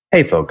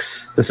Hey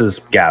folks, this is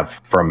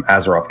Gav from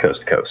Azeroth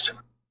Coast to Coast.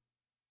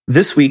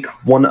 This week,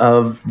 one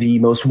of the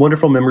most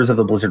wonderful members of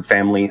the Blizzard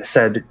family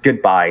said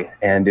goodbye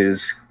and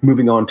is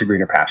moving on to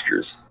greener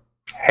pastures.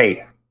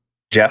 Hey,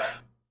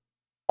 Jeff,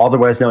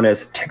 otherwise known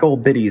as Tickle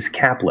Bitties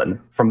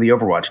Kaplan from the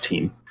Overwatch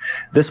team,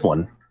 this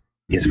one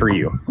is for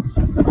you.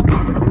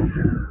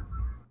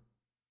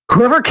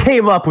 Whoever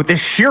came up with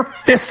this sheer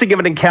fisting of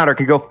an encounter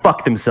can go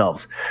fuck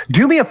themselves.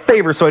 Do me a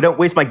favor so I don't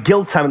waste my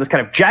guild's time on this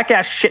kind of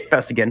jackass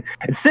shitfest again,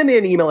 and send me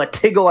an email at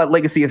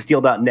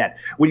tiggle@legacyofsteel.net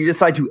when you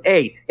decide to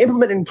A,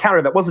 implement an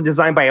encounter that wasn't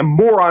designed by a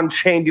moron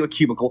chained to a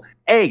cubicle,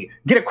 A,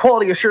 get a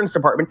quality assurance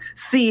department,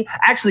 C,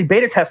 actually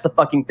beta test the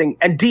fucking thing,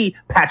 and D,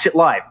 patch it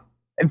live.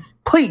 And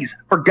please,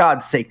 for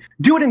God's sake,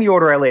 do it in the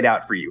order I laid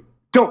out for you.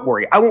 Don't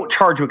worry, I won't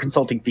charge you a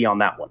consulting fee on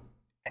that one.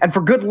 And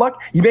for good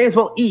luck, you may as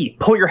well E,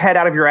 pull your head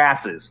out of your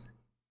asses.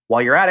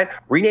 While you're at it,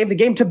 rename the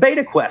game to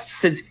Beta Quest,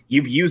 since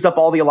you've used up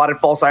all the allotted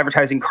false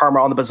advertising karma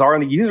on the Bazaar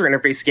and the user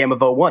interface scam of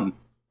 01.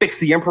 Fix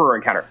the Emperor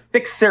encounter.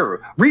 Fix Seru.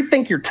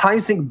 Rethink your time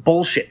sync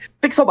bullshit.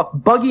 Fix all the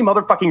buggy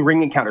motherfucking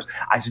ring encounters.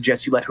 I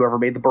suggest you let whoever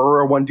made the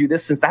Burrower one do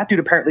this, since that dude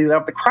apparently let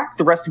off the crack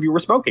the rest of you were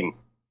smoking.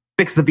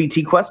 Fix the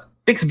VT quest.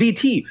 Fix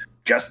VT.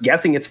 Just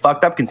guessing it's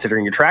fucked up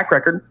considering your track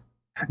record.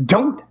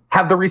 Don't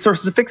have the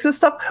resources to fix this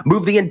stuff?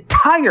 Move the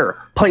entire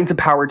Planes of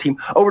Power team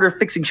over to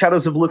fixing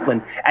Shadows of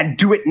Luklin, and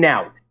do it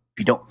now. If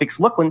you don't fix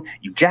Luklin,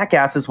 you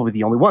jackasses will be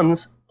the only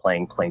ones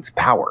playing Planes of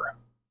Power.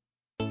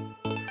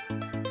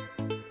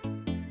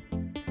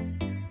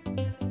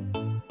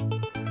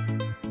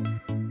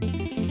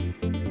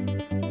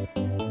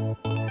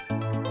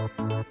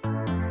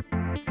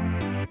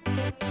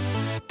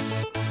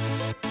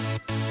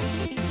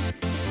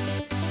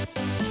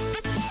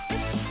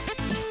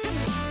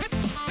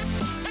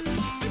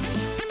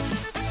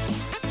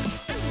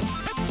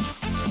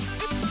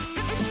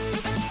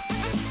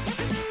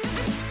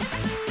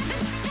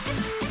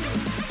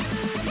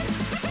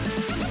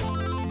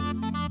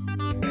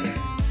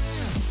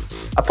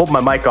 I pulled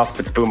my mic off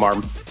its boom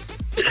arm.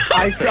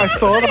 I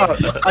saw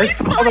that. I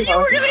saw that. You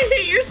were gonna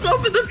hit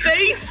yourself in the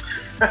face.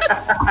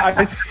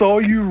 I saw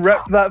you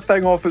rip that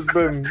thing off its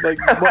boom. Like,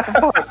 what the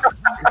fuck?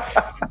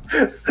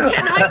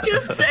 Can I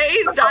just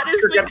say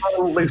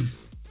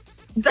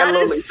that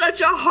is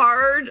such a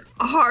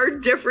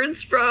hard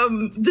difference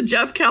from the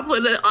Jeff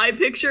Kaplan eye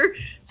picture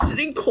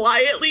sitting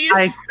quietly in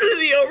front of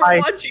the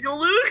Overwatch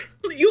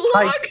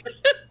Yulog.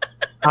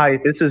 Hi,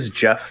 this is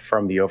Jeff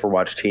from the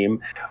Overwatch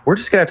team. We're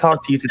just going to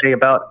talk to you today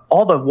about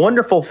all the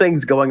wonderful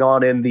things going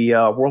on in the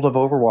world of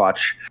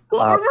Overwatch.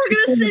 Well, we're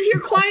going to sit here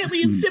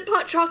quietly and sip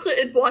hot chocolate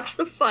and watch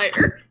the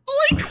fire.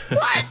 Like,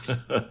 what? How is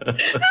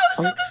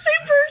it the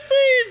same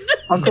person?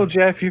 Uncle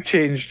Jeff, you've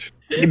changed.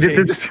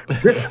 This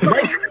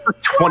was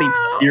 20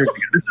 years ago.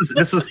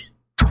 This was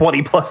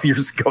 20 plus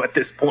years ago at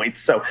this point.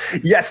 So,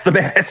 yes, the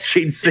man has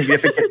changed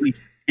significantly.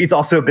 He's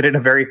also been in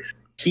a very...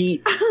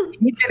 He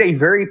did a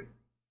very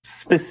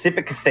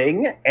specific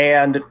thing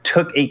and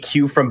took a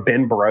cue from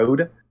Ben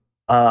Brode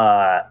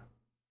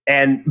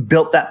and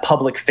built that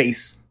public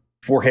face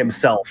for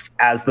himself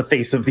as the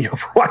face of the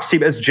Overwatch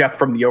team, as Jeff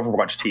from the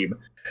Overwatch team.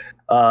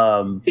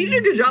 He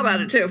did a good job at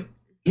it too.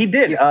 He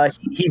did.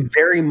 He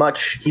very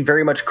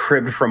much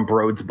cribbed from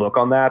Brode's book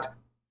on that,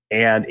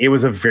 and it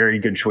was a very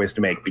good choice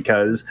to make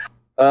because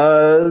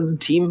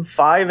Team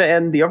 5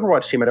 and the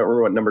Overwatch team, I don't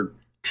remember what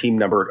team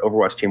number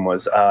Overwatch team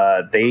was,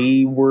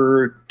 they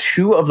were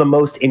two of the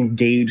most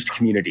engaged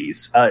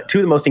communities, two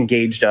of the most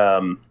engaged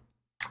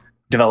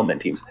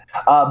development teams.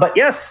 But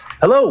yes,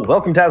 hello,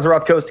 welcome to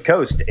Azeroth Coast to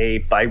Coast, a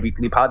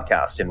bi-weekly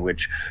podcast in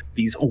which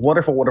these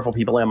wonderful, wonderful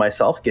people and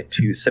myself get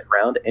to sit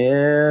around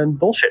and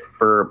bullshit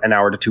for an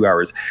hour to 2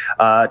 hours.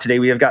 Today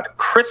we have got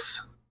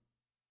Chris.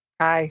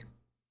 Hi.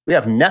 We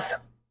have Neth.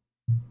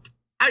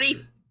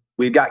 Howdy.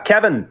 We've got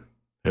Kevin.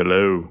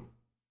 Hello.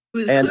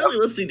 Who's clearly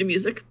listening to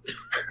music.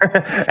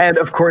 And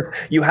of course,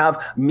 you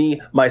have me,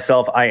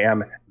 myself. I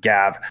am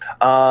Gav,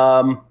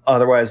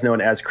 otherwise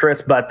known as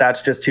Chris, but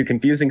that's just too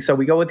confusing, so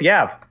we go with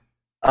Gav.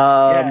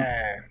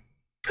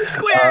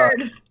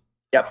 Squared.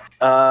 Yep.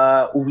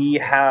 We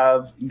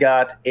have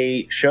got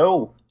a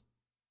show.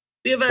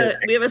 We have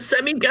a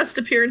semi-guest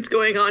appearance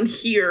going on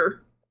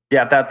here.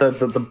 Yeah, that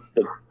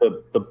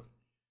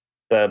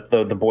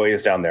the boy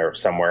is down there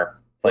somewhere.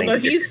 Well, no,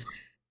 he's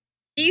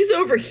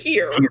over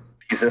here.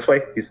 He's this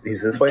way? He's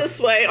this way? This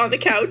way, on the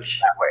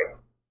couch. That way.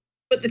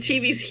 But the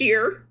TV's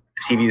here.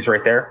 The TV's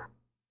right there?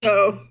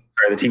 Oh.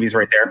 Sorry, the TV's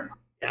right there?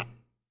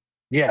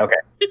 Yeah. Okay.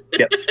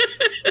 Yep.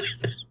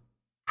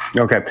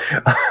 Okay.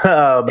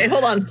 Hey,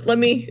 hold on.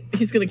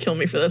 He's going to kill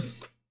me for this.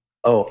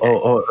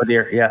 Oh,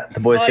 dear. Yeah, the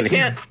boy's going to...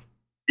 can't.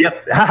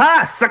 Yep.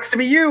 Haha! Sucks to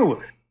be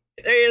you!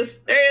 There he is.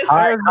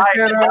 Hi,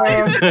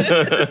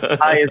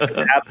 is this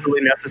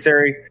absolutely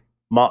necessary?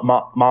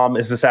 Mom,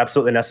 is this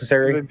absolutely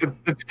necessary?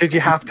 Did you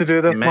have to do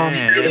this, Mom?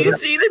 Did you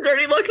see the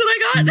dirty look that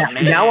I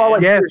got? Now all I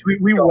yes,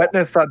 we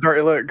witnessed that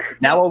dirty look.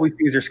 Now all we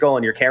see is your skull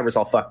and your camera's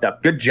all fucked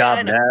up. Good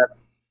job, Matt.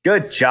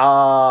 Good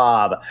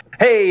job.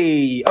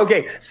 Hey,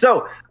 okay,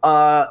 so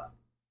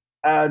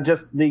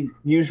just the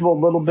usual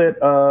little bit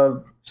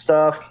of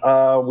stuff.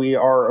 We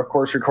are, of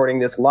course, recording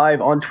this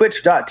live on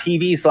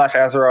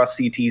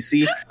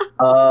twitch.tv/AzerothCTC.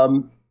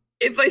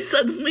 If I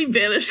suddenly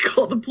vanish,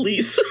 call the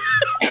police.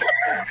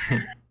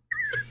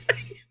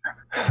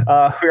 We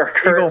are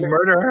currently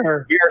murder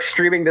her. We are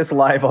streaming this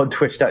live on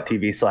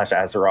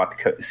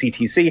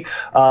twitch.tv/AzerothCTC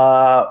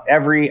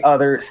every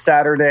other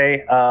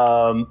Saturday.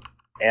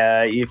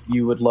 If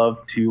you would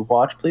love to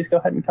watch, please go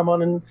ahead and come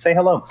on and say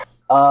hello.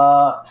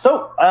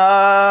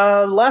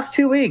 Last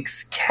 2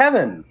 weeks,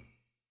 Kevin.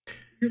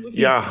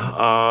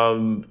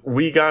 Yeah,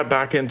 we got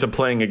back into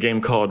playing a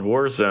game called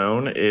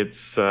Warzone.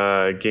 It's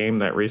a game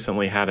that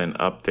recently had an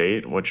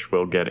update, which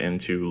we'll get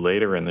into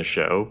later in the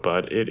show,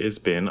 but it has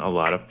been a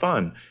lot of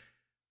fun.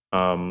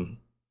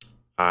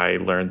 I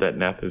learned that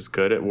Neth is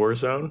good at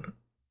Warzone,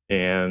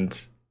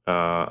 and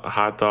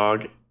Hot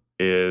Dog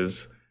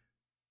is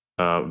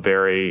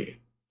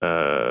very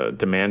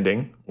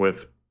demanding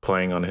with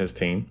playing on his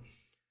team.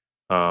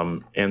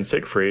 And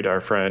Siegfried, our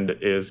friend,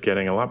 is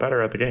getting a lot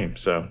better at the game.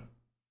 So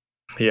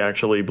he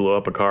actually blew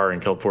up a car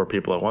and killed 4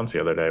 people at once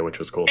the other day, which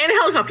was cool. And a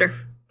helicopter.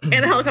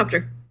 And a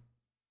helicopter.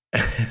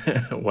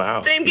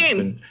 Wow. Same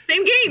game.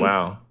 Same game.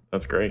 Wow.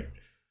 That's great.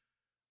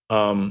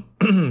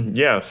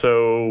 Yeah,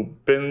 so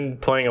been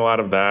playing a lot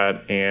of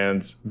that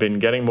and been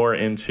getting more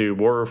into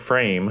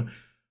Warframe.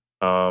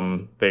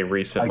 They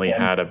recently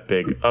had a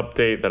big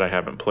update that I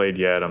haven't played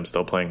yet. I'm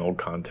still playing old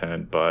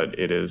content, but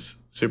it is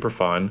super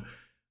fun.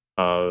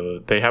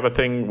 They have a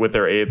thing with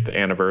their 8th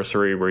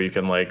anniversary where you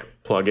can like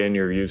plug in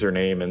your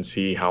username and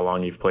see how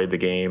long you've played the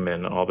game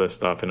and all this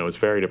stuff. And it was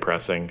very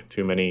depressing.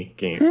 Too many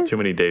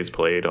days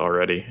played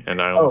already,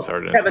 and I only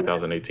started in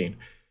 2018.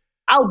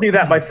 I'll do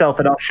that myself,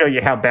 and I'll show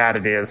you how bad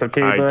it is.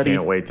 Okay, buddy? I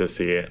can't wait to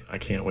see it.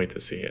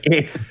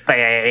 It's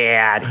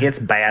bad. It's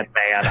bad.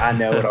 I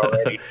know it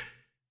already.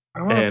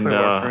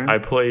 I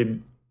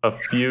played a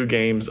few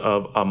games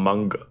of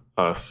Among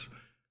Us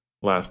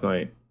last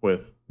night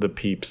with the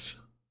peeps,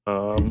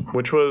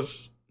 which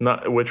was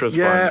fun,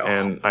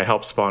 and I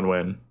helped Spawn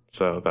win,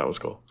 so that was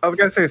cool. I was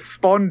gonna say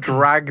Spawn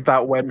dragged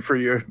that win for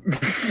you.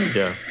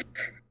 Yeah,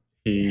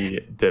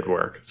 he did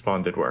work.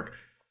 Spawn did work.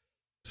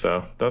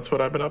 So that's what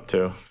I've been up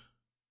to.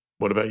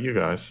 What about you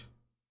guys?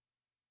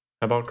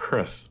 How about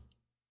Chris?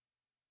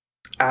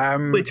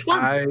 Which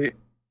one?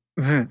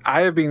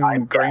 I have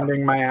been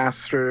grinding my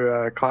ass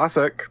through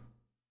Classic.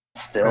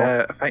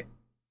 Still.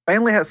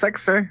 Finally hit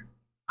 60.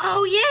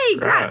 Oh, yay!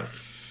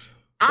 Congrats.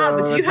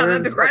 But you have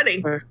epic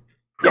rating.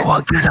 No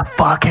one gives a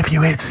fuck if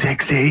you hit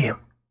 60.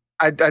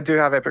 I do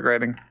have epic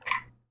rating.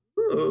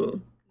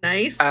 Ooh,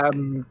 nice.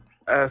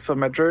 So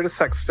my druid is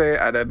 60.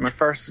 I did my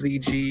first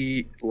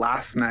ZG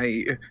last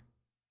night.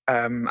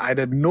 I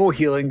did no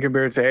healing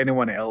compared to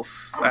anyone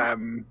else,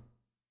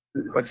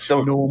 which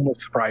no one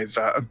was surprised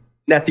at.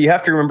 Neth, you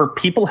have to remember,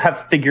 people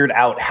have figured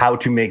out how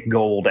to make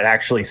gold and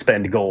actually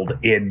spend gold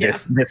in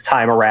this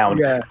time around.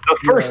 Yeah, the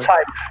first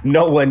time,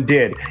 no one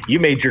did. You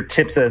made your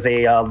tips as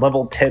a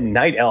level 10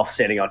 night elf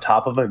standing on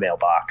top of a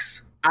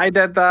mailbox. I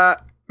did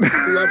that.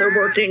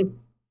 Leatherworking.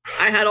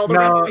 I had all the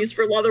recipes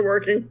for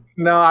leatherworking.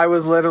 No, I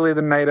was literally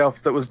the night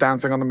elf that was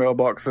dancing on the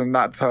mailbox, and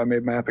that's how I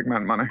made my epic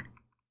mint money.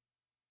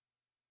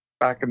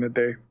 Back in the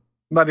day. I'm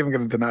not even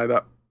going to deny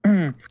that.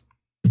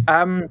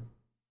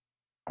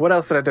 What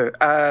else did I do?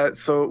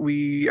 So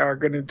we are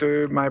going to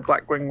do my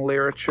Blackwing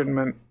Lair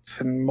attunement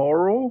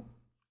tomorrow,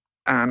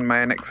 and my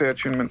Onyxia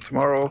attunement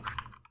tomorrow,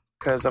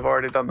 because I've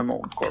already done the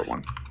Molten Core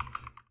one.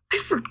 I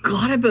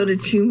forgot about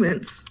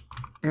attunements.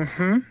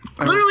 Mm-hmm.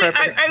 I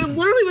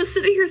literally was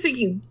sitting here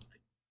thinking,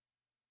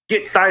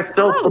 get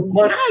thyself the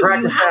blood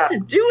you have to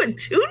do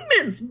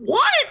attunements.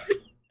 What?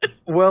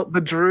 Well,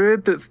 the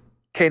druid that's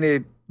kind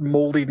of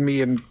molded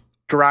me and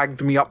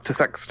dragged me up to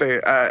 60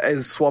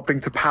 is swapping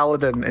to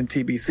Paladin in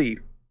TBC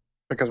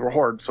because we're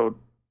Horde, so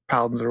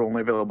Paladins are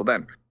only available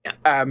then.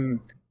 Yeah.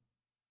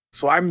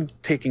 So I'm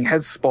taking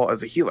his spot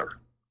as a healer,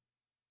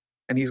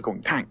 and he's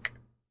going tank.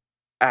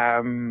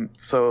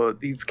 So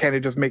he's kind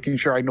of just making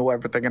sure I know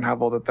everything and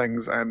have all the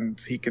things, and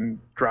he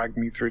can drag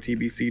me through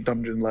TBC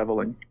dungeon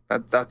leveling.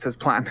 That's his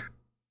plan.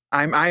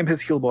 I'm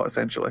his heal bot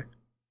essentially,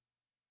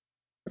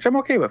 which I'm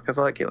okay with because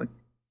I like healing.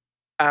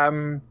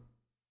 I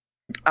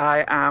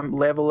am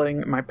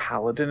leveling my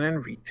Paladin in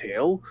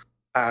retail.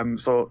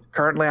 So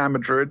currently I'm a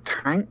Druid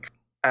tank,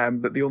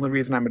 but the only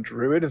reason I'm a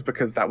Druid is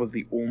because that was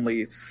the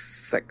only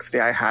 60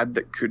 I had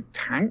that could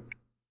tank.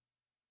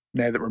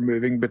 Now that we're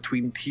moving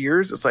between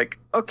tiers, it's like,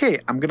 okay,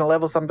 I'm going to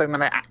level something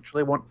that I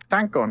actually want to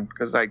tank on,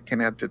 because I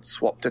kind of had to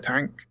swap to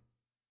tank,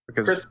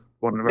 because Chris,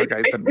 one of our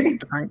guys didn't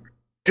want to tank.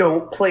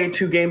 Don't play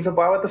 2 games of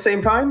WoW at the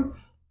same time?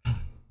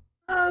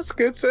 That's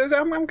good.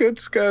 I'm good,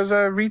 because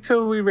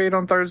retail we raid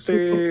on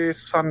Thursday,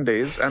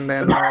 Sundays, and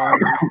then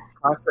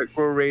Classic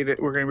we're going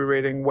to be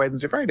raiding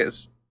Wednesday,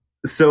 Fridays.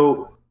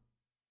 So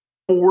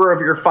 4 of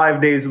your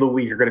 5 days of the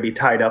week are going to be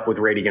tied up with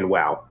raiding in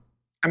WoW.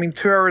 I mean,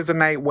 2 hours a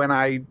night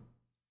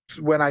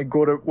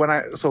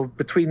so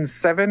between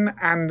 7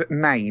 and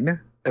 9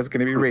 is going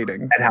to be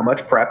raiding. And how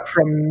much prep?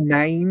 From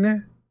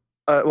 9,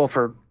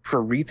 for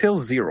retail,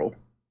 0.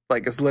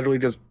 Like, it's literally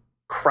just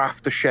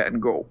craft the shit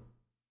and go.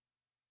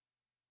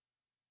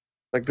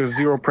 Like, there's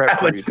zero prep.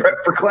 How much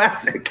prep for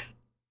Classic?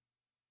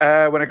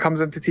 When it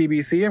comes into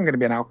TBC, I'm going to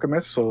be an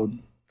alchemist, so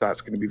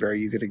that's going to be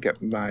very easy to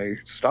get my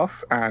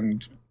stuff.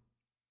 And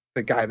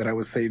the guy that I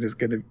was saying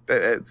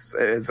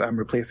I'm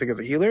replacing as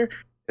a healer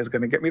is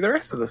going to get me the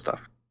rest of the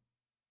stuff.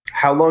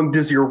 How long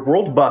does your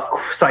world buff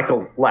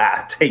cycle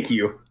take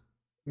you?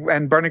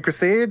 And Burning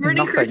Crusade, Burning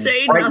nothing.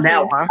 Crusade, Right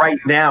nothing.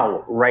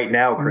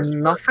 now,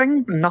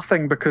 Christopher.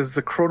 Nothing, because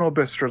the chrono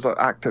boosters are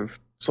active.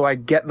 So I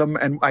get them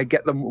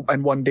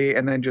in one day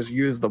and then just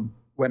use them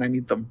when I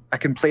need them. I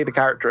can play the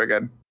character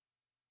again.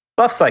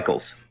 Buff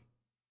cycles.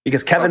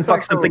 Because Kevin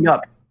fucked something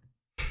up.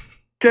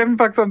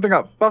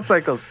 Buff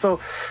cycles. So,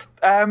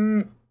 at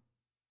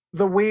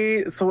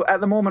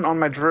the moment on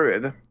my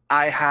druid,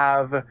 I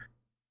have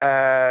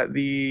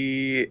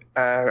the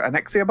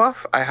Anexia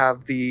buff, I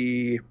have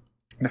the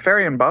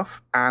Nefarian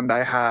buff, and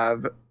I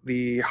have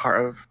the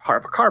Heart of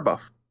Akar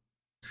buff.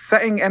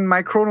 Sitting in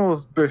my Chrono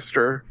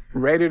booster,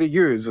 ready to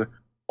use.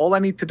 All I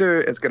need to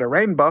do is get a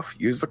rain buff,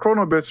 use the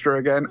Chrono booster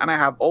again, and I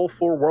have all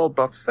 4 world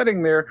buffs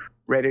sitting there,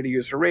 ready to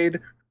use for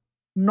raid,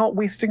 not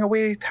wasting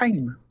away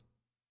time.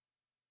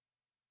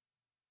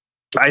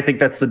 I think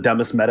that's the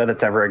dumbest meta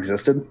that's ever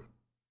existed.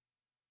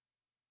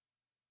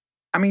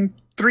 I mean,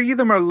 3 of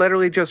them are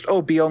literally just,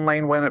 be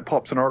online when it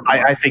pops an orc.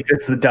 I think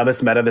that's the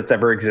dumbest meta that's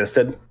ever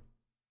existed.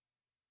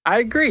 I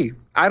agree.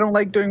 I don't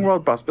like doing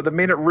world buffs, but they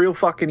made it real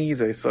fucking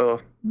easy, so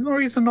no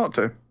reason not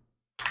to.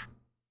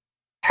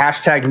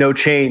 Hashtag no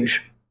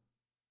change.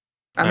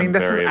 I mean,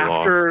 this is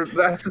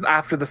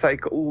after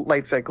the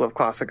life cycle of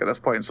Classic at this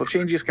point, so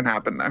changes can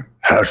happen now.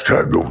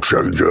 Hashtag no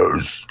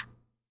changes.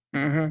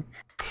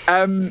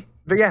 Mm-hmm.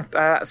 But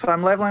yeah, so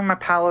I'm leveling my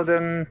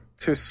Paladin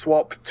to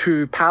swap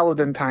to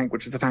Paladin tank,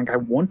 which is the tank I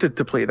wanted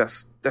to play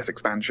this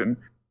expansion.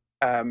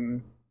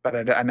 But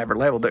I never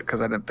leveled it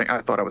because I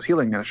thought I was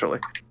healing initially.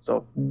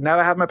 So now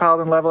I have my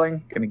Paladin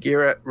leveling, gonna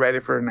gear it, ready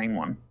for a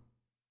 9-1.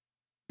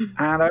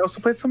 And I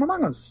also played some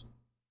Among Us.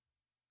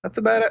 That's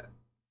about it.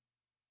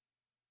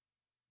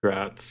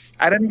 Congrats.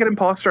 I didn't get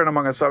imposter in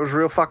Among Us, so I was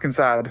real fucking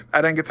sad.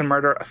 I didn't get to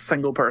murder a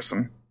single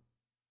person.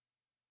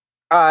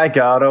 I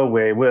got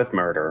away with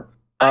murder.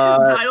 I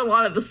just died a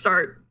lot at the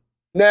start.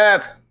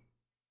 Neff.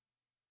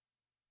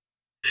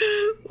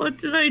 What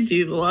did I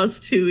do the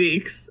last 2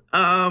 weeks?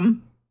 I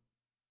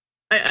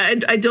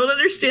don't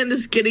understand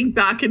this getting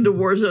back into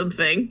Warzone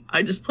thing.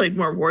 I just played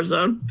more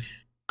Warzone.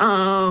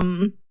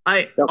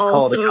 I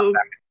also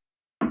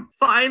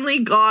finally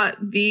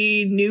got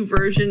the new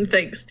version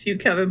thanks to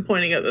Kevin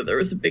pointing out that there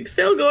was a big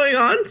sale going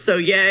on. So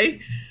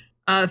yay.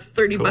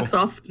 $30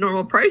 off the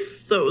normal price,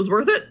 so it was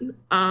worth it.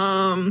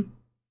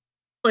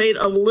 Played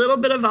a little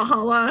bit of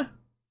Valhalla,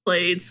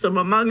 played some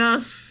Among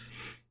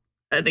Us,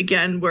 and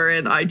again,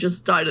 wherein I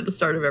just died at the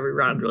start of every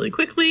round really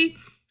quickly.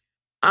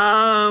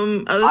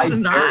 Other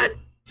than that,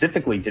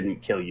 specifically didn't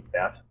kill you,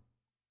 Beth.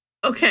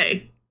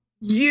 Okay,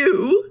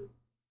 you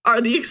are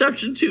the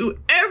exception to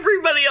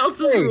everybody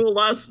else's rule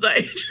last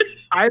night.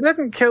 I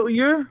didn't kill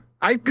you.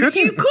 I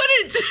couldn't. You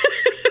couldn't.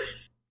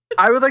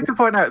 I would like to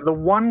point out the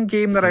one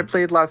game that I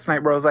played last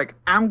night where I was like,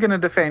 I'm going to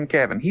defend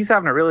Kevin. He's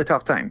having a really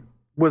tough time.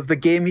 Was the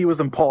game he was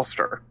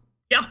imposter.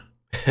 Yeah.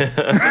 Well,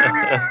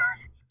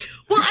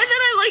 and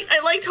then I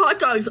liked hot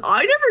dogs.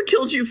 I never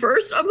killed you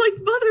first. I'm like,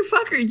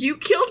 motherfucker, you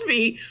killed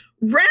me,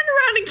 ran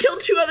around and killed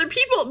 2 other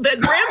people,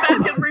 then ran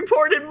back and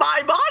reported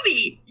my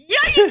body. Yeah,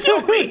 you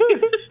killed me.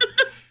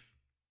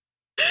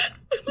 I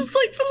was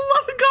like, for the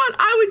love of God,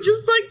 I would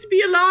just like to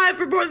be alive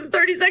for more than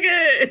 30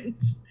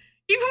 seconds.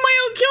 Even my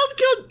own kid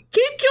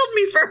killed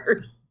me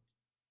first.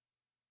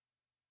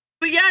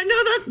 But yeah, I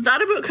know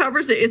that about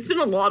covers it. It's been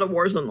a lot of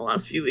Warzone the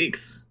last few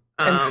weeks.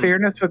 In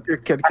fairness with your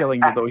kid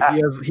killing you, though, he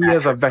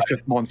is a vicious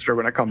monster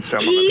when it comes to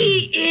him.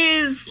 He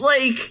is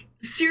like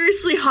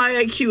seriously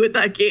high IQ at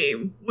that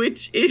game,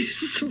 which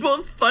is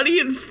both funny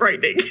and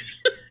frightening.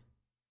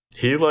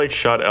 He like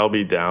shut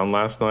LB down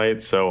last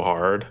night so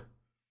hard.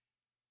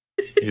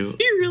 He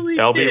really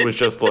LB did. was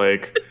just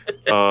like,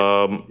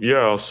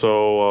 yeah,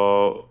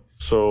 so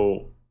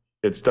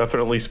it's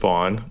definitely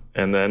Spawn,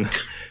 and then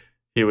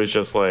he was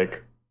just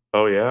like,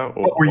 oh yeah,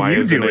 well, why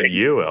isn't it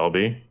you,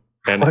 LB?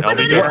 And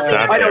LB just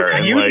sat there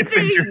and like,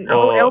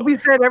 LB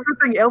said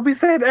everything. LB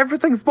said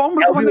everything. Spawn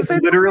was the one that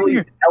said literally.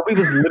 LB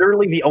was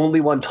literally the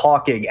only one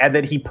talking, and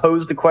then he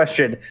posed a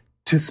question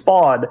to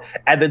Spawn,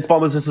 and then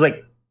Spawn was just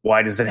like,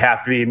 "Why does it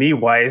have to be me?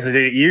 Why isn't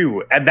it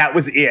you?" And that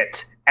was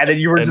it. And then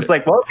you were just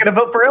like, "Well, gonna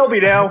vote for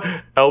LB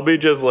now." LB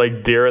just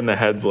like deer in the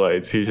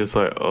headlights. He's just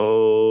like,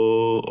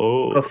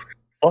 oh.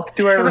 How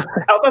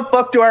the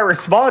fuck do I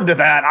respond to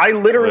that? I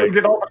literally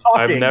did all the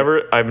talking.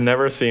 I've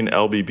never seen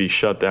LB be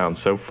shut down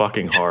so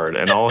fucking hard,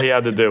 and all he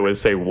had to do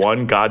was say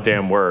one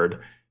goddamn word,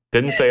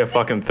 didn't say a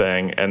fucking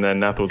thing, and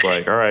then Neth was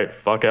like, "All right,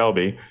 fuck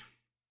LB."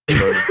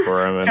 Voted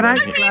for him. And can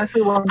I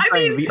say one thing?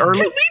 Can we be fair?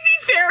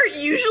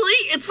 Usually,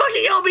 it's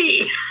fucking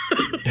LB.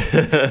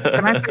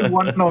 Can I say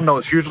one? No,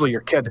 it's usually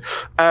your kid.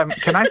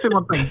 Can I say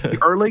one thing? The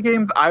early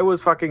games, I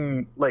was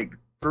fucking like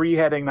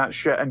 3-heading that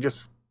shit and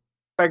just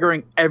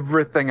figuring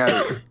everything out.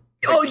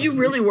 Oh, you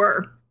really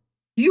were.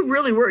 You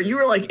really were. You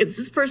were like, it's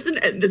this person,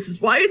 and this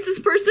is why it's this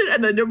person,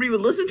 and then nobody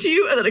would listen to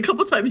you, and then a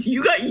couple times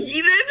you got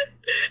yeeted,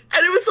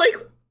 and it was like,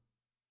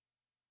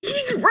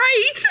 he's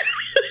right.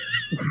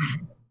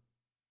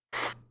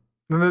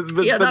 But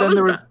then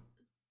there was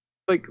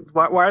like,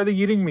 why are they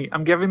eating me?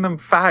 I'm giving them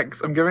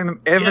facts. I'm giving them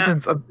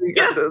evidence.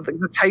 Yeah.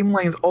 The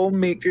timelines all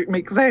make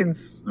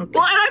sense. Okay.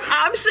 Well, and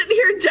I'm sitting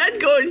here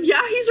dead going,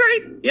 yeah, he's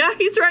right. Yeah,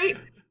 he's right.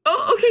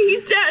 Oh, okay,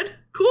 he's dead.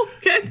 Cool,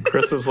 okay.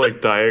 Chris is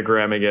like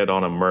diagramming it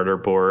on a murder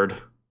board.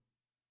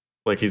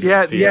 Like he's a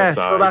CSI. Yeah,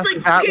 so that's It's like,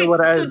 exactly okay, what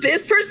it so is.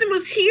 this person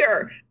was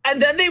here,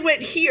 and then they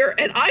went here,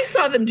 and I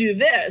saw them do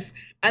this,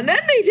 and then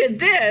they did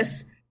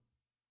this,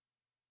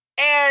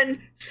 and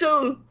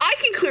so I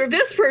can clear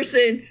this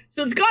person,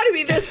 so it's got to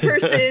be this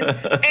person,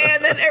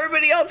 and then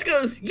everybody else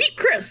goes, yeet,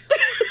 Chris.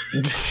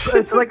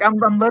 It's like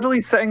I'm literally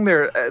sitting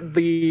there.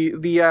 The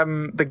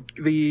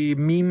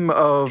meme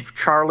of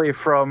Charlie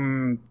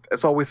from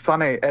It's Always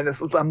Sunny, and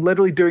I'm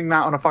literally doing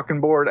that on a fucking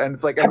board, and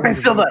it's like Pepe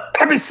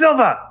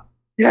Silva.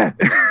 Yeah.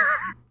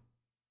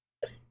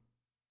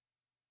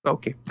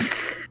 Okay.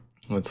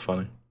 That's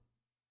funny.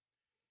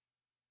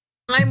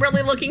 I'm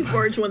really looking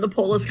forward to when the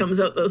Polis comes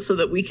out, though, so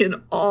that we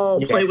can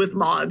all play with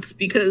mods,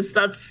 because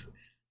that's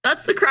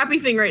the crappy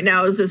thing right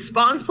now, is if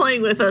Spawn's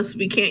playing with us,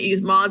 we can't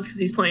use mods because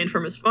he's playing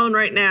from his phone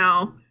right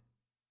now.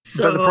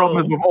 So, but the problem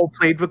is we've all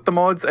played with the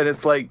mods, and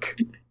it's like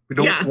we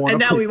don't want to. And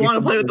now we want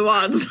to play with the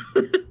mods.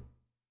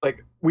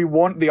 Like we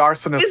want the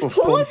arsonist. Is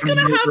Polis going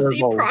to have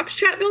the prox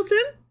chat built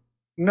in?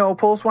 No,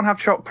 Polis won't have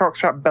prox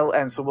chat built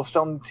in, so we'll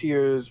still need to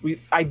use.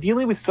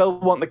 Ideally, we still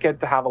want the kid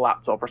to have a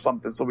laptop or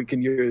something, so we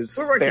can use.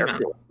 We're working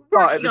on it.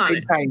 But at the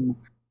same time,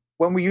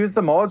 when we use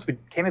the mods, we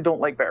kind of don't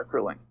like bear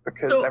cooling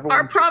because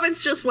our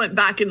province just went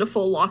back into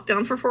full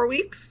lockdown for 4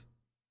 weeks.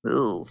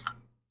 Ugh.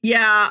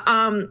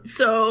 Yeah.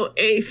 So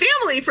a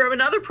family from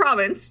another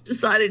province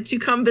decided to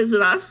come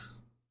visit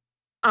us.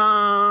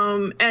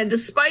 And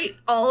despite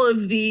all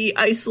of the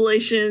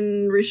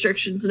isolation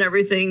restrictions and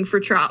everything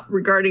for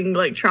regarding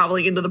like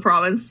traveling into the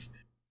province,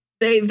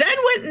 they then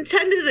went and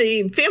attended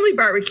a family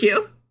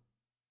barbecue.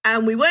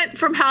 And we went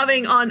from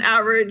having on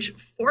average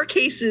 4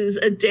 cases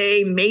a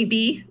day,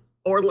 maybe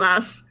or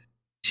less,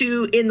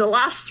 to in the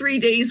last 3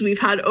 days, we've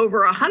had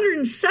over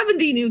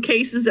 170 new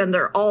cases, and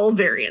they're all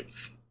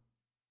variants.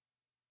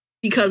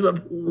 Because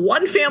of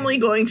one family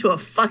going to a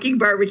fucking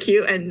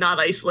barbecue and not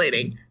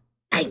isolating.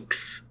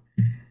 Thanks.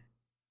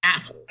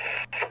 Asshole.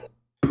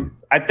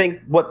 I think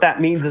what that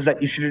means is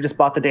that you should have just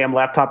bought the damn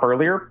laptop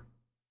earlier.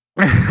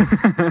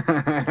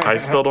 I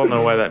still don't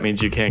know why that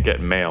means you can't get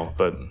mail,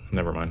 but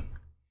never mind.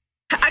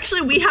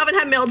 Actually, we haven't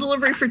had mail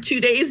delivery for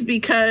 2 days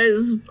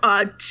because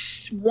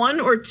 1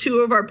 or 2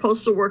 of our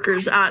postal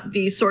workers at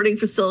the sorting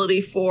facility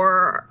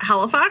for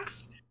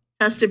Halifax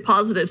tested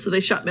positive, so they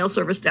shut mail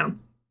service down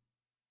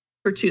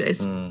for 2 days.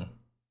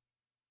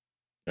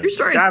 True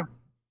story. Gav,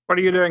 what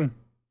are you doing?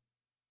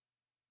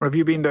 What have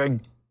you been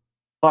doing?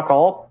 Fuck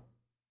all.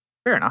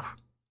 Fair enough.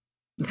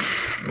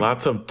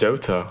 Lots of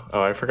Dota.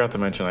 Oh, I forgot to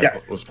mention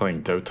I was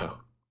playing Dota.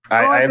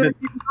 I did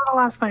Dota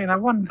last night and I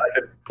won. I've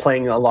been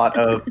playing a lot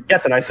of...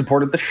 Yes, and I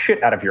supported the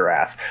shit out of your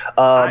ass.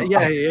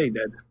 Yeah, you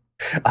did.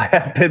 I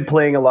have been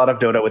playing a lot of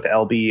Dota with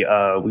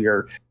LB. We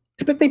are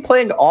typically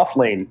playing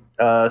off-lane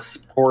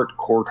support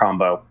core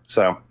combo.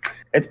 So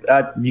it's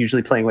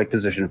usually playing like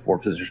position 4,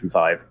 position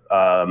 5.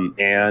 And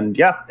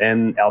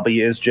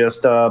LB is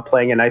just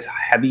playing a nice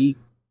heavy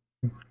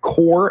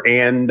core,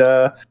 and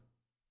LB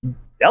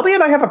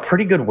and I have a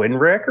pretty good win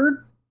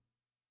record.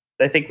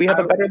 I think we have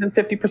a better than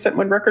 50%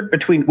 win record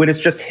between when it's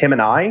just him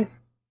and I.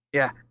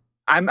 Yeah,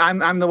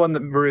 I'm the one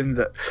that ruins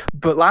it.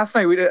 But last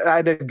night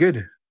I did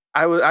good.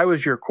 I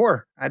was your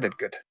core. I did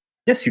good.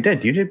 Yes, you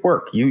did. You did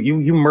work.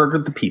 You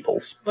murdered the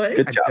peoples.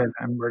 Good job.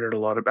 I murdered a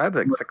lot of. I had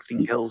like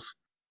 16 kills.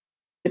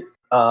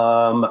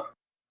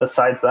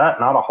 Besides that,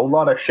 not a whole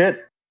lot of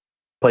shit.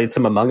 Played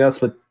some Among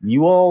Us with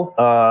you all.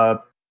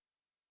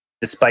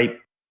 Despite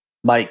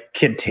my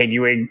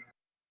continuing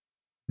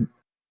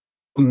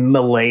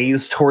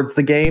malaise towards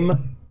the game.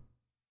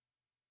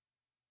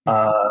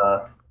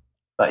 But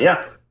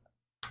yeah.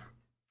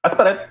 That's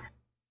about it.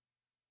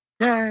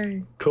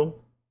 Yay. Cool.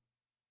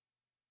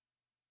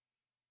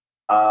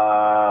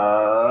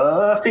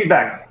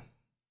 Feedback.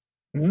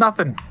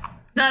 Nothing.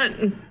 Not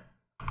a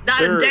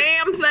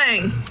damn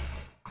thing.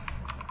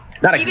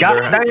 Not a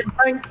goddamn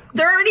thing.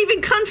 There aren't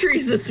even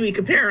countries this week,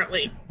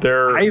 apparently.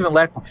 I even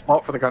left a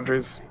spot for the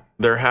countries.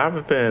 There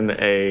have been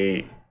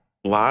a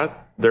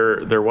lot.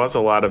 There was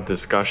a lot of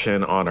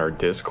discussion on our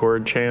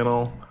Discord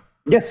channel.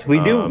 Yes, we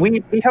do.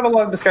 We have a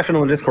lot of discussion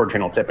on the Discord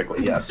channel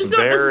typically. Yes, it's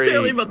not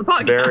necessarily about the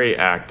podcast. Very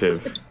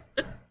active.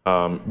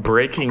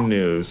 Breaking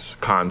news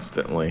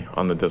constantly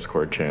on the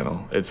Discord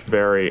channel. It's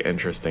very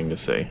interesting to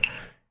see.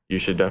 You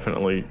should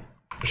definitely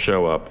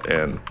show up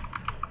and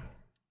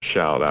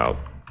shout out.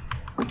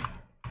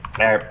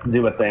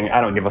 Do a thing.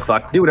 I don't give a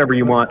fuck. Do whatever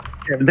you want.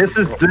 This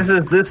is.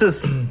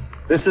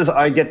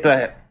 I get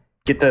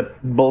to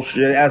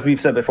bullshit. As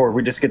we've said before,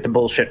 we just get to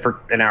bullshit for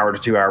an hour to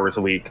 2 hours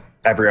a week,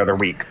 every other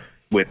week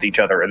with each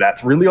other, and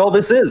that's really all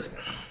this is.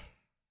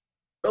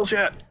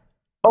 Bullshit.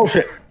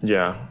 Bullshit.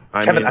 Yeah,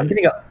 Kevin, I'm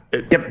getting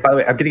by the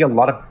way, I'm getting a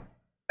lot of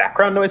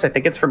background noise. I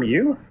think it's from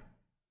you.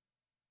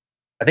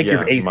 I think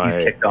your AC is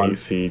kicked on.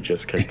 AC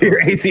just kicked on.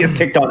 Your AC is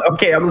kicked on.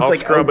 Okay, I'm just I'll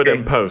scrub it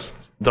in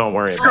post. Don't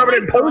worry. Scrub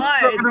it in post.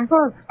 Scrub it in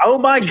post. Oh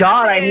my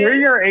god, I hear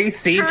your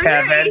AC, Turn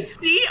Kevin. your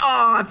AC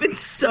off.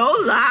 It's so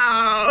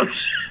loud.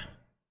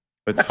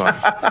 It's fine.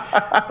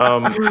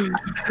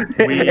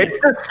 It's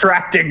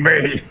distracting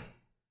me.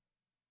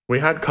 We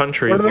had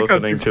countries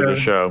listening to the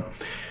show.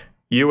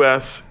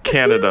 U.S.,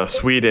 Canada,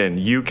 Sweden,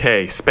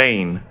 UK,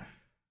 Spain.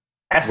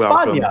 España.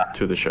 Welcome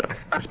to the show.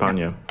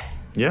 España.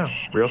 Yeah,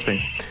 real Spain.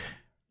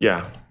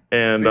 Yeah.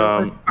 And,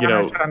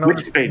 Which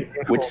Spain?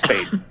 Which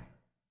Spain?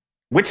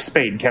 Which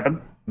Spain,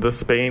 Kevin? the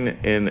Spain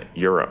in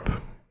Europe.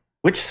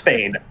 Which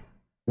Spain?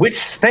 Which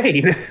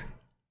Spain?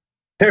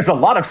 There's a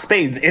lot of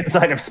Spains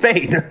inside of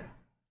Spain.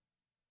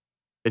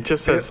 It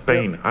just says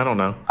Spain. I don't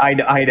know. I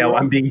know.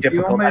 I'm being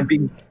difficult. I'm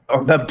being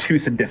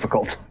obtuse and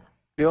difficult.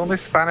 The only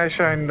Spanish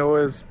I know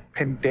is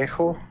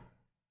pendejo.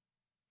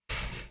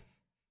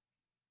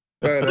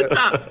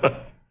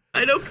 Puta.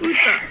 I know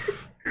puta.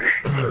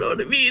 I don't know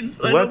what it means.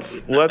 But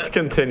Let's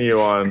continue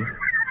on.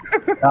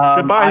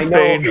 Goodbye,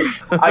 Spain.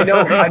 I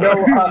know. I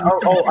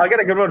got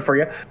a good one for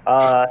you.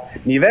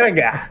 Mi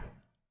verga.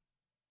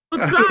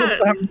 What's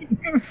that?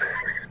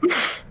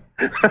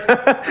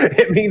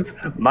 It means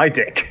my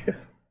dick.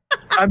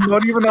 I'm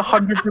not even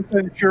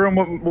 100% sure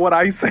on what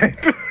I said.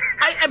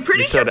 I'm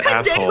pretty You sure said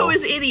pendejo asshole.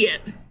 is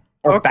idiot.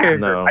 Or Okay.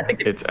 bastard. No, I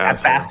think it's a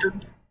asshole.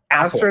 bastard.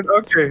 Bastard?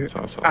 Okay. It's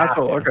also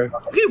Asshole, okay.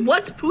 Okay,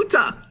 what's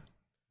puta?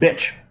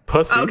 Bitch.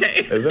 pussy.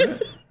 Okay. Is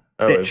it?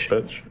 Oh, Bitch. it's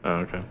bitch. Oh,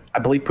 okay. I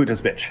believe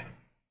puta's bitch.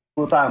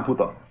 Puta and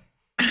puto.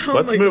 Oh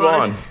Let's my move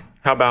gosh. on.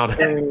 How about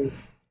it?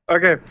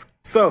 Okay,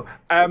 so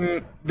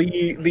the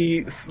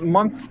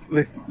month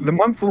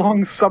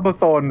long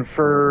subathon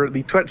for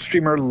the Twitch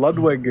streamer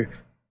Ludwig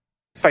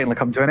has finally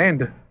come to an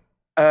end.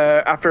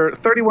 After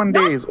 31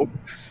 days,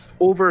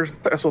 over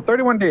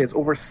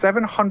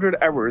 700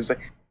 hours,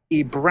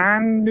 a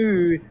brand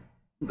new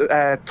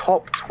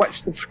top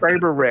Twitch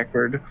subscriber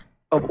record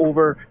of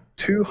over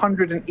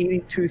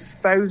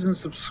 282,000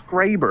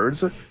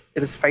 subscribers. It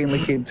has finally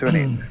came to an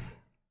end.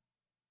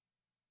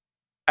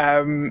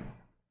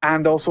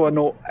 And also, I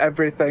know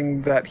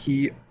everything that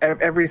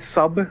every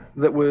sub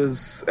that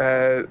was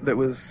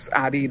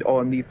added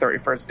on the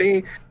 31st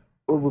day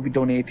will be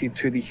donated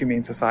to the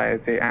Humane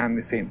Society and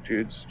the St.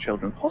 Jude's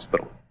Children's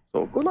Hospital.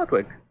 So go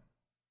Ludwig.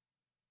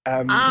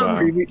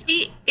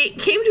 It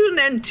came to an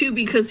end too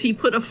because he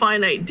put a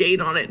finite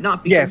date on it,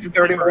 not because Yes,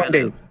 31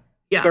 days.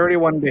 Yeah.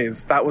 31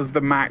 days. That was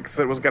the max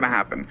that was going to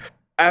happen.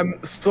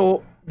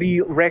 So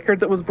the record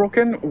that was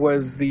broken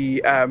was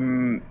the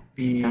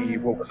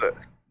what was it?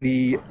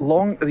 The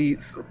long-standing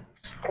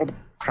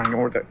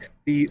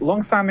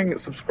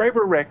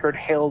subscriber record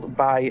held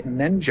by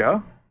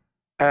Ninja,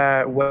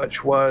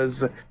 which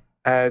was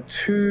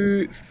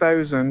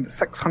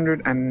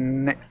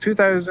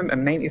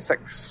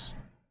 2,096.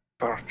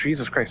 Oh,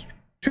 Jesus Christ!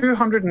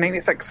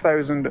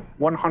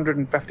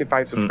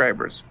 296,155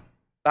 subscribers.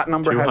 That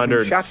number has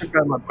been shattered by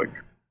Ludwig.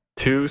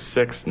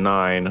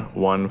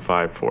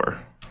 269,154.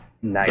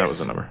 Nice. That was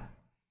the number.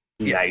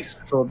 Nice.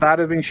 So that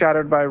has been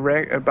shattered by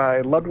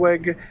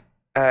Ludwig,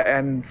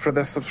 and for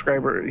this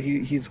subscriber,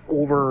 he's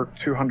over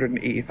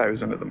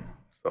 280,000 of them.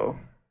 So,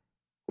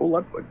 go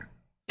Ludwig.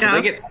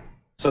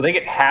 So they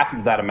get half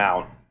of that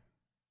amount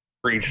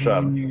for each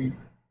sub,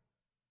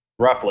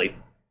 roughly.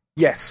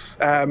 Yes,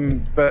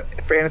 but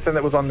for anything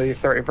that was on the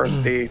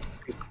 31st day,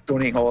 he's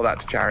donating all of that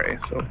to charity.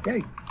 So,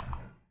 yay.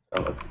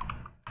 So that's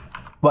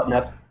what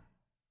Neff?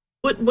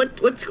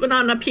 What's going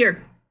on up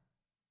here?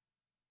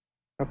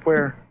 Up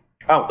where?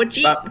 Oh, What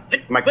you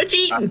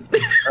eating?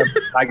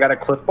 I got a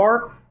Cliff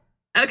Bar.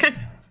 Okay.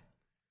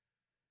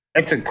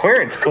 It's a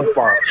clearance Cliff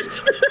Bar.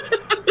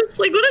 It's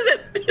like, what is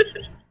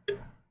it?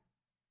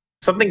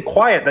 Something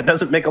quiet that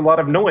doesn't make a lot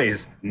of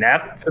noise.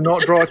 Neff. To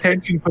not draw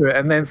attention to it,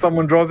 and then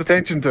someone draws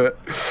attention to it.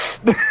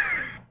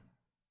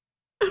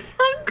 I'm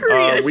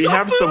hungry. We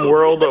have some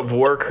World of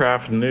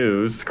Warcraft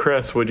news.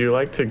 Chris, would you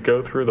like to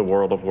go through the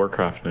World of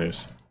Warcraft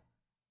news?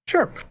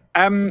 Sure.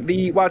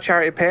 The Wild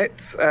Charity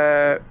Pets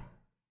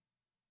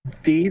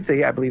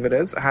Daisy, I believe it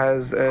is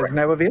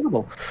now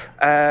available.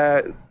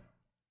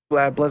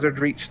 Blizzard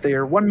reached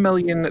their $1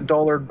 million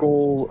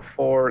goal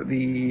for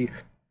the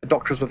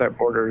Doctors Without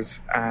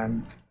Borders,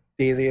 and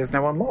Daisy is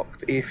now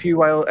unlocked. A few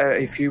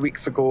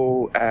weeks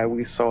ago,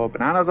 we saw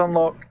Bananas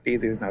unlock.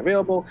 Daisy is now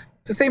available.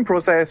 It's the same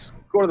process.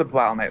 Go to the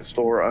Battle.net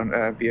store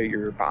via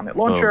your Battle.net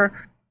launcher.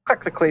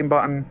 Click the claim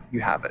button.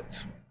 You have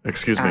it.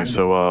 Excuse me.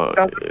 So,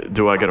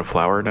 do I get a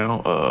flower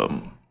now?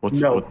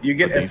 You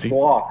get a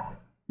sloth.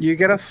 You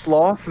get a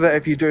sloth that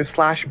if you do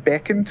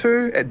 /beckon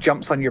to, it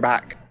jumps on your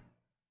back.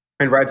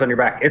 And rides on your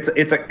back. It's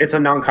a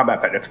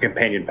non-combat pet. It's a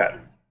companion pet.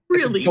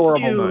 Really adorable.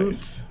 cute.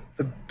 Nice. It's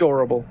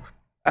adorable.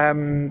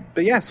 But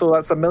yeah, so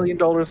that's $1 million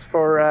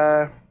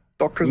for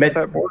Doctors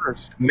Without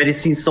Borders.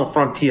 Médecins Sans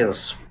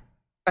Frontières.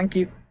 Thank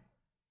you.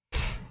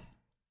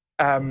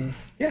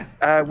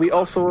 We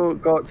also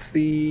got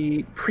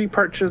the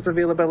pre-purchase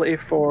availability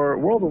for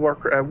World of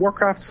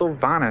Warcraft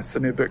Sylvanas, the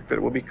new book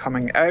that will be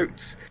coming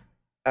out.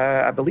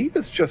 I believe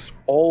it's just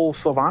all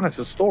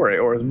Sylvanas' story,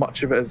 or as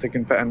much of it as they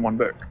can fit in one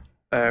book.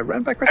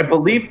 Written by Chris. I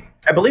believe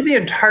the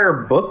entire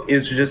book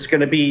is just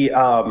going to be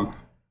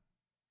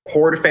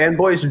Horde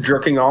fanboys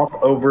jerking off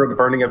over the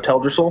burning of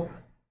Teldrassil.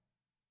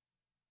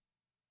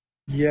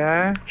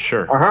 Yeah.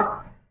 Sure.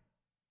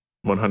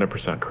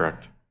 100%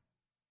 correct.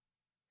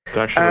 It's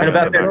actually and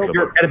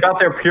about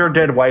their pure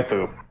dead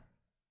waifu.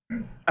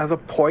 As a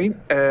point,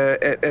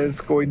 it is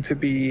going to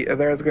be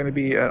there is going to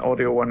be an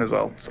audio one as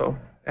well. So,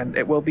 and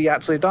it will be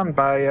actually done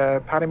by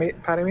Patty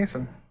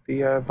Mason,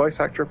 the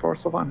voice actor for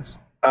Sylvanas.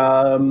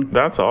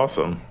 That's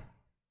awesome.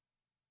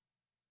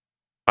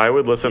 I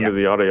would listen to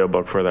the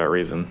audiobook for that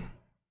reason.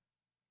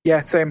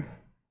 Yeah, same.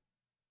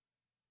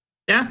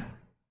 Yeah.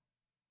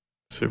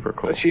 Super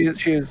cool. But she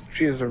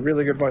is a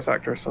really good voice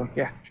actor. So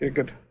yeah, she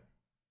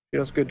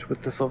does good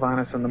with the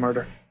Sylvanas and the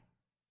murder.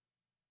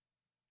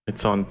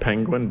 It's on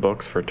Penguin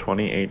Books for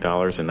 $28.99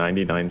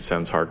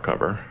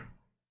 hardcover.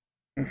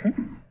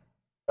 Mm-hmm.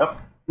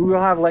 Yep. We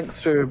will have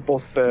links to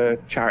both the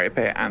Charity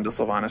Pay and the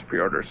Sylvanas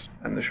pre-orders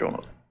in the show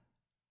notes.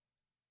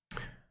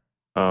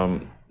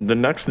 The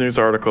next news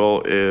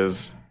article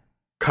is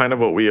kind of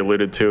what we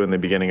alluded to in the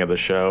beginning of the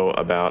show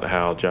about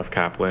how Jeff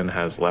Kaplan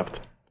has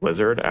left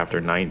Blizzard after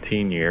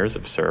 19 years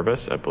of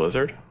service at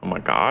Blizzard. Oh my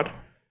God.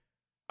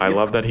 I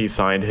love that he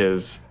signed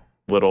his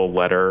little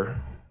letter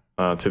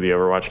to the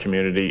Overwatch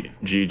community,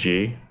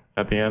 GG,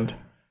 at the end.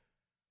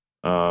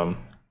 Thought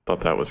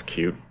that was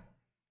cute.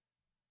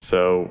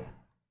 So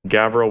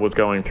Gavril was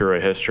going through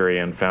a history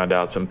and found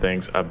out some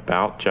things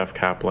about Jeff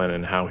Kaplan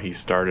and how he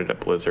started at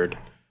Blizzard.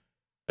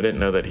 I didn't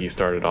know that he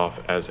started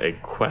off as a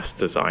quest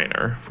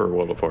designer for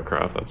World of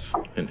Warcraft. That's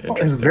an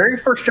interesting. His very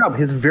first job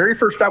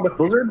with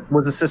Blizzard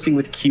was assisting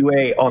with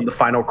QA on the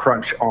final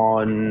crunch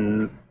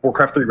on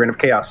Warcraft 3: Reign of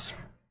Chaos.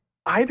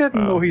 I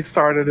didn't know he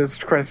started his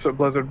quest at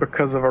Blizzard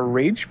because of a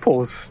rage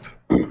post.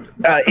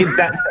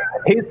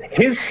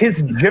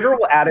 His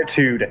general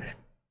attitude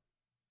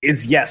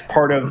is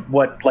part of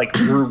what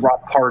drew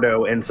Rob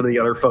Pardo and some of the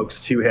other folks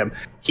to him.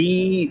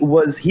 He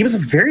was a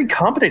very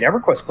competent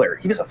EverQuest player.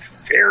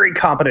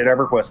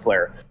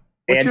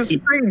 Which is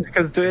strange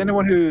because to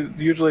anyone who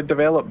usually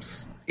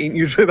develops ain't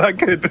usually that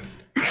good.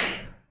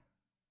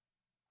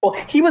 Well,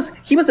 he was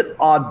an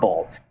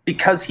oddball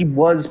because he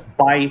was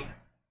by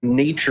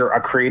nature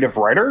a creative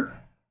writer.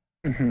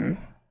 Mm-hmm.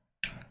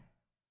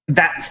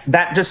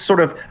 That just sort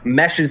of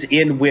meshes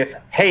in with,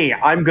 hey,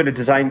 I'm going to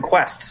design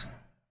quests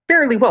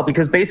fairly well,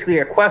 because basically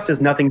a quest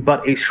is nothing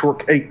but a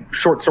short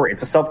story.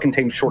 It's a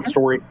self-contained short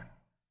story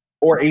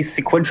or a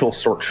sequential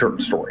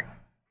short story.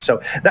 So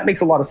that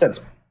makes a lot of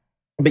sense.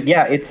 But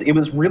yeah, it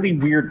was really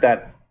weird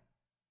that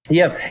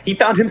he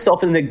found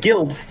himself in the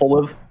guild full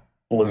of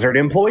Blizzard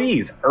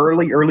employees,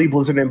 early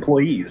Blizzard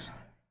employees.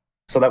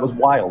 So that was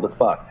wild as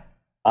fuck.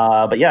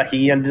 But yeah,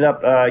 he ended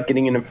up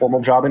getting an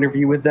informal job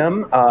interview with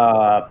them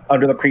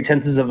under the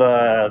pretenses of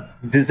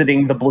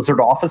visiting the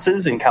Blizzard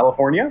offices in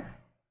California.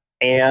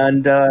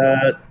 And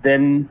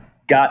then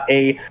got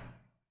a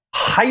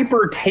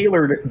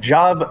hyper-tailored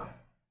job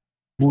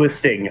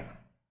listing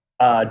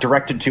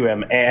directed to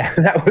him.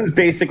 And that was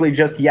basically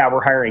just,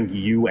 we're hiring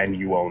you and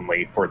you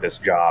only for this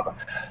job.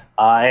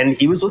 And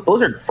he was with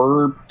Blizzard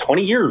for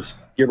 20 years,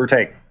 give or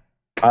take.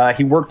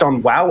 He worked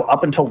on WoW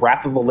up until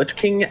Wrath of the Lich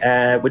King,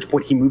 at which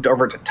point he moved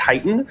over to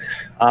Titan.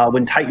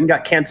 When Titan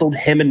got canceled,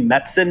 him and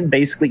Metzen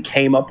basically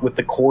came up with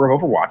the core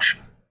of Overwatch.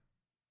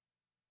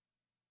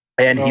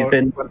 And he's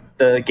been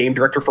the game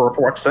director for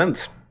Overwatch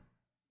since.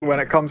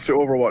 When it comes to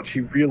Overwatch, he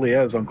really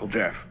is Uncle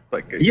Jeff.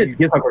 He is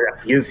Uncle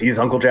Jeff. He is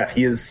Uncle Jeff.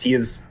 He is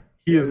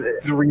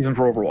the reason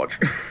for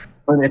Overwatch.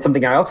 And it's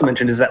something I also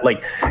mentioned is that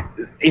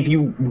if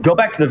you go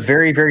back to the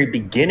very, very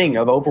beginning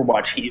of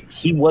Overwatch,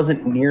 he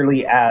wasn't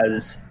nearly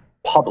as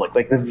public.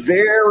 The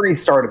very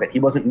start of it, he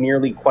wasn't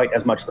nearly quite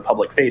as much the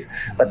public face,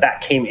 but that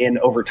came in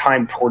over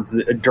time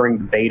during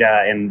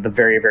beta and the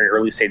very, very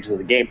early stages of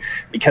the game,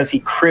 because he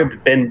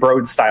cribbed Ben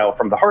Brode's style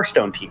from the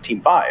Hearthstone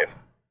Team 5.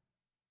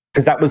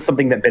 Because that was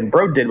something that Ben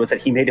Brode did, was that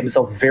he made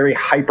himself very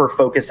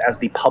hyper-focused as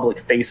the public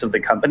face of the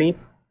company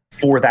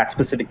for that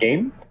specific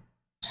game,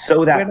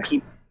 so that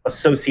people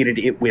associated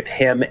it with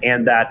him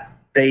and that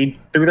they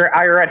threw their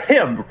ire at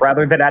him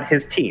rather than at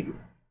his team.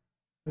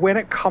 When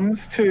it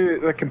comes to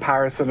the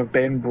comparison of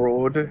Ben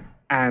Brode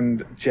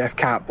and Jeff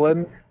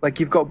Kaplan,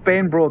 you've got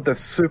Ben Brode,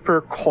 this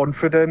super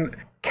confident,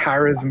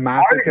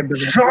 charismatic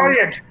individual.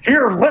 Giant!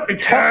 Here, let me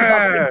talk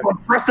about it.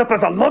 Dressed up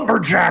as a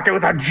lumberjack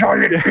with a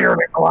giant beard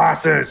and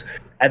glasses.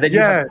 And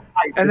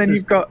then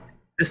you've got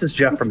this is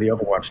Jeff from the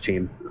Overwatch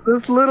team.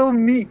 This little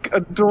meek,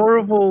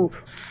 adorable,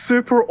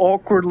 super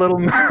awkward little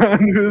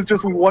man who's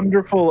just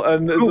wonderful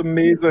and is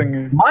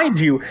amazing. Mind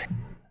you,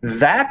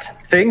 that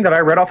thing that I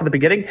read off at the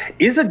beginning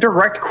is a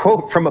direct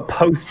quote from a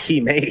post he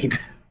made.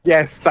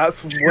 Yes,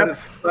 that's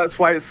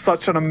why it's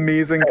such an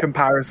amazing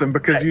comparison,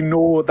 because you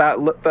know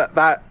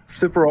that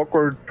super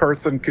awkward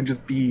person could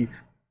just be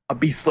a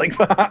beast like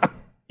that.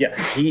 Yeah,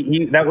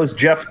 he that was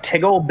Jeff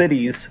Tiggle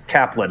Biddies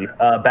Kaplan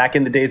back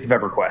in the days of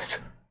EverQuest,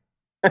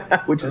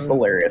 which is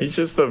hilarious. He's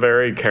just a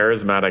very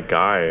charismatic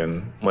guy,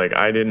 and like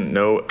I didn't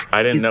know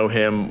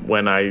him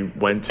when I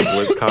went to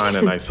BlizzCon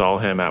and I saw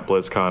him at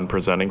BlizzCon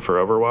presenting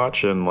for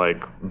Overwatch, and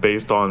like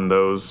based on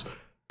those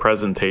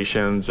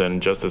presentations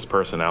and just his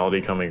personality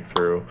coming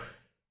through,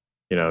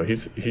 you know,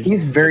 he's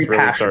very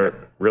passionate.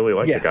 Really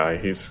like Yes. the guy.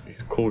 He's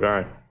a cool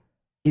guy.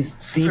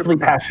 He's deeply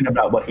passionate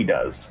about what he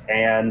does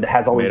and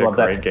has always Made a loved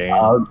that. great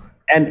game.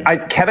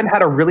 Kevin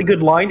had a really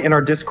good line in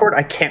our Discord.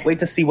 I can't wait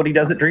to see what he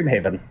does at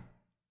Dreamhaven.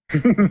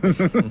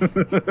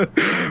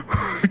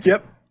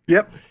 Yep.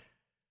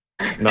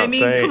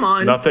 Come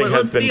on. Nothing has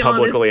Let's been be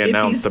publicly honest, if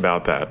announced he's-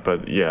 about that,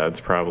 but yeah, it's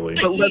probably.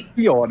 But let's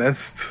be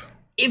honest.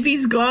 If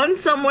he's gone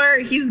somewhere,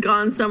 he's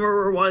gone somewhere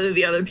where one of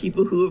the other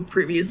people who have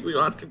previously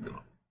left him gone.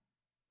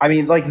 I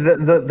mean, like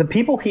the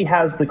people he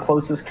has the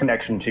closest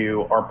connection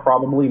to are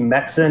probably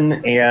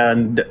Metzen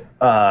and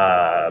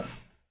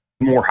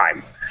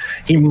Morheim.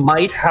 He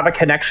might have a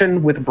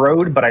connection with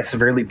Brode, but I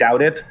severely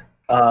doubt it.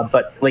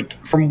 But like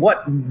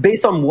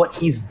based on what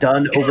he's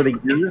done over the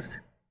years,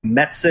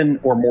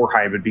 Metzen or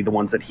Morheim would be the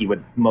ones that he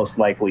would most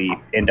likely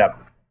end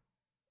up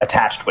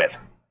attached with.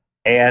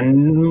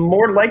 And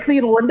more likely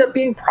it'll end up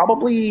being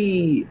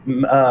probably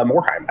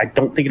Morheim. I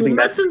don't think it'll be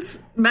Metzen.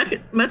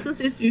 Metzen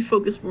seems to be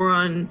focused more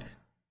on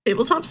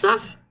tabletop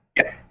stuff.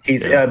 Yeah,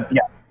 he's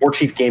War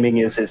Chief Gaming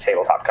is his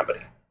tabletop company.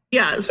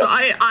 Yeah, so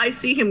I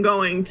see him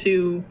going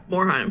to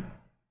Morheim.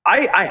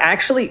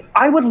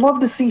 I would love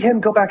to see him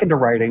go back into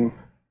writing.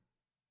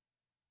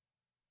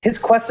 His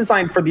quest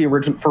design for the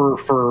original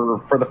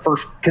for the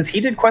first, because he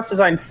did quest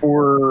design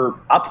for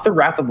Up the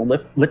Wrath of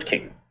the Lich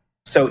King.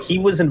 So he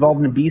was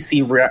involved in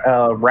BC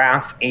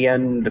Wrath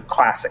and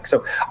Classic.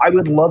 So I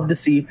would love to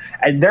see,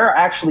 and there's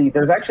actually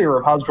a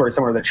repository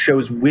somewhere that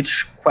shows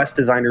which quest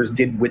designers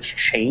did which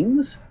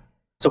chains.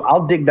 So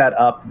I'll dig that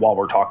up while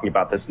we're talking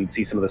about this and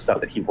see some of the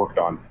stuff that he worked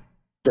on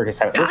during his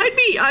time. Yeah,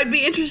 I'd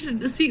be interested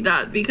to see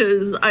that,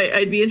 because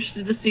I'd be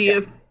interested to see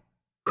if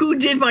who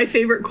did my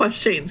favorite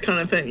quest chains kind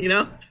of thing, you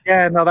know?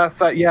 Yeah, no, that's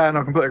that. Yeah,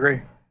 no, completely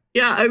agree.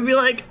 Yeah, I'd be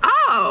like,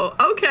 oh,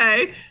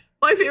 okay.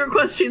 My favorite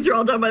quest chains are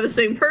all done by the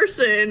same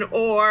person,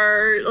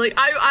 or like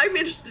I'm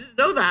interested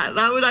to know that.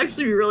 That would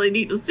actually be really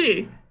neat to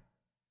see.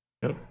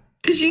 Yep.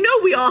 Because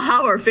we all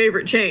have our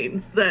favorite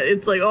chains that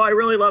it's like, oh, I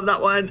really love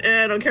that one, and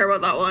I don't care about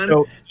that one.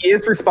 So he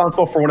is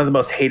responsible for one of the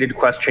most hated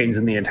quest chains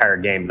in the entire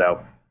game,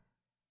 though.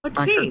 What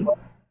chain?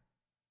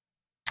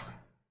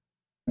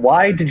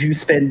 Why did you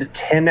spend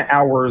 10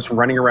 hours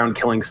running around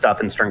killing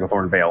stuff in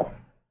Stranglethorn Vale?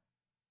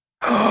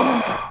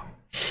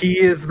 He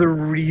is the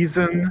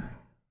reason.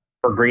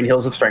 For Green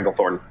Hills of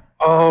Stranglethorn.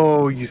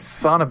 Oh, you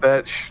son of a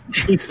bitch.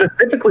 He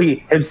specifically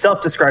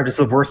himself described as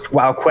the worst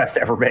WoW quest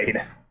ever made.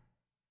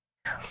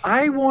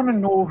 I want to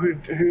know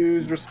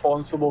who's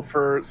responsible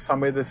for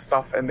some of this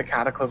stuff in the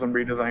Cataclysm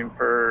redesign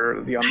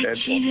for the Undead. I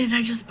cheated.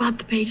 I just bought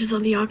the pages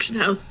on the auction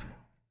house.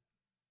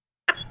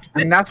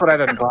 And that's what I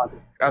did in Classic.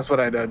 That's what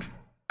I did.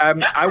 I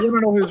want to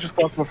know who's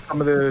responsible for some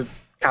of the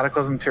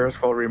Cataclysm Tears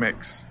Fall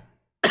remakes.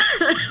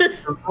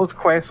 Those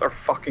quests are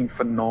fucking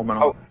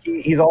phenomenal. Oh,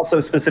 he's also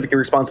specifically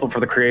responsible for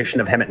the creation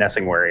of Hemet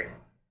Nessingwary.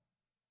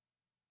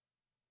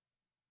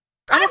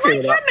 I okay like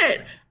with that.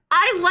 Hemet.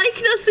 I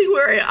like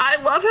Nessingwary.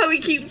 I love how he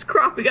keeps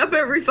cropping up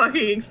every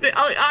fucking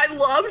I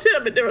loved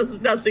him at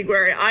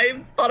Nessingwary.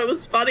 I thought it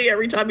was funny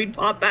every time he'd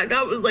pop back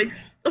up. It was like,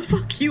 the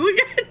fuck you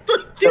again?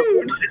 Like,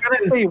 dude.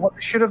 Honestly, what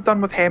they should have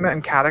done with Hemet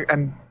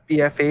and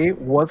BFA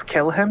was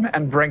kill him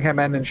and bring him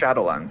in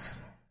Shadowlands.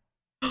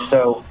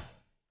 So,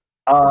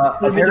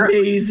 That'd be apparently,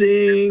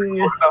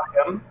 amazing.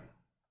 about him,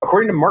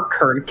 according to Mark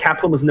Kern,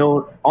 Kaplan was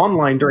known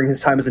online during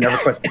his time as an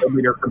EverQuest guild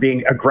leader for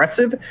being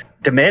aggressive,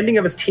 demanding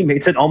of his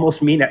teammates, and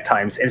almost mean at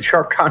times, in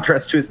sharp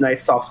contrast to his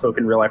nice,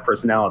 soft-spoken real-life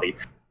personality.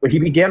 When he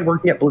began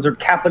working at Blizzard,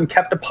 Kaplan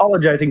kept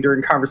apologizing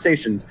during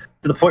conversations,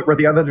 to the point where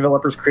the other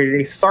developers created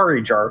a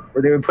sorry jar,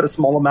 where they would put a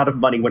small amount of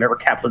money whenever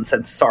Kaplan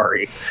said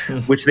sorry,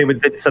 which they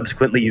would then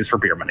subsequently use for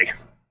beer money.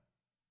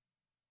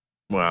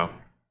 Wow.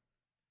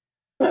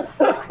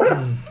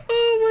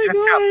 Oh my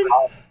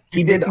god.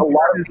 He did a lot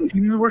of... His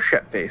teams were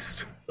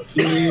shit-faced.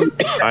 He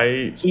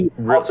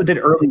also did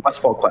early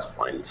Westfall quest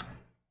lines.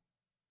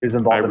 He was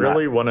involved I in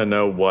really that. want to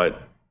know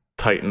what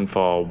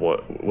Titanfall.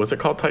 What was it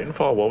called?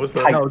 Titanfall. What was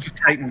the No, just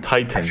Titan.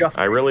 Titan?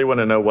 I really want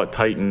to know what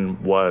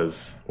Titan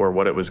was, or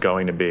what it was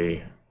going to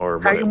be, or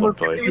what Titan it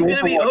looked was- like. It was going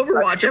to be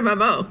Overwatch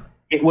MMO.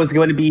 It was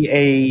going to be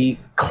a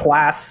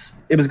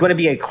class... It was going to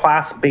be a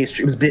class-based...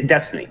 It was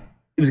Destiny.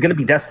 It was going to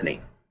be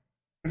Destiny.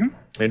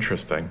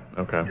 Interesting.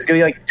 Okay. It was going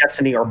to be like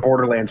Destiny or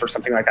Borderlands or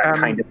something like that,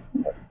 kind of.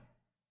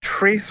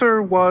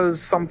 Tracer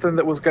was something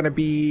that was going to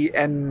be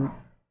in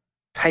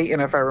Titan,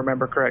 if I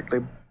remember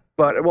correctly.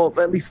 But, well,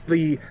 at least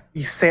the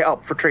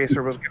setup for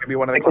Tracer was going to be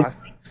one of the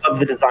classes. Of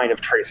the design of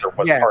Tracer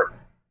was Yeah. part.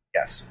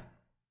 Yes.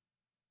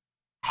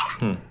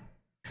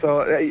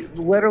 So,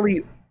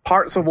 literally,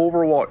 parts of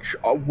Overwatch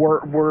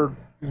were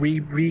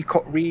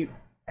repurposed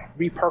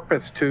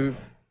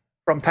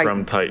from Titan.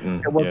 From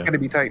Titan. It was Yeah. going to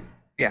be Titan.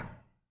 Yeah.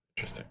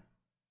 Interesting.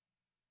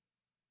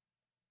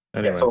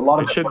 Anyway, so a lot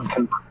of it should,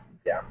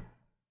 yeah.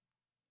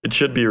 it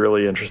should be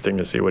really interesting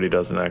to see what he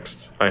does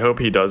next. I hope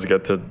he does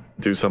get to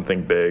do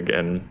something big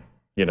and,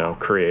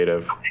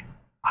 creative.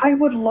 I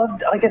would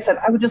love, like I said,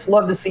 I would just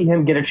love to see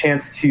him get a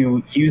chance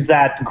to use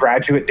that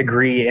graduate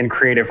degree in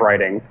creative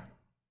writing.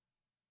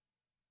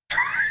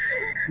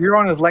 You're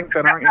on his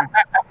LinkedIn, aren't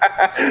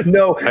you?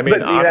 No, I mean,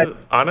 but,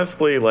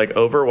 honestly, like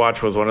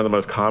Overwatch was one of the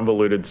most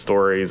convoluted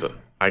stories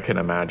I can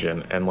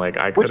imagine, and like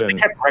I which they couldn't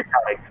kept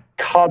retconning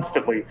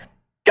constantly.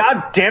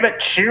 God damn it,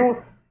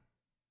 Chew!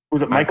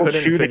 Was it Michael I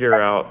couldn't Chew? figure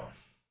out.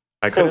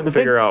 I So couldn't the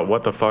figure out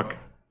what the fuck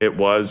it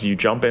was. You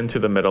jump into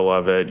the middle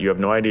of it. You have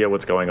no idea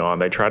what's going on.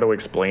 They try to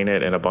explain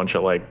it in a bunch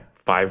of like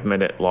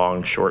 5-minute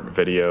long short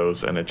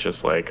videos, and it's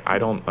just like I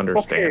don't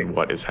understand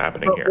what is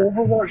happening But here.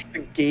 Overwatch, the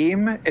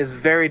game, is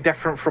very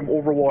different from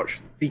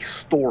Overwatch, the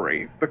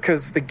story,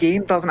 because the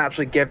game doesn't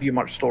actually give you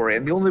much story,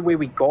 and the only way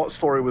we got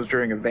story was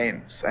during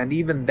events, and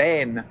even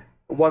then,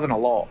 it wasn't a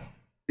lot.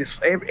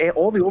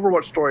 All the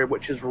Overwatch story,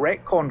 which is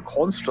retconned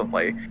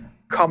constantly,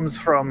 comes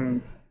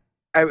from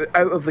out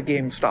of the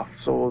game stuff.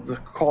 So the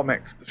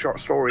comics, the short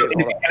stories,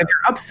 And all if that.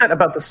 you're upset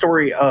about the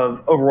story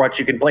of Overwatch,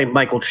 you can blame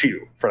Michael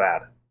Chew for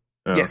that.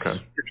 Oh, Yes. okay.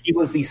 Because he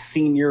was the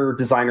senior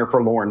designer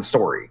for lore and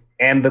story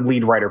and the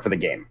lead writer for the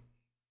game.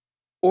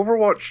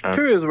 Overwatch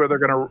 2 is where they're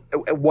going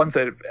to, once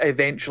it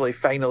eventually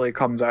finally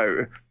comes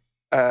out,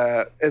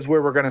 is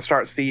where we're going to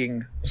start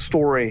seeing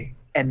story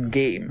in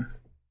game.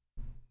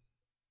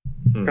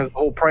 Because the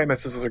whole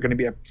premise is there's going to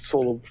be a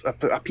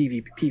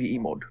PvE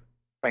mode,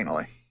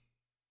 finally.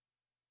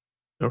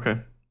 Okay.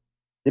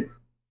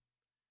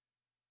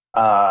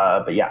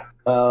 But yeah.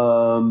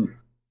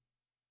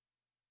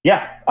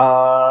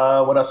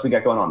 What else we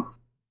got going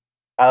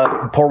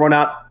on? Pour one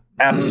out.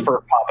 F's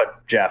for Papa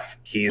Jeff.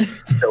 He's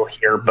still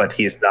here, but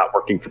he's not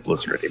working for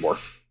Blizzard anymore.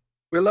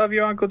 We love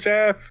you, Uncle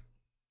Jeff.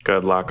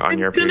 Good luck on I'm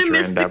your gonna future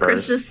miss the endeavors.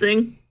 Christmas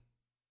thing.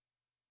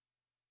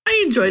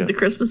 I enjoyed the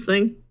Christmas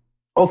thing.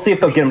 We'll see if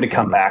they'll get him to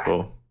come back.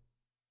 Cool.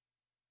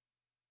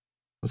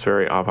 It's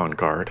very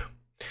avant-garde.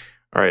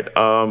 All right.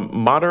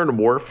 Modern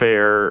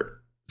Warfare.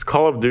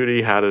 Call of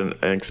Duty had an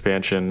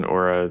expansion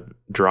or a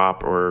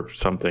drop or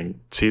something.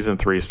 Season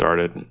 3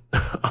 started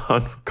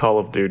on Call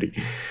of Duty.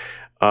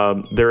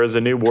 There is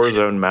a new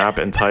Warzone map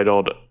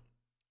entitled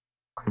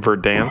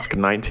Verdansk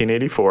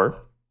 1984.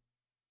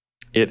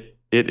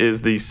 It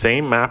is the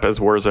same map as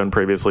Warzone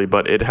previously,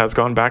 but it has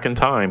gone back in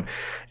time,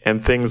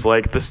 and things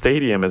like the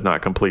stadium is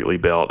not completely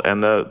built,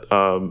 and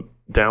the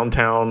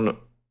downtown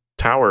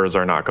towers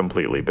are not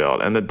completely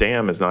built, and the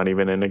dam is not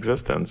even in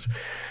existence.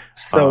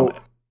 So,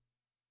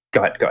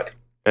 go ahead.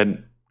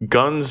 And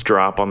guns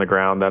drop on the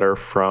ground that are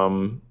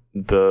from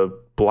the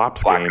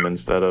Blops game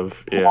instead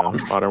of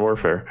Modern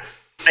Warfare.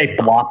 They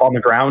blop on the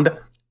ground.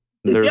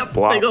 There's Yep, they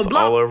go blops blop.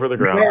 all over the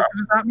ground.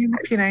 Does that mean the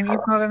P90 is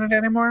not in it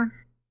anymore?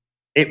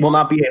 It will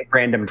not be a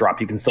random drop.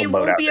 You can still It load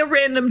won't out. be a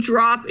random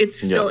drop. It's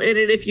still in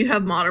it if you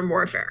have Modern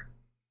Warfare.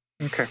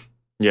 Okay.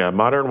 Yeah,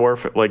 Modern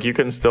Warfare, like you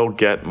can still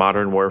get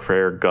Modern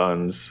Warfare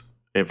guns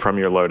from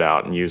your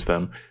loadout and use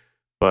them.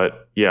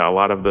 But yeah, a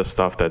lot of the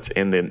stuff that's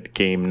in the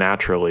game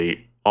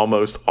naturally,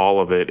 almost all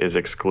of it is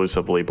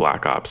exclusively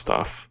Black Ops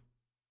stuff.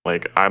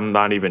 Like, I'm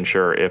not even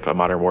sure if a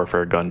Modern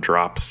Warfare gun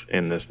drops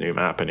in this new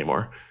map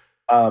anymore.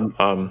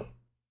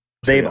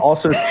 They've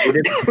also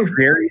stated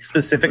very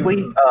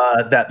specifically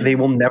that they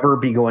will never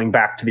be going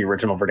back to the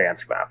original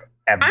Verdansk map.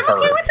 Ever. I'm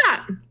okay with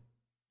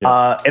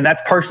that. And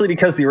that's partially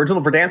because the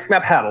original Verdansk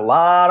map had a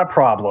lot of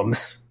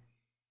problems.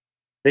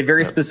 They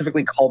very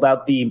specifically called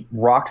out the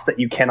rocks that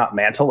you cannot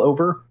mantle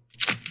over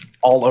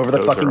all over the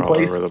Those fucking are all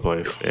place. over the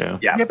place, yeah.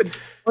 Yeah, but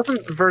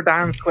wasn't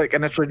Verdansk like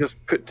initially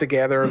just put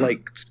together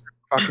like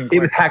fucking? It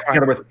was hacked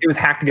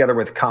together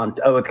with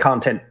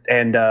content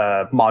and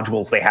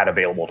modules they had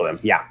available to them.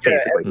 Yeah,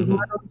 basically. It was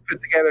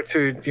put together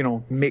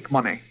to make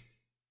money.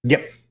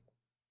 Yep.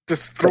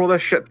 Just throw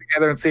this shit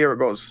together and see how it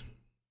goes.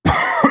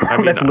 I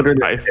mean, That's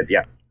literally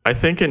yeah. I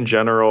think in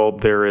general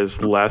there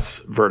is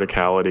less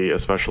verticality,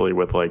 especially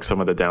with like some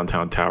of the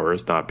downtown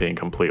towers not being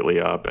completely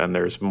up, and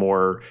there's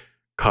more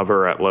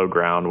cover at low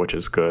ground, which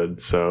is good.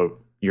 So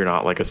you're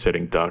not like a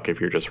sitting duck if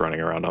you're just running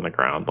around on the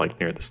ground, like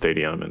near the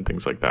stadium and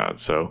things like that.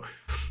 So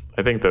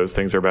I think those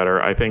things are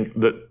better. I think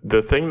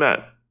the thing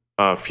that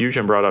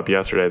Fusion brought up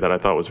yesterday that I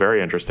thought was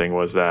very interesting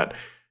was that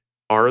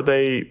are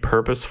they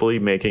purposefully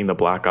making the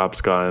Black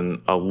Ops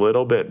gun a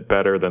little bit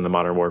better than the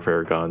Modern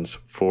Warfare guns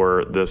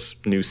for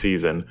this new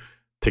season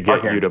to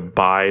get you to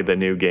buy the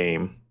new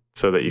game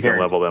so that you can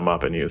level them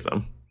up and use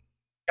them?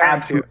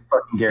 Absolutely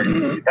fucking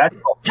guaranteed. That's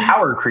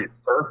power creep,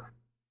 sir.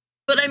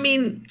 But I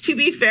mean, to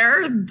be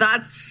fair,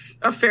 that's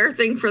a fair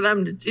thing for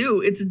them to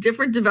do. It's a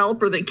different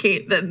developer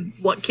than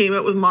what came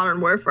out with Modern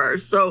Warfare.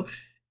 So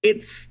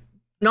it's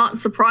not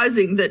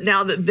surprising that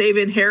now that they've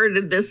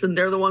inherited this and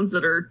they're the ones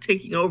that are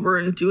taking over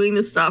and doing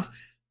this stuff,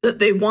 that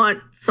they want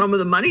some of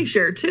the money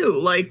share too.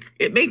 Like,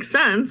 it makes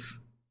sense.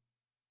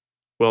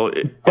 Well,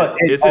 But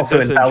it is it also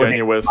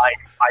disingenuous?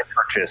 invalidates my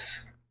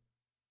purchase.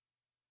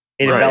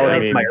 It Right,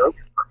 invalidates I mean- my early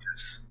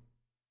purchase.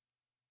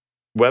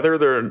 Whether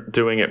they're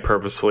doing it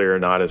purposefully or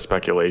not is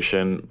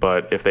speculation,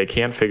 but if they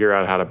can't figure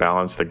out how to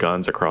balance the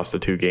guns across the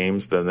two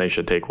games, then they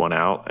should take one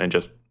out and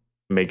just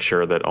make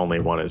sure that only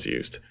one is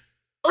used.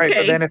 Right, Okay,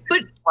 but then if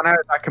but one out,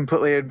 that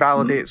completely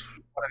invalidates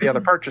one of the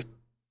other purchases.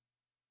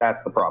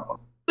 That's the problem.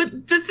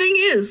 But the thing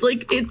is,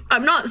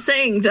 I'm not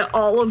saying that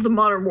all of the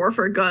Modern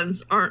Warfare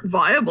guns aren't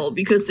viable,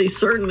 because they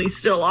certainly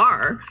still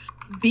are.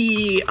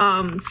 The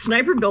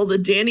sniper build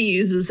that Danny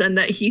uses and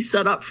that he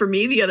set up for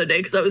me the other day,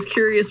 because I was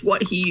curious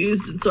what he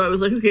used, and so I was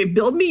like, okay,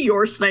 build me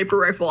your sniper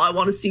rifle. I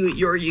want to see what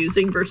you're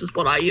using versus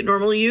what I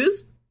normally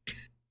use.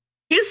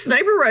 His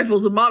sniper rifle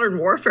is a Modern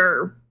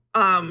Warfare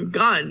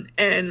gun,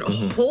 and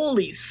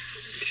holy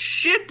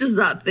shit, does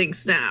that thing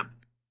snap!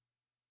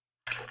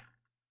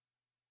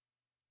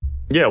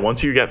 Yeah,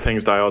 once you get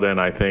things dialed in,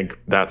 I think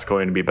that's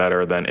going to be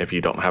better than if you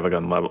don't have a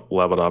gun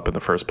leveled up in the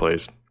first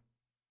place.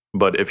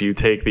 But if you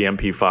take the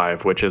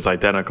MP5, which is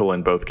identical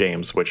in both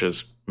games, which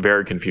is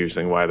very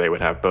confusing why they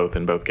would have both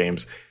in both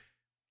games,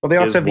 Well, they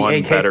also is have the one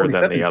AK-47 better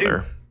than the too.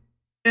 other.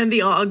 And the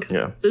AUG.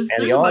 Yeah. There's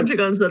And a the AUG. bunch of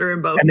guns that are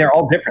in both. And they're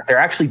all different. They're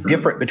actually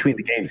different between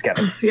the games,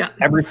 Kevin. Yeah.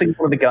 Every single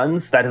one of the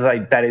guns that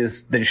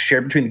is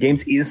shared between the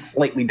games is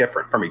slightly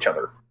different from each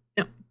other.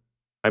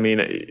 I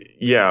mean,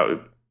 yeah,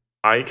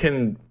 I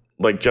can,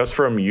 like, just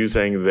from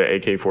using the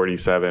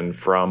AK-47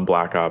 from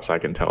Black Ops, I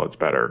can tell it's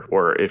better,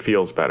 or it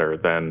feels better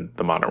than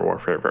the Modern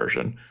Warfare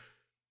version.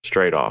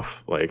 Straight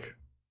off. Like,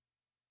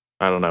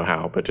 I don't know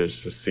how, but it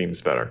just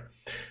seems better.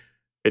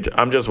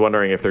 I'm just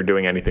wondering if they're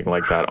doing anything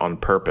like that on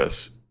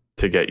purpose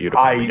to get you to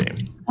play the game.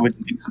 I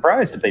wouldn't be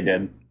surprised if they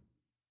did.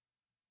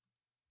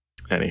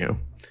 Anywho.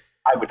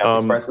 I would not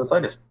be surprised in the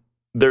slightest.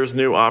 There's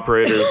new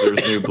operators,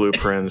 there's new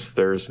blueprints,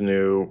 there's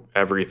new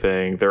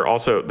everything.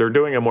 They're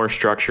doing a more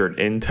structured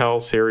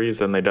Intel series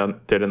than they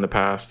did in the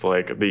past.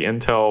 Like, the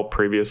Intel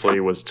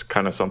previously was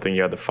kind of something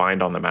you had to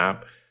find on the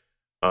map.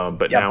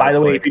 But now by the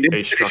it's way, like if you didn't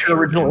a finish your structured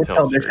original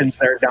Intel series. missions,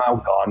 they're now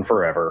gone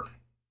forever.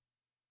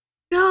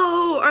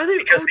 No, are they?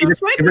 Because Because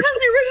that's right, because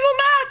the original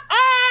map.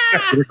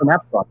 Yeah, the original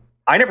map's gone.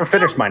 I never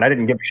finished mine. I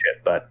didn't give a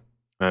shit, but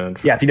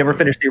yeah, if you never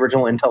finished the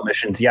original Intel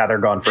missions, yeah, they're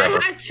gone forever.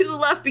 I had 2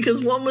 left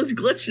because one was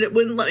glitched and it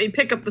wouldn't let me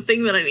pick up the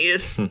thing that I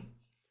needed.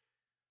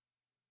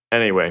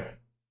 Anyway,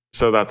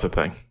 so that's a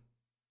thing.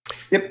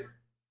 Yep.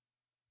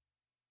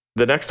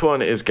 The next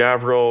one is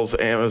Gavril's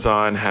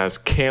Amazon has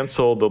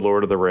canceled the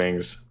Lord of the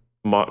Rings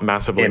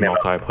massively MMO.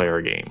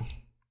 multiplayer game.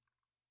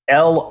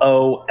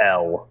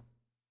 LOL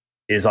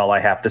is all I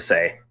have to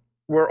say.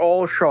 We're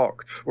all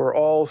shocked. We're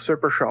all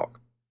super shocked.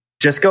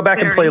 Just go back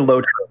and play Very.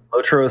 Lotro.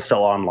 Lotro is still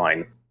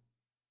online.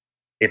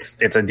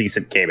 It's a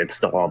decent game. It's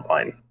still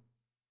online.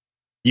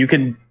 You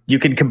can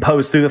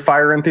compose through the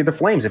fire and through the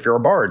flames if you're a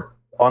bard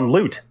on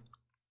loot.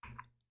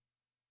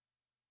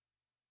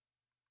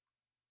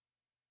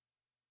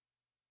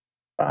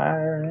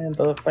 Fire and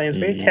the flames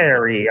we Yeah.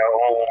 carry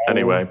on.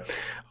 Anyway,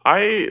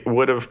 I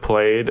would have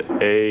played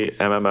a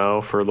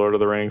MMO for Lord of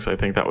the Rings. I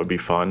think that would be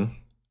fun.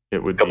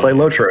 It would Go be play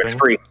Lotro. It's interesting.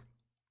 free.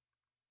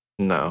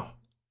 No.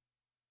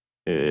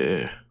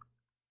 It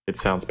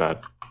sounds bad.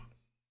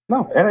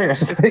 No, It's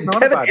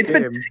not a bad it's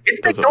game. been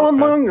Does it going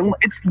look bad? long.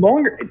 It's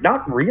longer.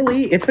 Not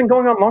really. It's been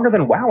going on longer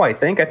than WoW. I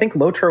think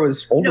Lotro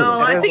is older. No, than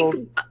that. I is think.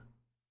 old.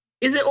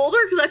 Is it older?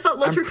 Because I thought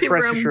I'm Lotro came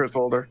pretty sure it's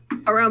older.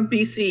 around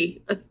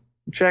BC.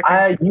 Check.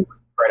 Right,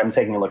 I'm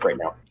taking a look right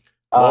now.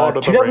 Lord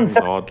of the Rings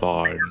 2007,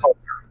 Online.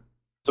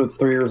 so it's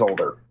 3 years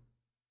older.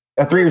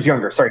 3 years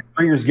younger. Sorry,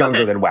 3 years younger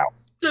Okay. than WoW.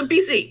 So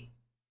BC.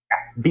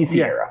 BC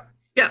Yeah. era.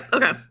 Yeah,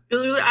 okay.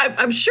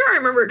 I'm sure I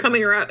remember it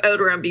coming out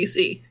around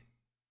BC.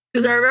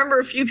 Because I remember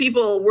a few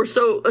people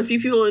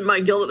in my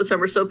guild at the time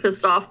were so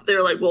pissed off. They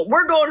were like, well,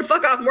 we're going to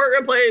fuck off and we're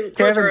going to play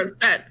Kevin. Lotro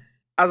instead.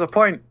 As a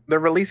point, they're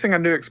releasing a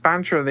new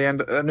expansion at the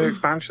end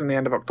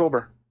of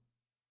October.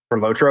 For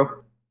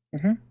Lotro.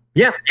 Mhm.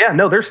 Yeah.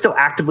 No, they're still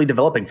actively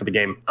developing for the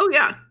game. Oh,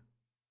 yeah.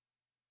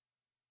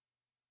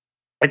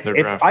 Their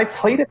I graphics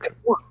played it look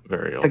before.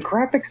 Very The old.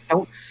 graphics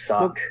don't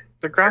suck.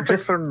 The graphics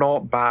Just- are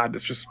not bad.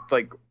 It's just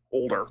like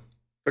older.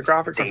 The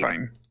graphics are Steve.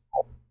 fine.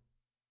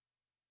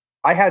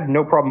 I had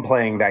no problem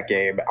playing that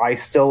game. I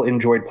still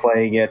enjoyed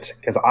playing it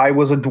because I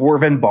was a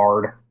dwarven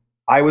bard.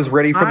 I was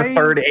ready for the I-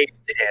 third age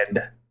to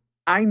end.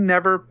 I've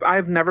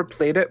never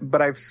played it,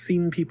 but I've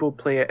seen people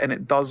play it, and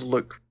it does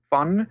look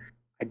fun.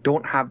 I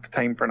don't have the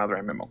time for another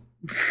MMO.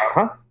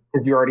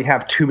 Because you already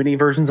have too many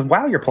versions of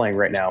WoW you're playing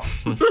right now.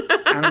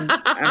 And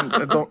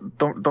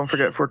don't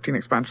forget 14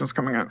 expansions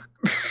coming out.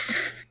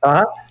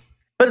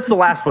 But it's the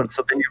last one,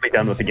 so then you'll be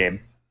done with the game.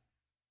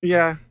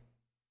 Yeah,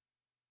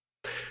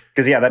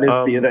 Because that is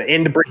the Um,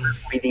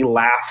 Endbringers will be the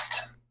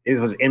last.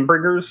 Was it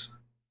Endbringers?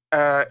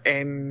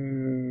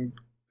 and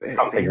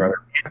Something or other.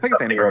 I think it's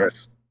Something or other.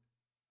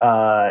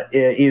 Endbringers.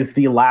 It is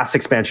the last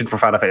expansion for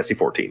Final Fantasy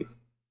 14.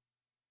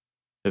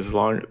 As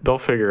long they'll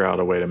figure out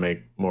a way to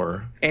make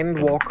more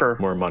Endwalker.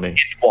 money.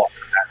 Well,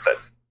 that's it.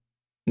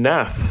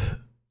 Neth,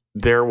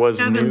 there was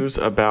Kevin. news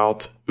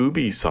about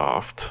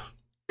Ubisoft.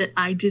 That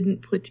I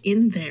didn't put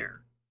in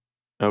there.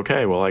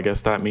 Okay, well, I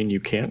guess that means you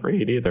can't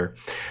read either.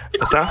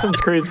 Assassin's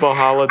Creed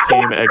Valhalla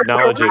team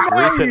acknowledges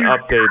recent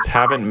updates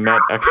haven't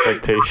met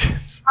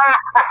expectations.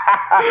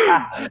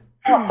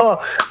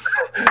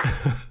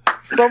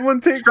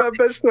 Someone take that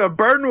bitch to a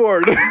burn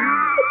ward. I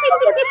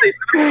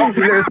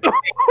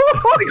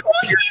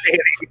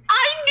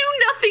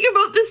knew nothing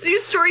about this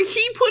news story.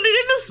 He put it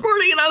in this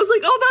morning, and I was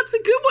like, "Oh, that's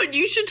a good one.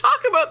 You should talk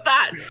about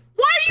that."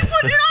 Why are you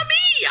putting it on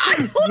me? I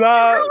told you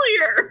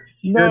earlier.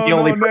 You're the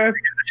only person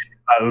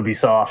about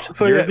Ubisoft.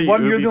 So You're the you're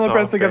the only Ubisoft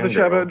person that gets a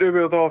shout out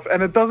fangirl. Ubisoft,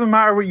 and it doesn't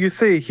matter what you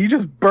say. He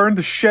just burned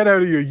the shit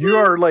out of you. You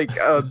are like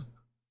a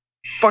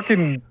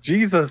fucking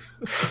Jesus.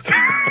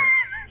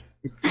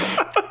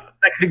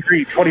 Second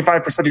degree,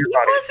 25% of your He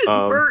body.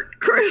 wasn't burnt,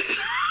 Chris.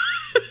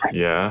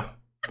 Yeah,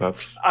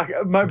 that's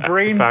My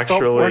brain stopped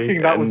factually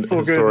working. That and was so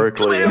good.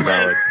 historically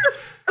invalid.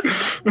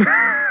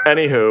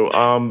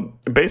 Anywho,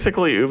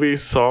 basically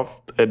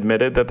Ubisoft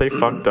admitted that they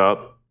fucked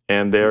up,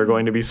 and they are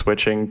going to be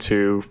switching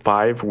to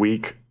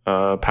 5-week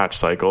patch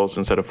cycles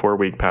instead of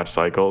 4-week patch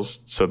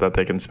cycles, so that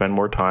they can spend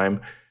more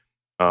time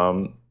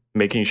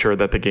making sure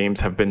that the games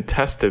have been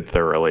tested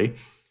thoroughly.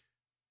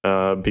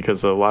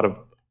 Because a lot of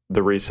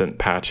the recent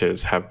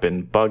patches have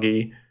been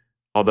buggy,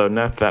 although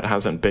Neff, that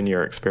hasn't been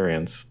your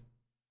experience.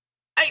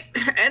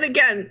 And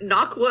again,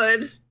 knock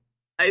wood,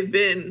 I've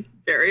been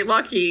very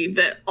lucky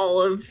that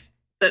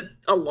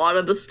a lot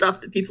of the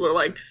stuff that people are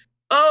like,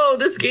 "Oh,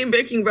 this game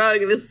breaking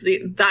bug and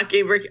that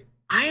game breaking,"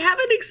 I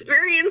haven't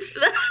experienced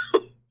that.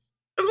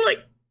 I'm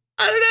like,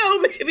 I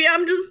don't know, maybe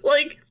I'm just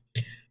like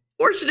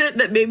fortunate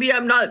that maybe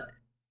I'm not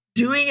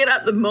doing it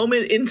at the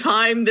moment in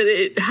time that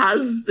it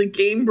has the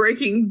game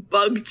breaking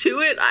bug to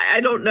it.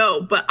 I don't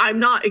know, but I'm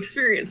not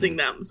experiencing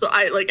them. So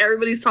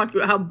everybody's talking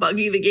about how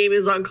buggy the game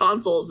is on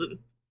consoles, and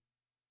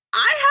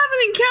I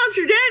haven't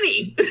encountered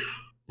any.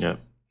 Yeah.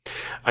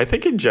 I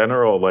think in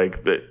general,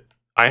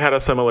 I had a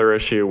similar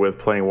issue with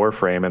playing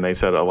Warframe, and they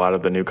said a lot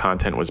of the new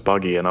content was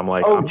buggy, and I'm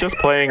like, I'm just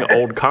playing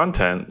old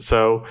content,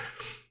 so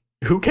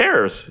who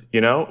cares?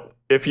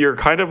 If you're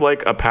kind of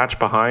like a patch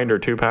behind or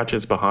 2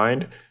 patches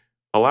behind,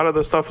 a lot of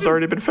the stuff has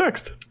already been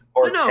fixed.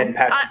 Or No, 10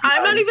 patches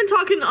I'm not behind. even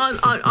talking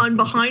on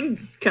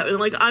behind, Kevin.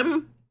 Like,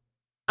 I'm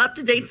up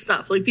to date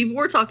stuff. Like, people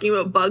were talking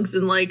about bugs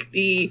in like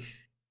the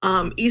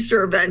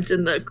Easter event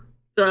and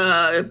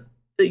the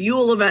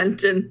Yule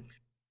event, and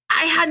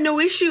I had no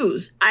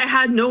issues. I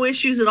had no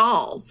issues at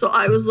all. So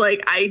I was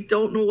like, I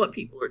don't know what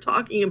people are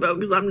talking about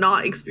because I'm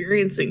not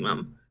experiencing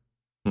them.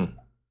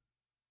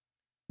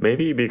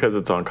 Maybe because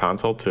it's on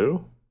console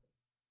too.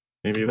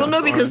 Maybe Well, that's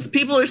no, because why.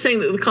 people are saying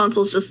that the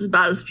console's just as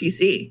bad as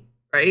PC,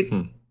 right?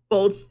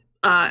 Both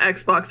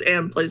Xbox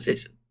and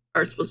PlayStation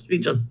are supposed to be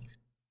just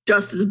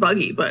as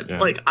buggy, but Yeah.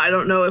 I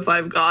don't know if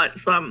I've got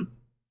some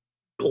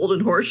golden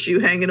horseshoe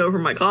hanging over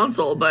my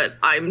console, but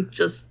I'm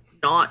just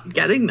not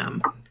getting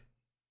them.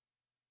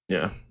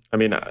 Yeah. I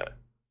mean,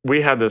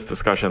 we had this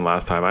discussion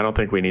last time. I don't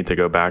think we need to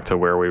go back to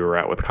where we were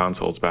at with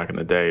consoles back in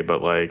the day,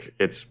 but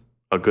it's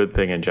a good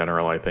thing in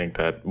general. I think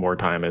that more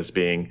time is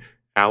being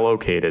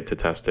allocated to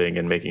testing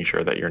and making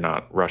sure that you're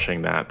not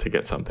rushing that to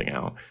get something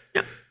out.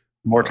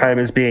 More time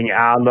is being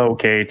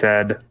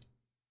allocated.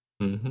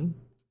 Mm-hmm.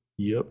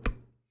 Yep.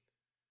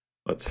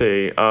 Let's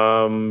see.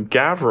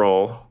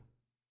 Gavril,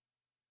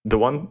 the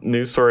one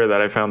news story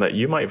that I found that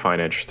you might find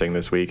interesting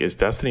this week is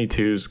Destiny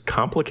 2's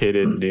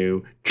complicated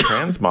new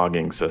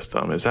transmogging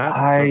system. Is that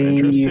I of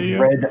interest to you?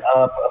 read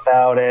up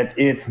about it.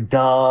 It's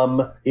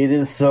dumb. It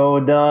is so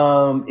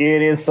dumb.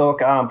 It is so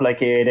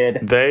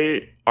complicated.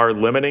 They are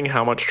limiting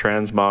how much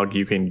transmog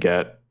you can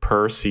get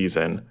per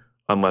season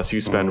unless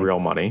you spend real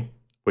money,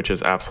 which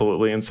is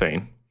absolutely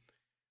insane.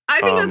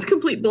 I think that's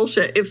complete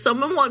bullshit. If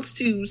someone wants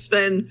to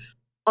spend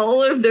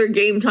all of their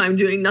game time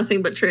doing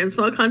nothing but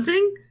transmog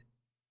hunting,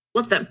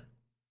 let them.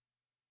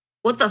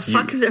 What the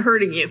fuck is it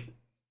hurting you?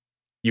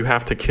 You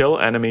have to kill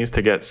enemies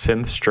to get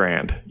synth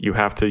strand. You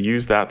have to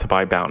use that to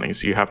buy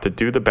bounties. You have to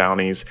do the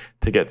bounties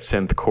to get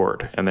synth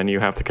cord. And then you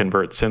have to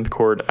convert synth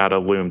cord out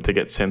of loom to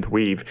get synth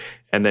weave,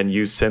 and then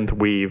use synth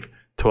weave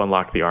to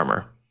unlock the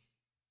armor.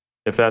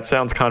 If that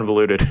sounds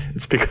convoluted,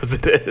 it's because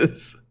it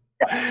is.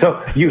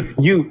 So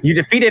you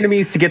defeat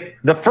enemies to get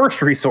the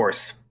first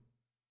resource.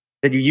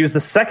 Then you use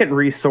the second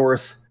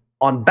resource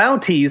on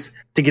bounties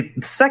to get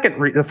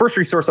the first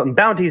resource on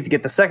bounties to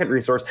get the second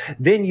resource.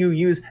 Then you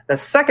use the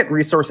second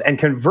resource and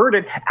convert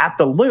it at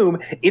the loom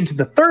into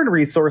the third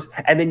resource,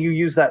 and then you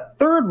use that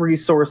third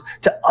resource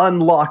to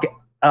unlock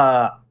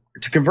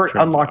convert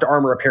unlocked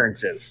armor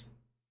appearances.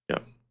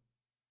 Yep.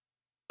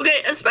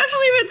 Okay, especially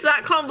if it's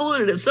that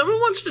convoluted. If someone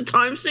wants to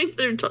time sink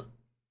into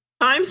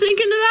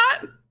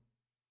that,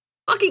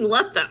 fucking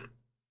let them.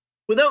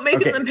 Without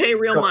making them pay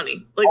real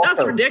money. That's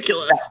Also,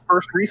 ridiculous. That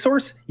first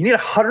resource, you need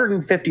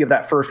 150 of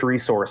that first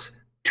resource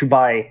to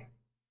buy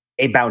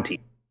a bounty.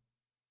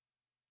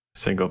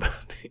 Single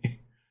bounty.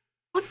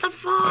 What the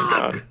fuck? Oh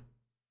my God.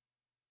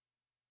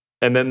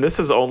 And then this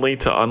is only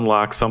to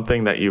unlock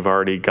something that you've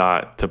already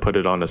got to put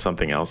it onto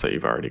something else that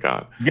you've already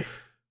got. Yep.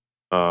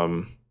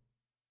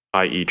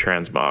 I.e.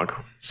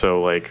 transmog.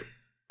 So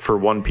for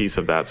one piece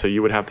of that. So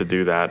you would have to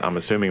do that, I'm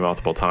assuming,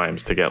 multiple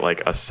times to get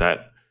like a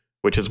set,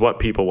 which is what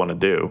people want to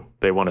do.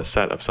 They want a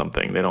set of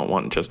something. They don't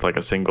want just like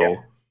a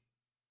single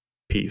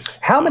piece.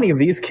 How many of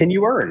these can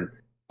you earn?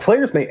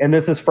 Players may, and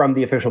this is from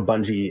the official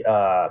Bungie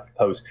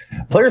post,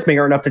 players may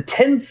earn up to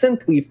 10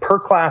 synthweave per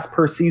class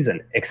per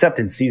season, except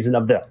in Season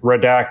of the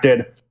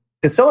Redacted.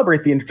 To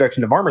celebrate the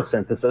introduction of armor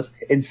synthesis,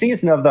 in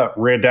Season of the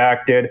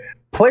Redacted,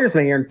 players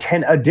may earn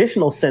 10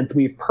 additional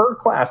synthweave per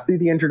class through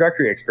the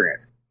introductory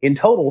experience. In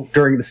total,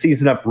 during the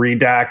Season of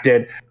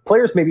Redacted,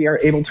 players may be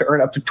able to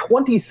earn up to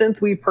 20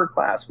 synthweave per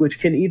class, which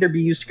can either be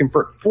used to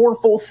convert 4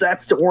 full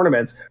sets to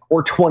ornaments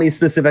or 20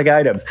 specific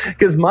items.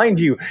 Because mind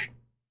you,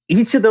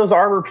 each of those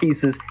armor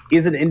pieces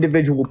is an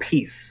individual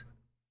piece.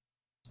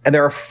 And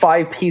there are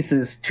 5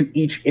 pieces to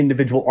each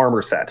individual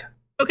armor set.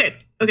 Okay.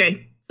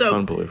 So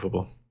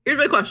Unbelievable. Here's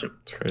my question.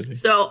 It's crazy.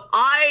 So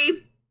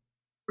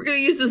we're going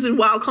to use this in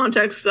WoW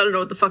context because I don't know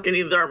what the fuck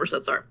any of the armor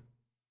sets are.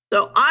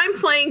 So I'm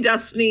playing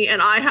Destiny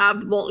and I have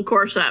the Molten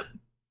Core set.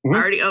 I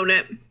already own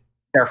it.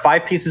 There are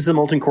 5 pieces of the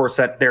Molten Core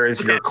set. There is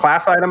your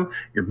class item,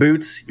 your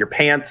boots, your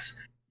pants,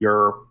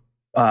 your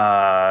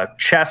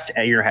chest,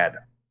 and your head.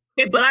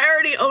 Okay, but I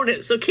already own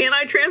it. So can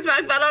I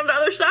transmog that onto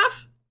other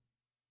stuff?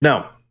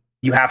 No.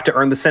 You have to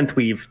earn the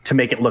synthweave to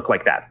make it look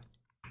like that.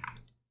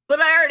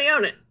 But I already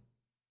own it.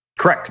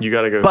 Correct. You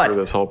got to go through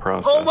this whole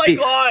process. Oh my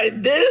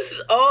god,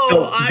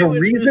 I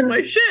would lose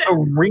my shit. The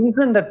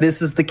reason that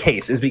this is the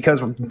case is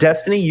because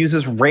Destiny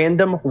uses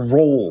random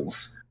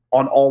rolls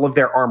on all of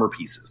their armor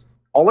pieces.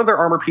 All of their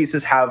armor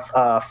pieces have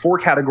 4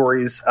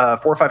 categories, 4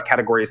 or 5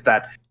 categories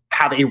that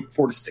have a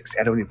 4 to 6.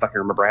 I don't even fucking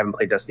remember. I haven't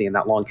played Destiny in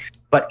that long.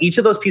 But each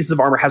of those pieces of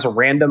armor has a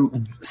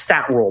random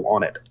stat roll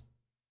on it.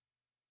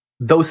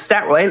 Those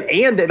stat roll,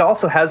 and it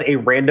also has a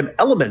random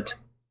element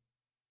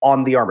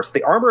on the armor. So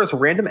the armor is a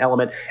random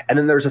element, and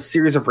then there's a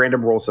series of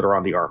random rolls that are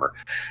on the armor.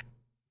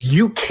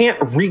 You can't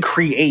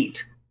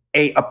recreate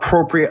a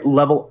appropriate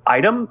level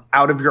item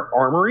out of your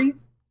armory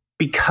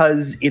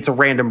because it's a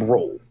random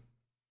roll.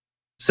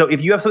 So if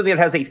you have something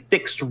that has a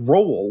fixed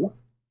roll,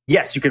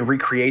 yes, you can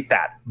recreate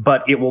that,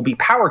 but it will be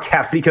power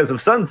capped because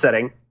of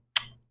sunsetting.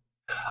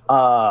 You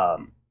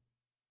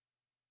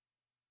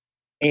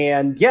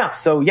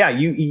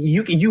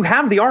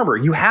have the armor,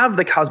 you have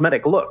the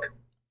cosmetic look.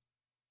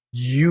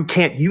 You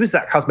can't use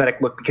that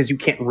cosmetic look because you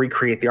can't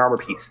recreate the armor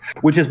piece,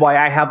 which is why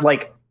I have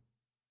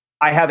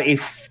a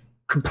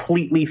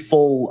completely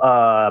full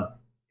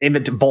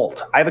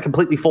vault. I have a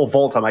completely full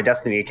vault on my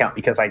Destiny account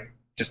because I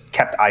just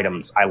kept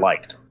items I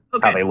liked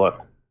how they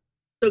look.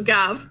 So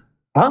Gav,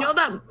 you know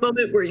that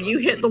moment where you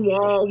hit the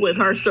wall with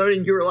Hearthstone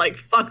and you were like,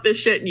 fuck this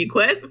shit, and you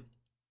quit?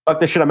 Fuck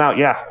this shit, I'm out,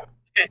 yeah.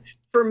 Okay.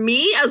 For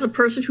me, as a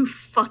person who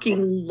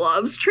fucking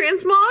loves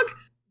transmog,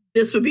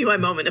 this would be my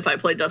moment if I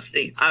played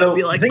Destiny. I would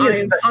be like, I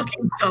am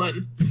fucking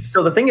done.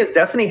 So the thing is,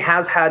 Destiny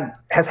has had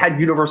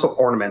universal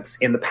ornaments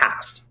in the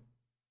past.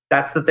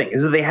 That's the thing,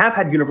 is that they have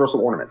had universal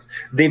ornaments.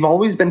 They've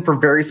always been for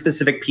very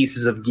specific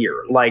pieces of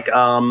gear. Like,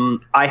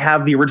 I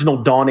have the original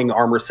Dawning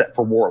armor set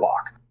for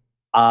Warlock.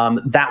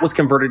 That was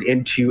converted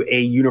into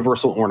a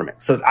universal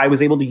ornament. So I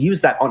was able to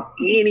use that on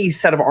any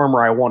set of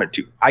armor I wanted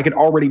to. I could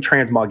already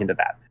transmog into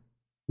that.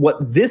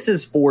 What this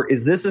is for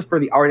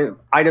the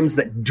items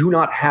that do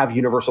not have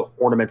universal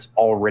ornaments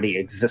already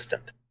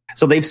existent.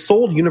 So they've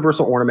sold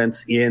universal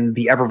ornaments in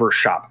the Eververse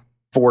shop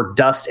for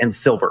dust and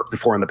silver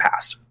before in the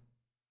past.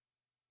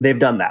 They've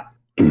done that.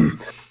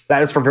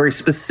 That is for very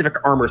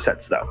specific armor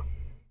sets, though.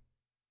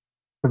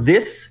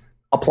 This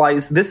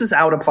is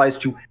how it applies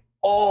to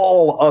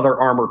all other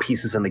armor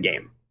pieces in the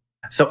game.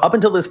 So up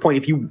until this point,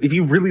 if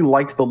you really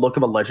liked the look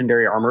of a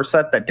legendary armor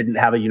set that didn't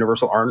have a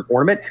universal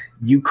ornament,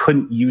 you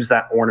couldn't use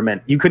that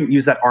ornament. You couldn't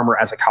use that armor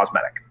as a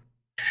cosmetic.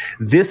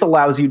 This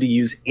allows you to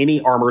use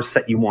any armor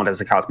set you want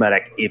as a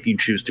cosmetic if you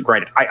choose to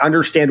grind it. I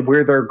understand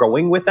where they're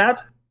going with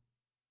that.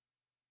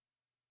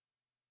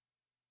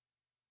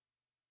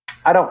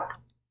 I don't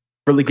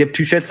really give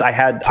 2 shits.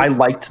 I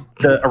liked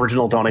the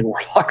original Dawning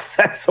Warlock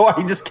set, so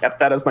I just kept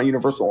that as my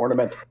universal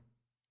ornament.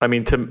 I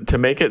mean, to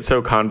make it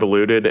so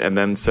convoluted and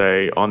then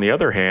say, on the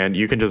other hand,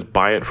 you can just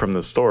buy it from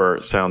the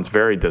store sounds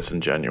very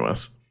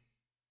disingenuous.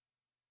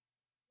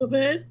 A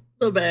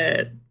little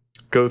bit.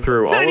 Go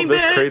through all of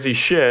this crazy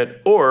shit,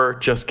 or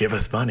just give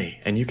us money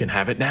and you can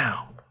have it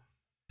now.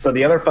 So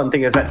the other fun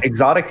thing is that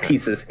exotic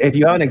pieces, if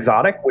you have an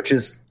exotic, which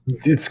is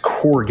its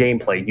core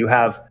gameplay, you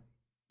have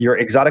your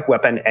exotic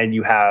weapon and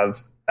you have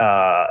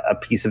a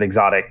piece of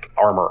exotic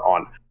armor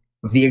on.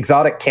 The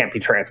exotic can't be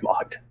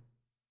transmogged.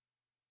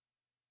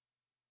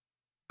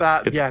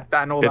 I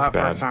know that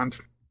firsthand.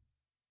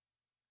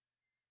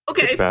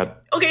 Okay. It's bad.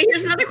 Okay,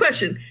 here's another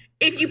question.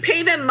 If you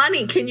pay them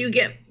money, can you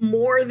get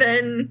more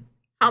than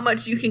how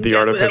much you can get? The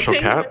artificial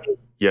without cap? money?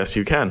 Yes,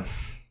 you can. Of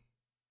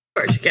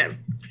course you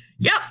can.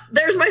 Yep,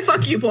 there's my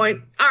fuck you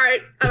point. All right,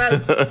 I'm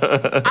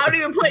out. I don't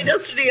even play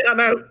Destiny and I'm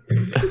out.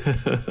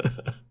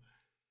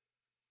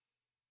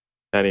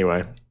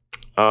 Anyway,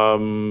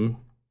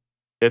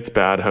 it's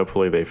bad.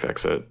 Hopefully they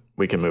fix it.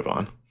 We can move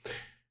on.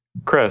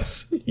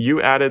 Chris,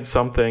 you added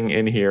something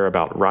in here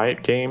about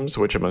Riot Games,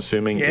 which I'm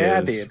assuming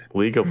is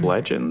League of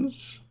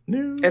Legends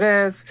news? It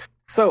is.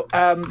 So,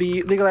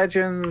 the League of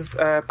Legends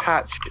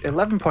patch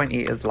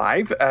 11.8 is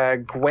live.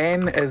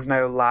 Gwen is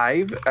now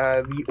live.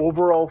 The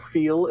overall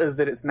feel is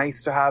that it's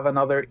nice to have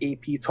another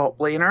AP top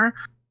laner.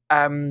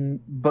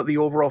 But the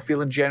overall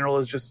feel in general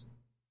is just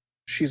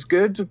she's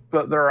good,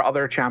 but there are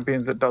other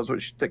champions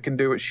that can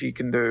do what she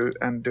can do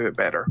and do it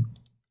better.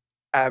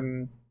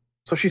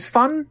 So she's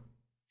fun.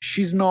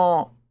 She's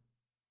not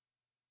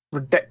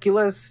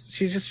ridiculous.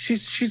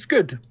 She's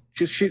good.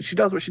 She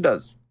does what she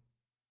does.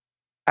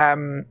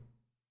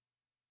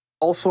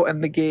 Also in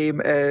the game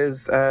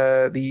is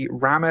the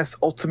Rammus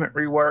Ultimate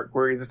rework,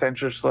 where he's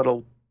essentially just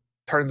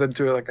turns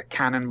into like a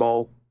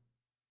cannonball.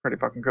 Pretty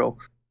fucking cool.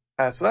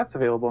 So that's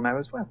available now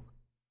as well.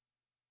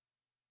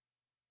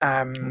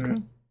 Okay.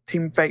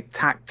 Teamfight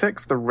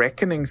Tactics, the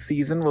Reckoning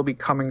season will be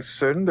coming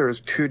soon. There's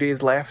 2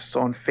 days left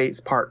on Fates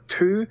Part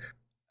 2.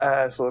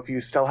 So if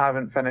you still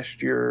haven't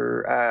finished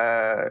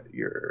your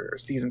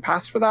season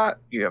pass for that,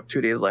 you have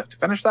 2 days left to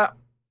finish that.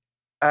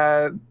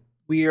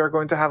 We are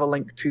going to have a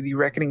link to the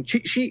Reckoning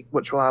cheat sheet,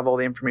 which will have all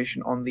the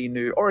information on the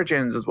new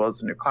origins as well as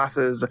the new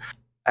classes.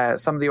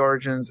 Some of the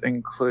origins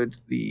include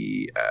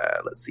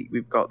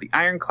we've got the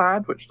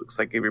Ironclad, which looks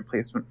like a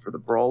replacement for the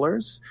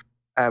Brawlers,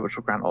 which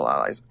will grant all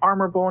allies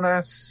armor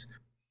bonus.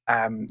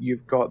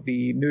 You've got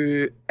the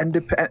new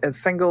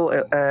single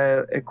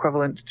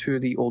equivalent to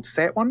the old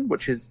set one,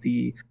 which is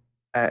the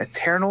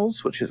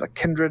Eternals, which is a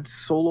Kindred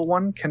solo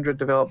one. Kindred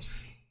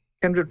deploys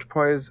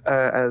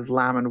as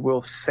Lamb and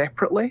Wolf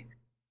separately,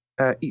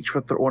 each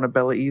with their own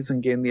abilities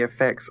and gain the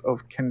effects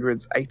of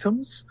Kindred's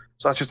items.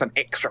 So that's just an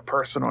extra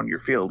person on your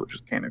field, which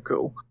is kind of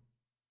cool.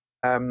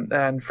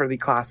 And for the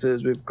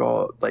classes, we've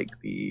got like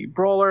the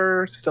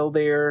Brawler still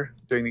there,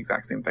 doing the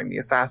exact same thing. The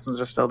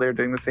Assassins are still there,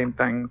 doing the same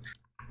thing.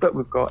 But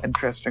we've got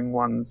interesting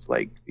ones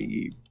like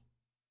the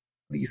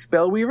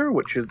Spellweaver,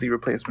 which is the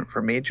replacement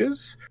for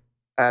mages.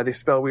 The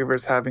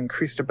Spellweavers have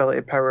increased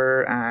ability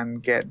power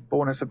and get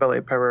bonus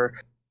ability power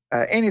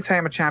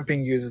anytime a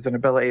champion uses an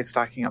ability,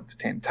 stacking up to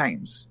 10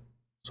 times.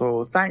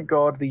 So thank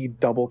God the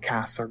double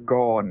casts are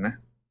gone.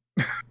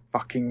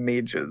 Fucking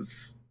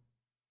mages.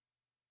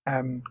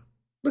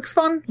 Looks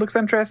fun, looks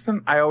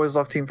interesting. I always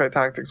love Teamfight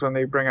Tactics when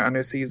they bring out a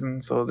new season,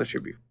 so this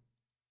should be fun.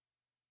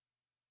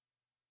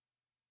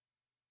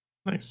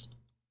 Nice.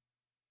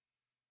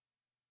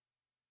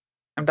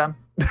 I'm done.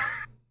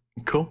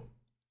 Cool.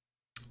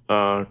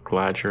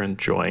 Glad you're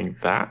enjoying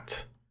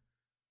that.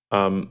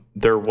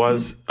 There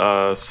was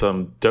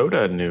some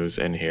Dota news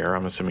in here.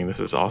 I'm assuming this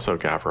is also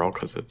Gavriel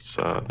because it's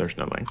there's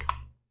no link.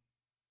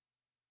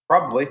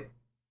 Probably.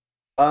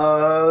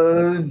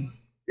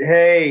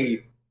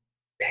 Hey,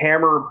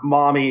 Hammer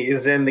Mommy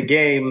is in the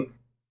game.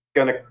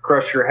 Gonna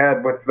crush your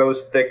head with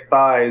those thick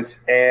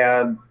thighs.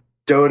 And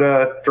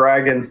Dota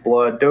Dragon's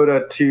Blood,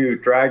 Dota 2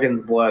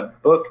 Dragon's Blood,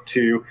 Book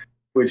 2,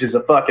 which is a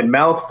fucking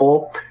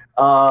mouthful.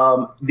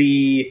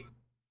 The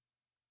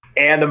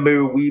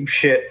Animu weeb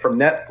shit from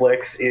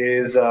Netflix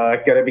is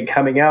going to be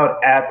coming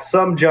out at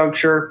some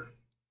juncture.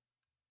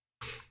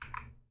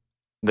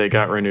 They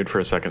got renewed for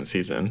a second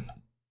season.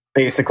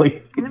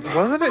 Basically.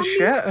 Wasn't it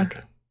shit?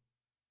 Okay.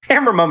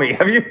 Hammer Mummy,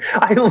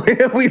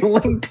 we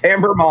linked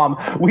Hammer Mom.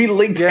 We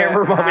linked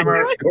Hammer Mom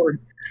in Discord.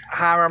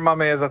 Hammer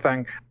Mummy is a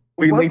thing.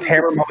 We linked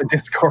Hammer Mom in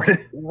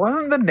Discord.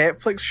 Wasn't the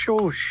Netflix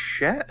show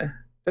shit?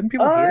 Didn't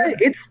people hate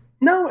it?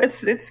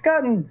 It's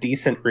gotten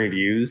decent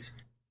reviews.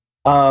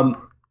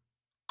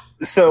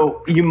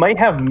 So you might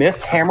have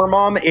missed Hammer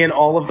Mom in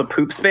all of the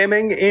poop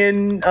spamming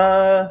in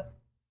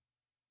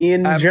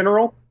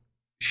general.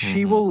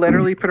 She will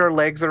literally put her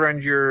legs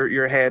around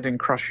your head and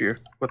crush you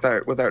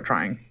without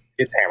trying.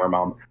 It's Hammer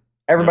Mom.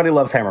 Everybody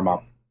loves Hammer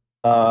Mom.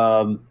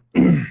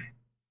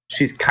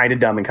 She's kind of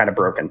dumb and kind of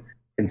broken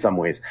in some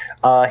ways.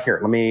 Here,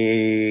 let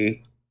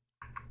me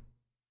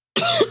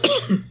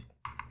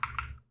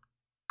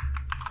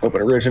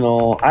open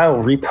original.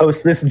 I'll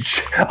repost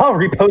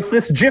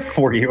this GIF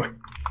for you.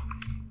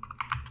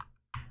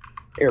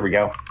 Here we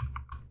go.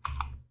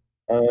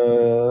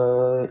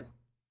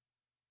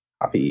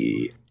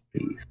 Copy.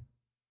 Paste.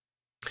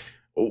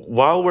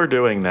 While we're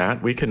doing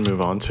that, we can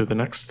move on to the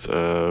next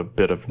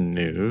bit of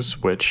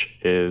news, which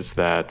is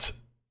that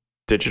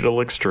Digital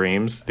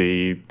Extremes,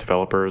 the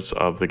developers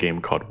of the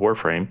game called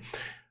Warframe,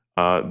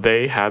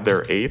 they had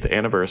their 8th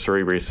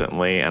anniversary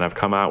recently and have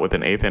come out with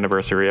an 8th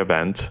anniversary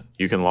event.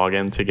 You can log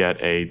in to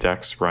get a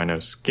Dex Rhino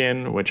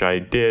skin, which I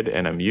did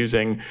and I'm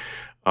using.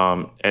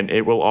 And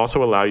it will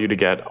also allow you to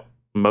get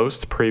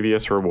most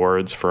previous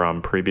rewards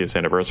from previous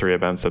anniversary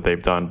events that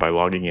they've done by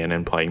logging in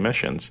and playing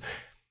missions.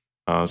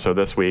 So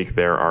this week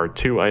there are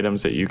 2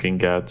 items that you can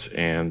get,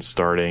 and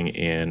starting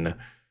in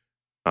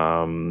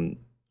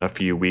a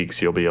few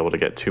weeks you'll be able to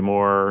get 2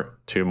 more,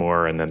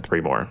 and then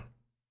 3 more.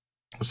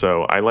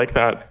 So I like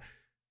that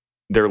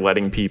they're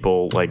letting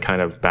people like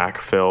kind of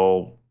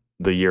backfill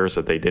the years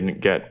that they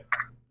didn't get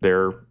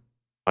their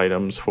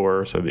items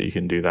for, so that you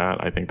can do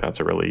that. I think that's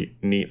a really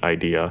neat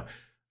idea,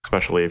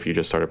 especially if you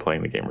just started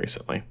playing the game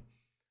recently.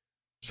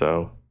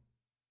 So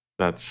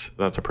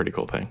that's a pretty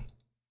cool thing.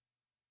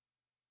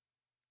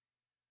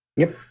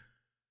 Yep.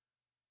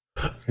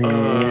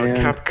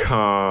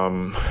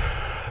 Capcom.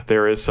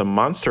 There is some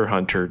Monster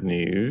Hunter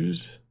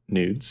nudes.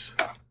 Nudes?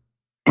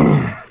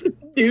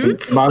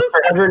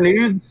 Monster Hunter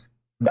nudes?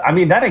 I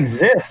mean, that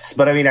exists,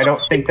 but I mean, I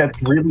don't think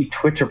that's really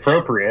Twitch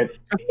appropriate.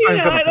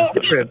 Yeah, I don't.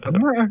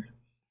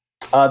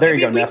 There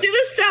you go, We Neff. did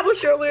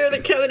establish earlier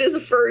that Kevin is a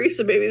furry,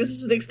 so maybe this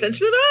is an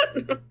extension of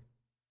that.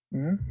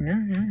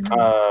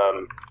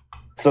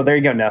 So there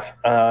you go, Neff.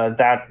 I've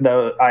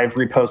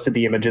reposted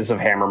the images of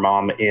Hammer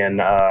Mom in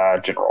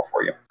general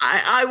for you.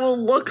 I will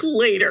look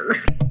later.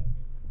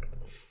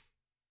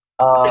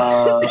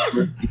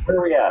 Let's see, where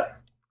are we at?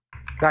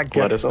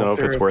 Let us know if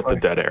it's worth the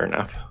dead air,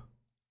 Neth.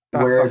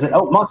 Where is it?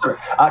 Oh, Monster.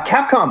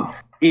 Capcom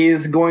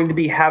is going to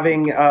be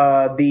having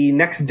the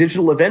next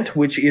digital event,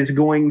 which is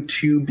going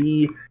to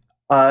be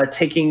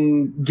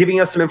giving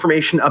us some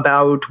information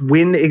about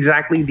when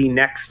exactly the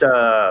next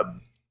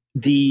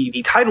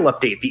the title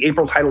update, the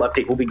April title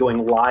update, will be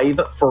going live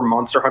for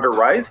Monster Hunter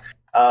Rise.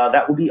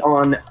 That will be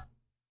on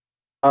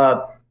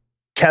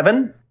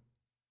Kevin.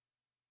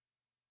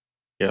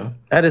 Yeah,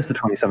 that is the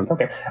 27th.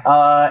 Okay,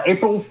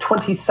 April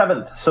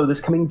 27th. So this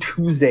coming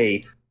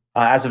Tuesday,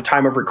 as of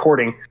time of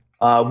recording,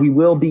 we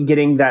will be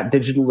getting that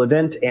digital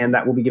event, and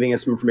that will be giving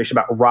us some information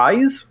about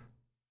Rise.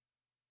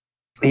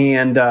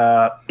 And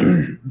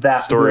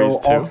that Stories will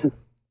too. also,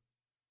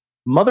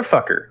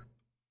 motherfucker.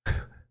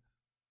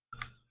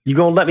 You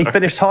gonna let me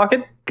finish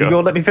talking? Go. You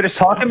gonna let me finish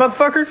talking,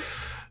 motherfucker?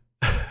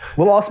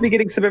 We'll also be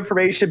getting some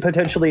information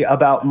potentially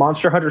about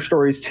Monster Hunter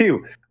Stories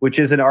 2, which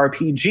is an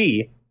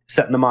RPG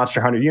set in the Monster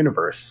Hunter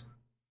universe.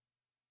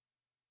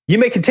 You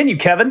may continue,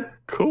 Kevin.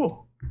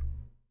 Cool.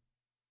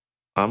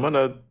 I'm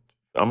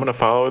gonna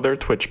follow their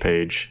Twitch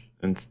page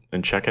and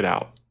check it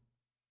out.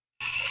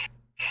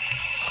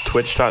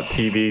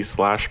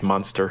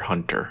 Twitch.tv/Monster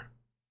Hunter.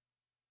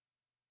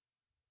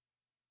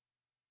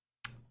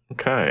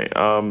 Okay.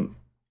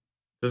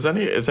 Is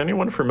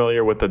anyone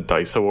familiar with the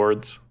DICE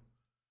Awards?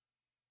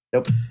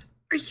 Nope.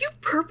 Are you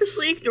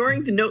purposely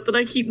ignoring the note that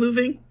I keep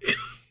moving?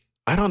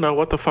 I don't know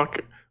what the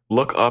fuck.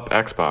 Look up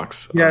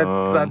Xbox. Yeah,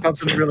 that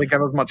doesn't really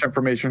give us much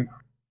information.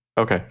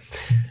 Okay.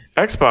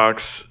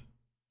 Xbox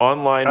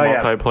online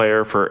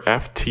multiplayer for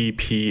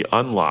FTP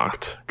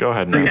Unlocked. Go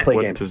ahead, Nick. Free-to-play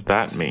What game. does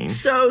that mean?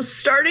 So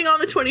starting on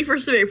the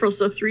 21st of April,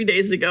 so 3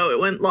 days ago, it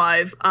went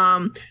live.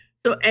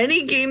 So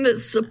any game that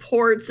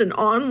supports an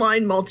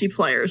online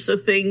multiplayer, so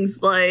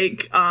things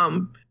like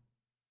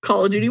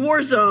Call of Duty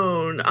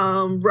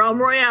Warzone,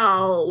 Realm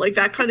Royale, like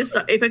that kind of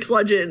stuff, Apex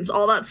Legends,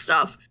 all that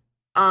stuff.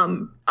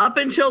 Up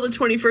until the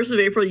 21st of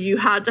April, you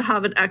had to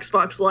have an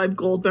Xbox Live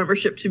Gold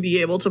membership to be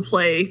able to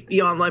play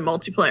the online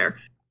multiplayer.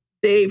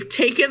 They've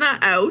taken that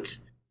out.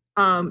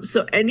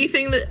 So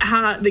anything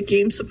that the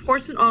game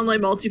supports an online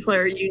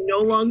multiplayer, you no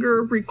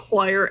longer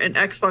require an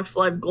Xbox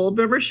Live Gold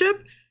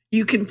membership.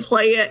 You can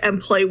play it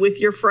and play with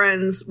your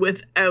friends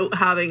without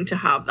having to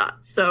have that.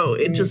 So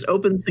it just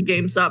opens the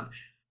games up.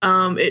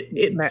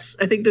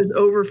 I think there's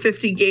over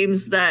 50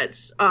 games that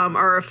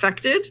are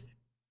affected.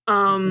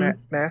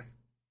 Neth,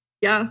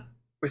 Yeah.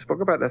 we spoke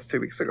about this 2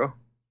 weeks ago.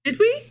 Did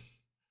we?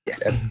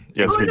 Yes.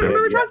 Yes, I we don't did.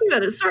 remember talking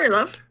about it. Sorry,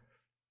 love.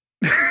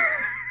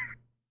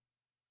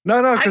 No,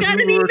 I got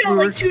an email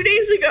like 2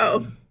 days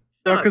ago.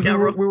 No, Shut up, because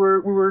Gabriel. we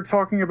were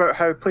talking about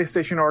how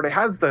PlayStation already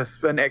has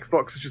this, and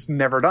Xbox has just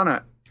never done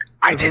it.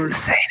 I didn't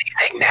say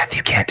anything, Neth.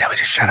 You can't tell me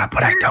to shut up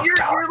when I don't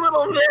talk. Your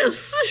little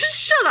miss.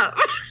 Shut up.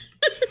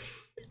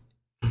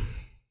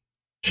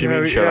 She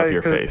means shut up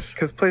your face.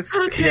 Because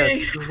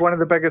Okay. one of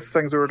the biggest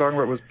things we were talking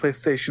about was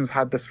PlayStation's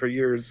had this for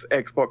years.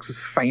 Xbox is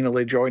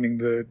finally joining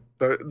the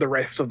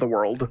rest of the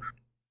world.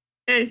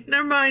 Hey,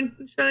 never mind.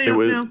 I'm shutting up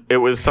now. It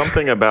was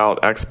something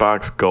about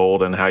Xbox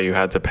Gold and how you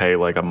had to pay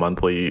like a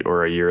monthly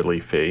or a yearly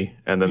fee,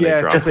 and then Yeah,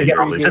 they dropped Just the to get,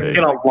 yearly just fee.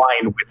 get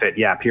aligned with it.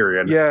 Yeah,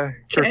 period. Yeah,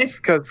 Okay.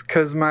 because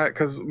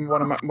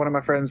one of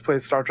my friends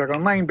plays Star Trek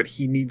Online, but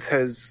he needs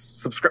his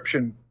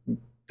subscription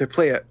to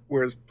play it.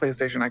 Whereas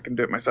PlayStation, I can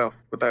do it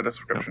myself without a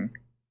subscription.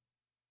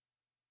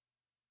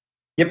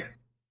 Yep.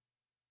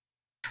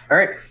 All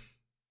right.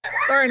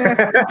 Sorry,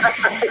 Neth.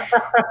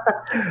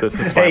 This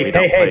is why we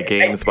don't play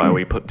games. Why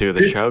we do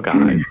the show,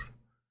 guys.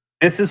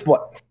 This is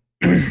what.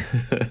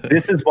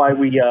 This is why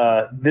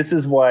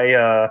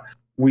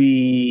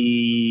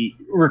we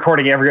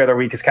recording every other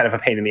week is kind of a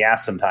pain in the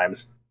ass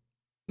sometimes.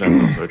 That's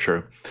also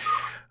true.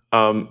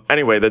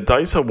 Anyway, the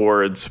DICE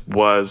Awards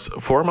was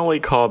formerly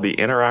called the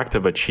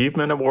Interactive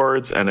Achievement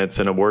Awards, and it's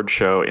an award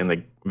show in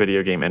the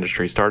video game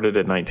industry. Started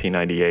in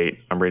 1998.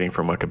 I'm reading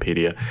from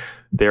Wikipedia.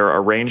 They're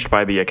arranged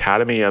by the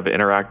Academy of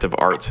Interactive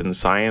Arts and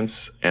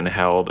Science and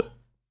held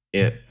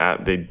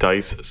at the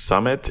DICE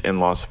Summit in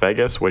Las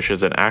Vegas, which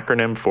is an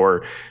acronym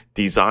for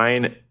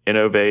Design,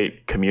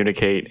 Innovate,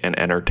 Communicate, and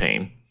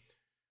Entertain.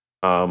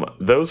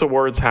 Those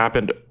awards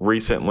happened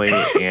recently,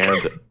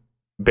 and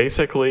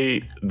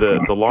basically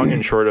the long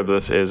and short of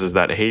this is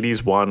that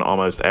Hades won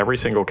almost every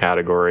single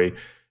category,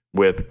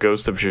 with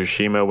Ghost of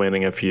Tsushima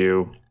winning a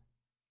few,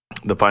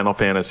 the Final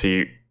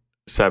Fantasy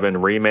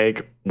 7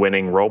 Remake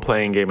winning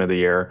role-playing game of the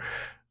year,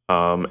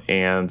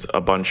 and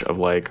a bunch of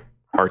like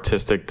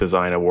artistic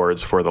design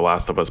awards for The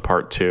Last of Us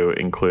Part 2,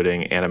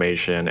 including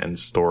animation and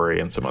story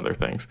and some other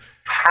things.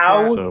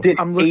 How did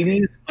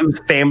Hades lose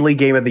Family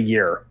Game of the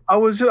Year?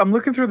 I'm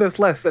looking through this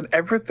list, and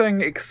everything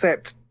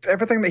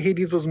that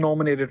Hades was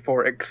nominated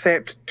for,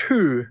 except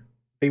 2,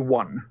 they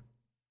won.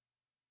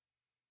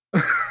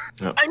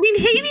 I mean,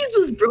 Hades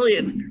was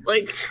brilliant.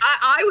 Like,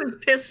 I was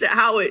pissed at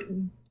how it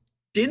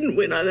didn't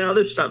win on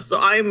other stuff. So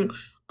I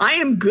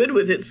am good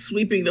with it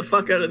sweeping the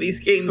fuck out of these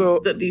games,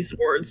 these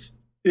awards.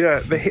 Yeah,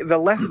 the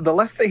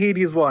list that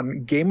Hades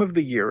won: Game of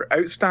the Year,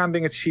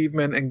 Outstanding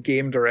Achievement in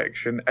Game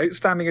Direction,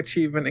 Outstanding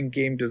Achievement in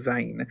Game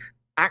Design,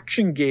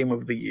 Action Game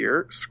of the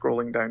Year.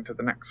 Scrolling down to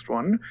the next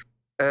one.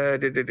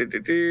 Scrolling.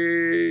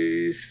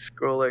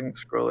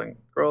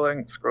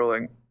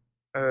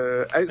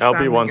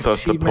 LB wants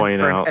us to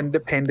point out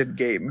independent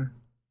game.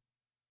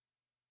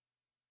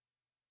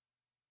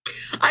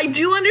 I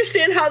do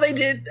understand how they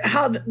did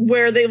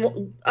where they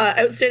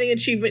outstanding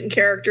achievement in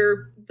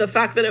character. The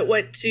fact that it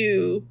went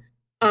to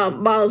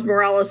Miles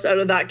Morales out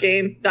of that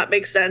game, that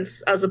makes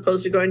sense as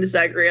opposed to going to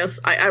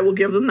Zagreus. I will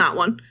give them that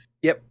one.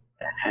 Yep.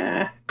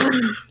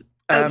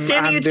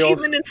 Outstanding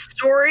achievement in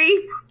story.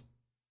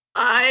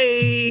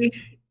 I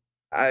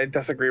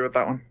disagree with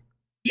that one.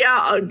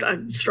 Yeah,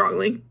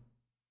 strongly.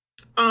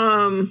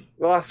 The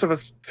Last of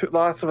Us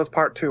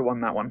Part 2 won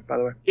that one, by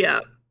the way.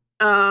 Yeah.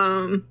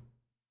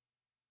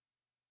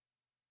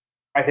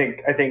 I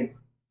think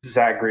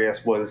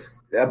Zagreus was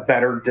a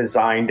better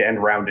designed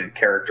and rounded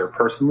character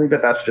personally,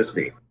 but that's just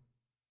me.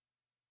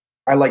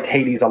 I liked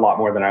Hades a lot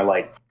more than I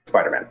like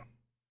Spider-Man.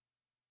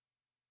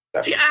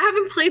 So. See, I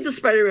haven't played the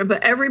Spider-Man,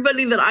 but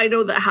everybody that I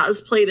know that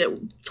has played it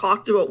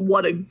talked about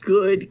what a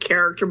good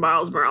character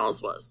Miles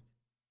Morales was.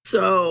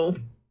 So,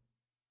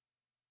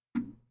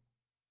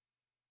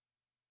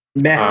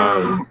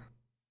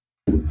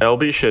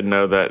 LB should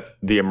know that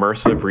the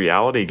immersive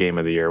reality game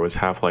of the year was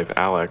Half-Life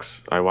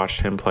Alyx. I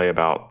watched him play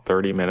about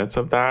 30 minutes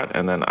of that,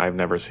 and then I've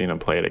never seen him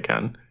play it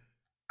again.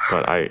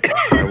 But I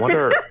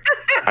wonder...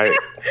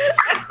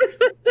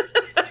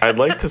 I'd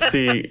like to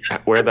see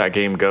where that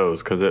game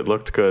goes, because it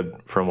looked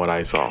good from what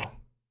I saw.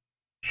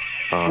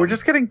 We're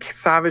just getting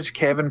Savage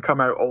Kevin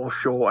come out all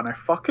show, and I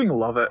fucking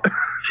love it.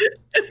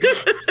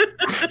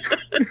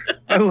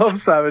 I love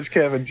Savage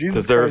Kevin.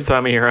 Jesus Deserve Christ.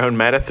 some of your own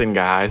medicine,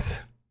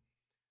 guys.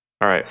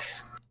 All right.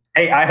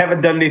 Hey, I haven't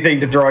done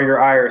anything to draw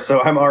your ire,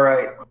 so I'm all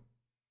right.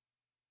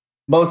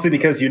 Mostly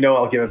because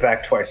I'll give it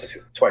back twice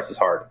as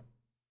hard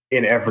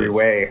in every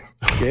way.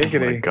 Oh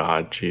my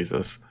God,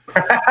 Jesus.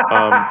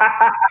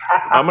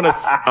 I'm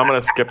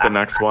gonna skip the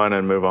next one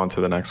and move on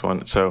to the next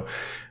one. So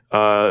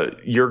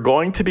you're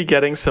going to be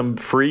getting some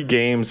free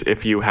games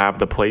if you have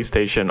the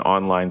PlayStation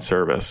Online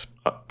service.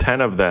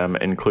 10 of them,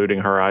 including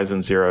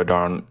Horizon Zero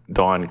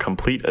Dawn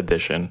Complete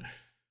Edition,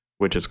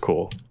 which is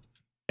cool,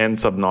 and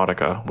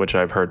Subnautica, which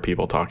I've heard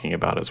people talking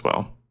about as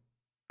well.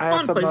 I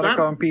have Subnautica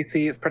on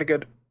PC. It's pretty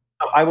good.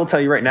 I will tell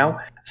you right now,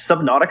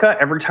 Subnautica,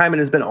 every time it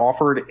has been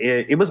offered,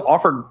 it was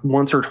offered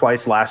once or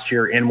twice last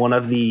year in one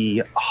of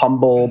the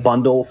Humble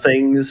Bundle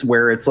things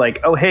where it's like,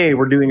 oh, hey,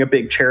 we're doing a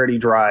big charity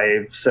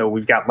drive, so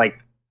we've got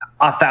like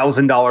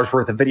 $1,000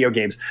 worth of video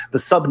games. The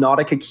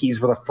Subnautica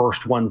keys were the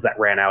first ones that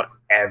ran out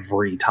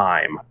every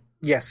time.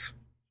 Yes.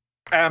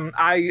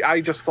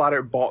 I just flat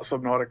out bought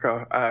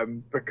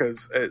Subnautica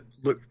because it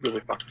looked really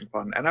fucking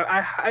fun. And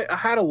I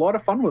had a lot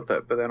of fun with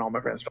it, but then all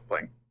my friends stopped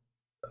playing.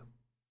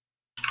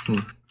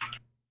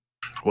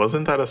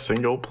 Wasn't that a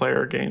single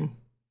player game?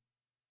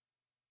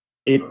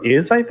 It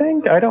is, I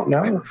think. I don't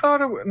know. I thought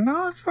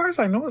no, as far as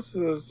I know, it's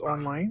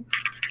online.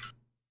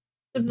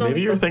 Maybe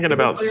you're thinking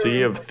about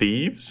Sea of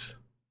Thieves?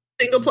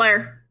 Single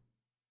player.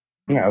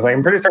 Yeah, I was like,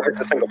 I'm pretty certain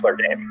it's a single player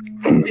game.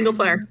 Single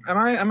player.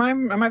 Am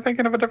I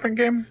thinking of a different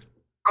game?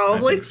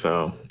 Probably. I think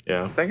so,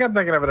 yeah. I think I'm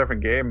thinking of a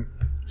different game.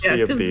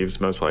 Sea of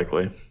Thieves, most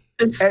likely.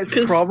 It's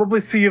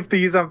probably Sea of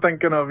Thieves I'm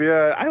thinking of,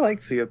 yeah. I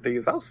like Sea of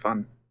Thieves. That was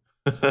fun.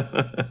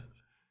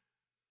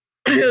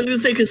 I was going to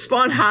say, because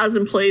Spawn has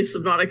in place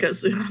Subnautica,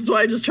 so that's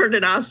why I just turned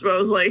and asked him. I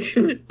was like,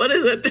 what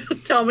is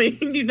it? Tell me,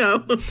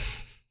 Are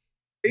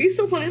you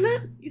still playing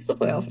that? You still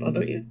play Alpha,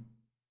 don't you?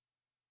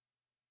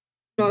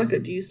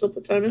 Subnautica, do you still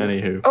put time in?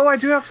 Anywho. Oh, I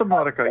do have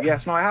Subnautica.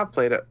 Yes, no, I have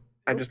played it.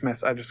 I just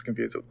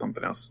confused it with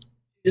something else.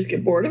 Just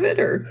get bored of it,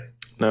 or?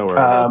 No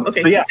worries.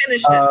 Okay, so yeah,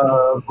 finished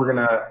it. We're going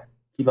to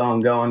keep on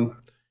going.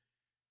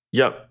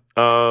 Yep.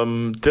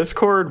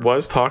 Discord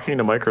was talking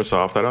to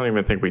Microsoft. I don't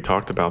even think we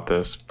talked about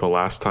this the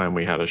last time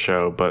we had a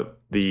show, but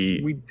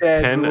we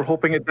did. We were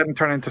hoping it didn't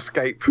turn into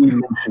Skype. We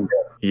mentioned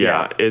it.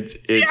 Yeah,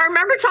 See, I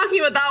remember talking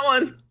about that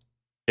one.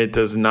 It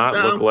does not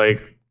look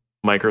like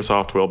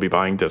Microsoft will be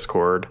buying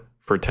Discord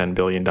for $10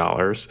 billion.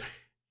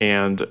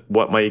 And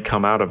what might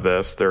come out of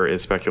this, there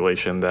is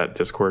speculation that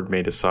Discord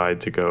may decide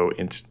to go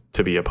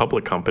to be a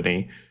public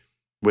company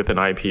with an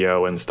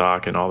IPO and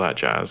stock and all that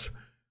jazz.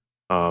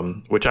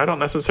 Which I don't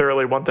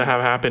necessarily want to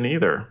have happen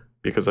either,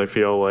 because I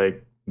feel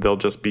like they'll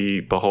just be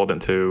beholden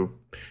to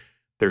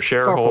they're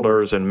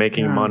shareholders and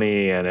making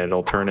money, and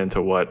it'll turn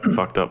into what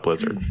fucked up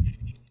Blizzard.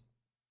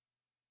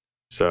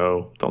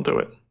 So don't do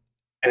it.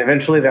 And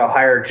eventually they'll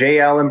hire J.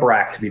 Allen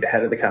Brack to be the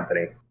head of the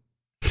company.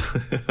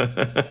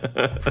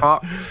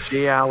 Fuck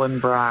J. Allen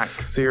Brack,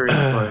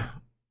 seriously.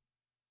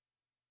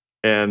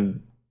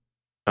 And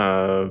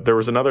there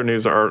was another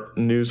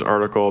news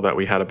article that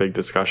we had a big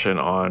discussion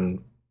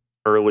on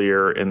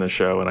earlier in the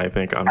show, and I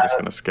think I'm just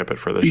going to skip it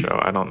for the show.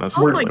 I don't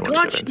necessarily want to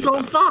get into she's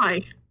all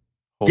thigh.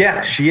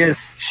 Yeah, she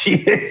is. She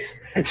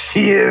is.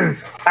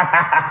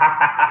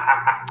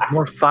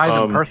 More thigh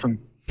than person.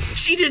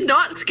 She did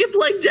not skip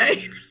leg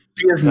day.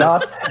 She is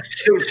not.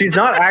 She's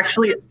not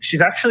actually.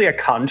 She's actually a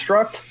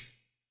construct.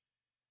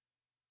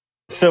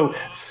 So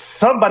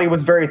somebody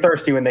was very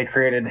thirsty when they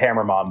created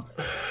Hammer Mom.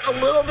 A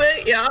little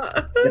bit, yeah.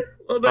 A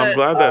little bit. I'm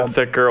glad that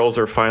thick girls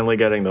are finally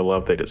getting the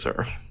love they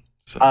deserve.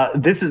 So.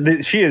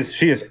 She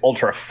is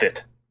ultra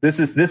fit. This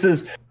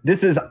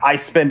is I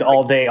spend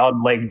all day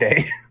on leg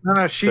day.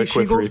 No, she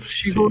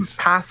goes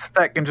past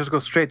thick and just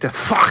goes straight to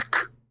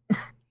fuck.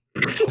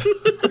 Okay,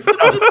 straight to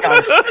Scottish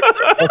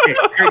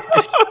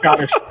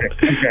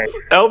thick. Okay.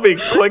 LB,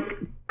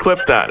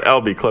 clip that.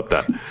 LB, clip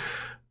that.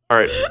 All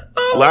right.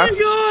 Oh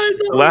last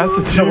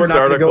news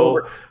article.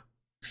 We're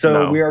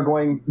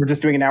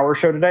just doing an hour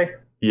show today?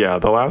 Yeah,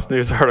 the last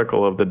news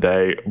article of the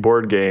day,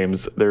 board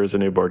games, there's a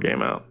new board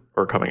game out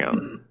or coming out.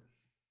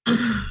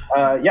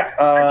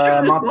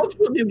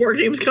 Multiple new board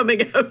games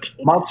coming out.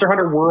 Monster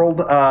Hunter World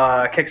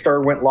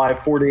Kickstarter went live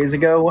 4 days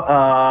ago.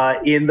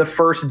 In the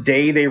first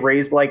day, they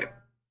raised like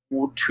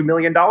 $2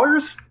 million.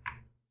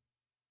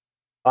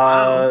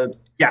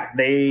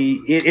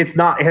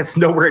 It's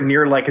nowhere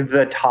near like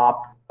the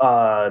top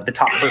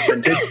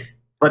percentage,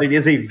 but it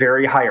is a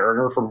very high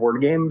earner for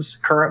board games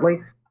currently.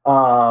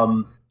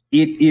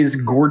 It is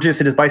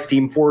gorgeous. It is by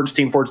Steamforged.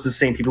 Steamforged is the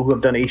same people who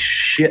have done a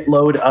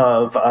shitload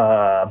of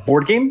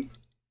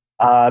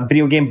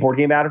video game board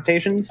game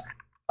adaptations.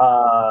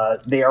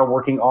 They are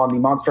working on the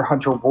Monster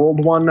Hunter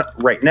World one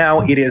right now.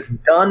 It is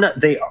done.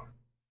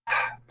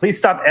 Please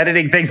stop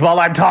editing things while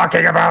I'm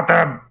talking about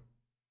them.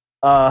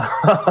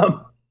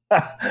 I'm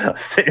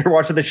sitting here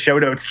watching the show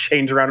notes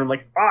change around. I'm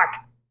like, fuck.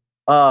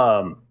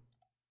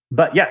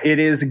 But yeah, it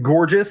is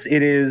gorgeous.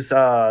 It is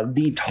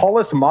the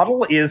tallest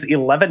model is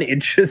 11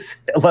 and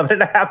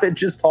a half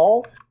inches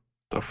tall.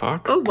 The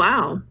fuck? Oh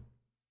wow.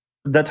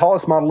 The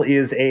tallest model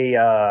is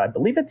I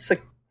believe it's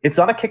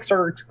not a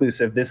Kickstarter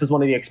exclusive. This is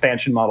one of the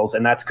expansion models,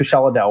 and that's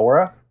Kushala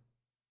Daora,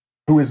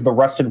 who is the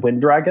Rusted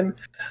Wind Dragon.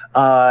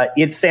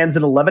 It stands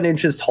at 11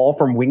 inches tall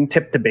from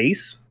wingtip to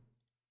base.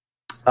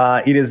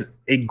 It is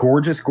a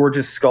gorgeous,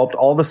 gorgeous sculpt.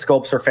 All the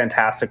sculpts are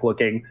fantastic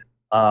looking.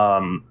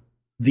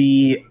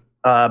 The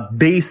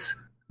base,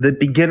 the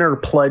beginner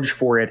pledge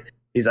for it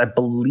is, I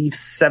believe,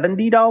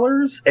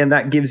 $70, and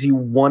that gives you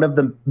one of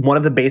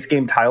the base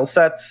game tile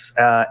sets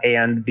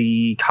and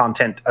the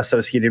content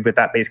associated with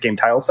that base game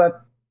tile set.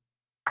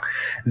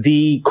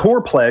 The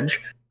core pledge,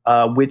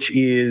 which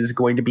is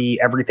going to be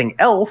everything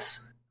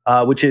else,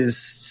 it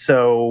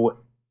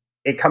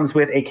comes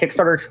with a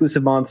Kickstarter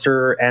exclusive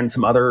monster and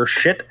some other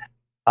shit,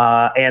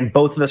 and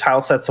both of the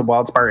tile sets of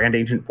Wildspire and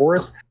Ancient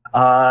Forest.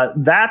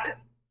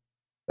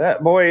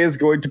 That boy is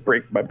going to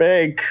break my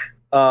bank.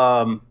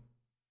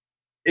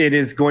 It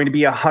is going to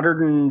be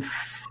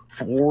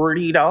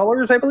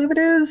 $140, I believe it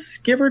is,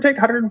 give or take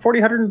 $140,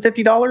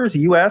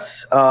 $150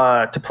 US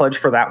to pledge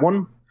for that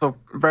one. So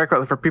very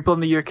quickly, for people in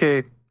the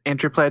UK,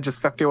 entry pledge is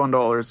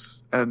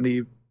 $51, and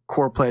the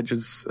core pledge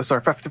is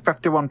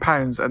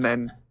 £51, and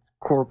then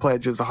core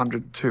pledge is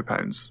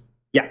 £102.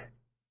 Yeah.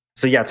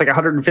 So yeah, it's like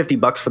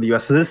 $150 for the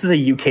US. So this is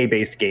a UK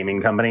based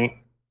gaming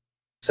company.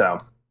 So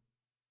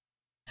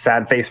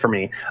sad face for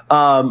me.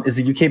 Is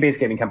a UK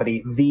based gaming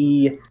company.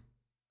 The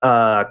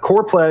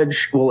core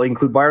pledge will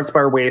include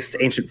Wildspire Waste,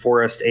 Ancient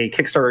Forest, a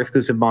Kickstarter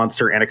exclusive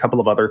monster, and a couple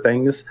of other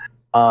things,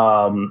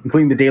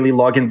 including the daily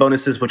login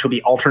bonuses, which will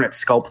be alternate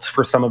sculpts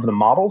for some of the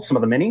models, some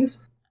of the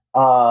minis.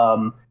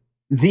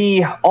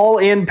 The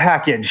all-in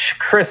package.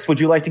 Chris, would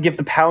you like to give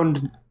the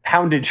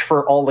poundage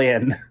for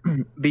all-in?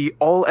 The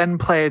all-in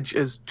pledge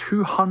is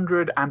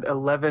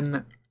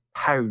 £211.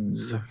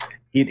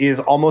 It is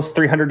almost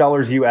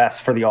 $300 US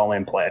for the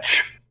all-in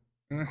pledge,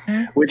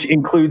 which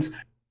includes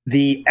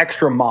the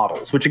extra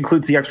models, which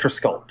includes the extra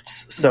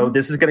sculpts. So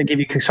this is going to give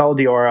you Kushala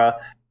Daora,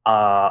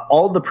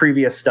 all the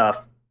previous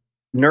stuff,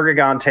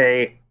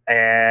 Nergigante,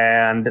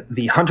 and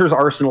the Hunter's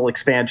Arsenal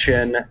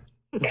expansion,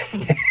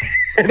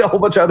 and a whole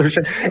bunch of other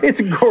shit.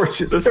 It's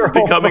gorgeous. This is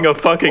becoming a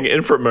fucking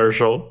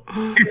infomercial.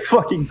 It's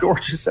fucking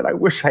gorgeous, and I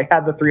wish I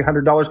had the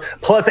 $300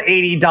 plus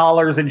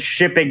 $80 in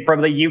shipping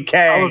from the UK.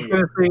 I was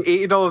going to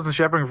say $80 in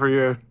shipping for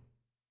you.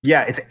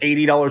 Yeah, it's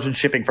 $80 in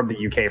shipping from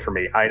the UK for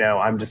me. I know.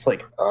 I'm just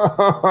like,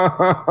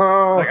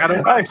 I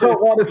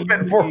don't want to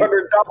spend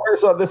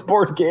 $400 on this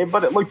board game,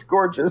 but it looks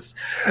gorgeous.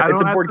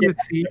 It's a board game.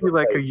 See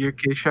like a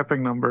UK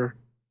shipping number.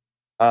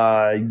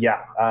 I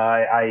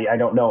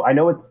don't know. I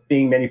know it's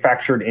being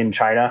manufactured in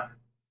China.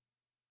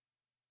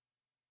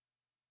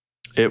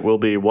 It will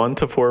be 1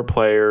 to 4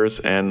 players,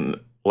 and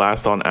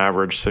last on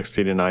average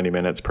 60 to 90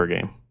 minutes per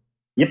game.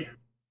 Yep.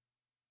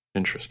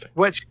 Interesting.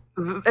 Which,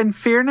 in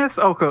fairness,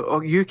 UK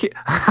UK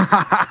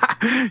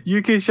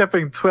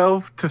shipping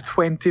 £12 to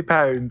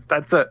 £20.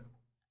 That's it.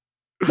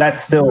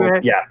 That's still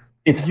US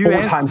It's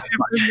four times as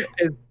much. shipping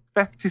is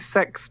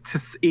 £56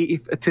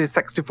 to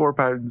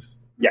 £64.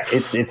 Yeah,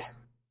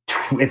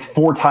 it's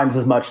four times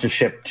as much to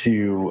ship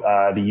to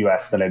the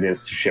US than it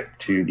is to ship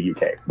to the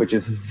UK, which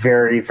is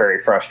very, very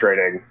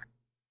frustrating.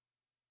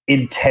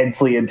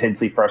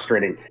 Intensely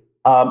frustrating.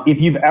 If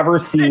you've ever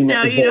seen, And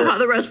now you know how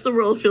the rest of the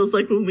world feels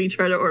like when we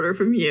try to order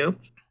from you.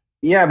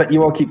 yeah, but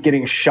you all keep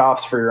getting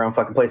shops for your own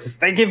fucking places.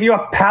 They give you a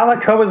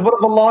Palico as one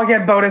of the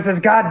login bonuses.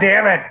 God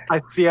damn it!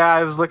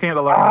 I was looking at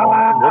the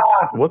login.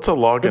 What's a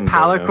login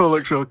Palico bonus?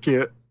 looks real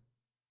cute.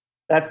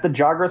 That's the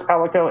Jagras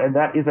Palico, and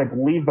that is, I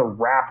believe, the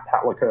Raft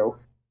Palico.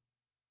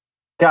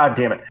 God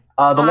damn it! The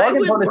I login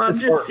would bonus love is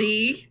to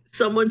see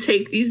someone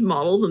take these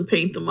models and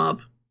paint them up.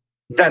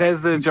 That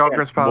is the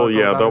Jagras Palico. Well,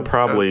 yeah, that they'll is the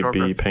probably be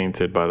Jagras.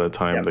 painted by the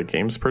time Yeah. the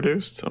game's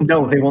produced.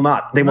 No, they will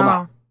not. They will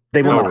not.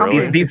 They will No, not.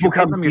 really? These will You paint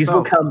come. them These will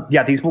yourself. come.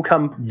 Yeah, these will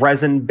come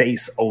resin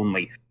base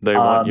only. They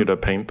want you to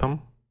paint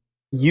them.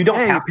 You don't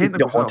Yeah, you have to. paint If you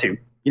them don't want to.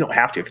 yourself. You don't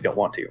have to if you don't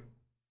want to.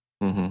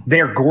 Mm-hmm.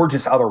 They are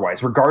gorgeous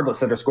otherwise. Regardless,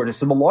 they're just gorgeous.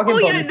 So the login Oh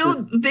bonus. yeah, no,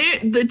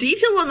 the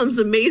detail on them is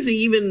amazing,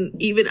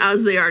 even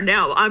as they are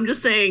now. I'm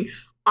just saying,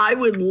 I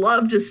would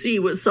love to see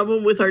what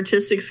someone with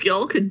artistic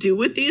skill could do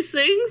with these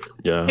things,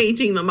 Yeah.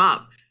 painting them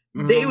up.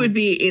 They Mhm. would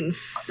be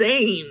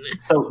insane.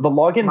 So the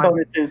login My-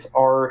 bonuses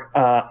are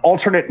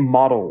alternate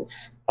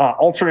models,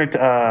 alternate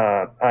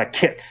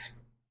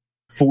kits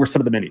for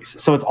some of the minis.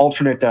 So it's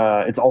alternate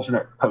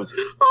poses.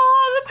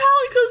 Oh, the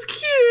Palico's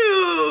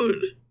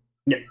cute.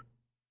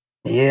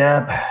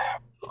 Yep.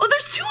 Oh,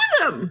 there's two of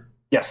them.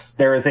 Yes,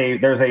 there's a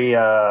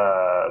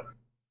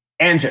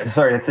Anja.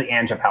 Sorry, that's the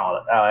Anja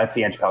palette. That's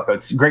the Anja Palico.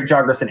 It's Great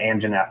Jagras and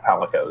Anjanath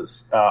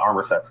Palicos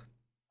armor sets.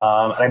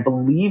 And I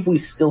believe we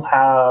still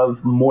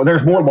have more.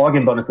 There's more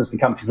login bonuses to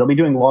come because they'll be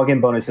doing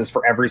login bonuses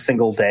for every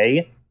single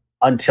day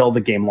until the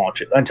game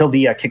launches, until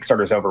the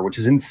Kickstarter's over, which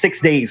is in 6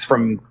 days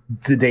from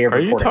the day of Are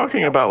recording. you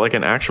talking about like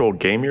an actual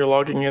game you're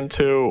logging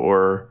into,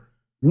 or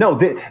No,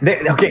 okay.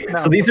 No.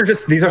 So these are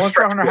Monster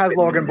stretch Hunter has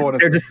goals. login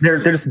bonuses.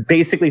 They're just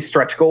basically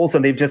stretch goals,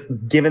 and they've just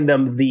given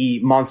them the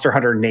Monster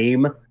Hunter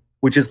name,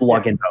 which is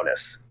login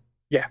bonus.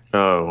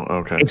 oh,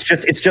 okay, It's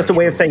just a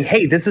way of saying,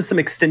 hey, this is some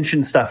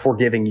extension stuff we're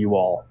giving you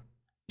all.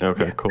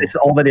 okay, cool. It's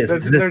all that is.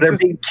 They're They're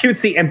just- being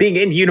cutesy and being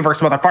in universe,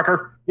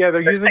 motherfucker. Yeah,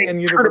 they're using saying in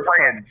true to universe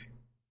brand. terms.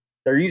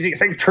 They're using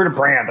saying true to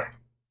brand.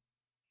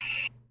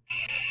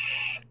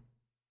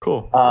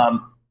 Cool.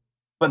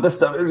 But this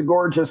stuff is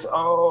gorgeous.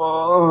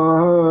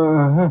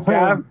 Oh,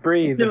 Yeah,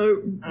 breathe. No,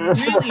 it really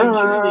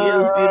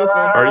truly is beautiful.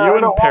 Are you I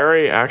and don't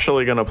Perry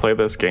actually going to play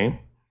this game?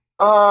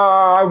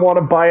 I want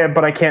to buy it,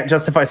 but I can't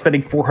justify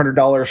spending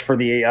 $400 for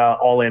the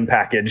all-in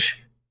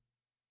package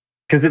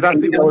because it's That's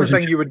the only $80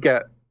 thing you would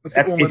get. That's the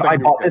That's, only if thing I you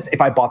would bought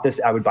get. this,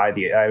 I would buy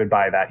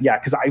that. Yeah,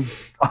 because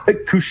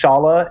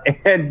Kushala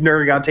and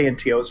Nuragante and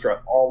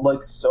Teostra all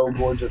look so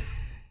gorgeous,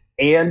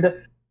 and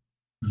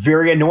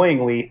very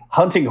annoyingly,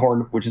 Hunting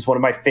Horn, which is one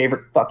of my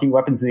favorite fucking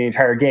weapons in the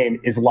entire game,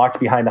 is locked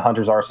behind the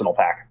Hunter's Arsenal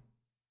pack.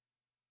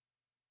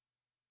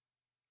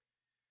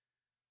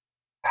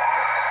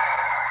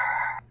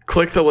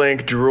 Click the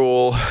link,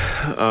 drool.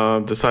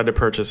 Decide to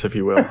purchase if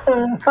you will.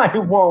 I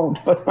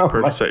won't, but oh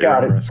Purchase my at your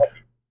god, own risk.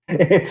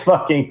 it's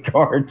fucking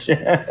gorgeous.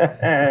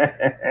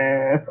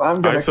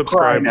 I'm gonna I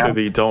subscribe cry to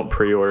the don't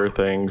pre-order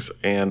things,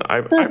 and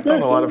I've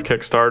done a lot of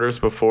Kickstarters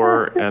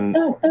before, and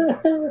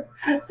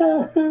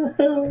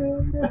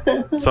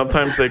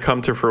sometimes they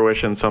come to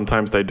fruition,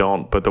 sometimes they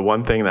don't. But the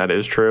one thing that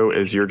is true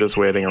is you're just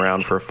waiting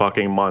around for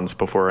fucking months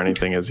before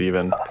anything is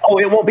even. Oh,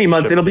 it won't be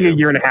months. Shipped It'll be to a you.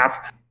 year and a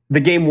half. The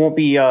game won't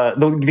be.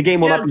 The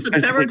game will Yeah, not be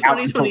September physically out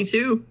until-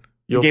 2022.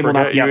 You'll game will not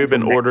forget be you out even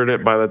until next ordered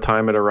it by the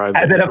time it arrives.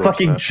 And at then your a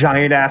fucking doorstep.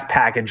 giant ass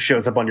package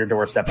shows up on your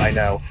doorstep. I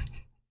know.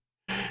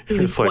 You're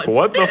just like, What's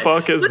what the this?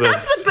 fuck is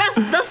But this?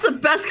 That's the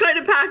best kind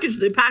of package.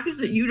 The package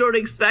that you don't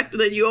expect,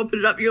 and then you open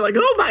it up, you're like,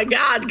 oh my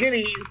god,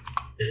 goodies.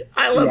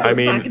 I love I those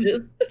mean,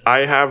 packages. I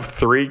have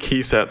 3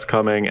 key sets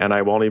coming, and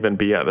I won't even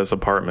be at this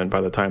apartment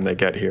by the time they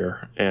get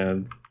here,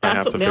 and I That's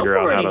have what to mail figure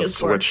out how forwarding to is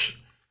for. switch.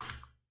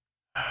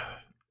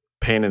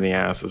 Pain in the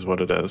ass is what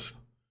it is.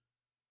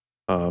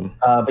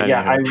 But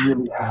yeah, I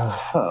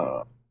Anywho.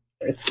 really.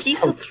 It's Key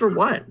so, sets for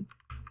what?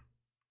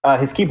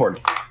 his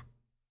keyboard.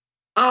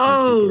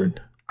 Oh,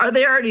 are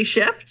they already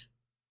shipped?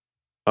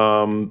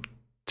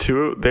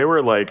 They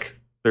were like,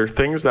 they're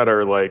things that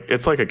are like,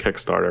 it's like a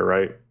Kickstarter,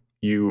 right?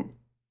 You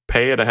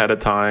pay it ahead of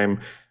time.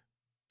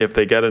 If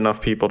they get enough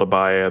people to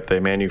buy it, they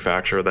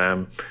manufacture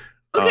them.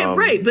 Okay,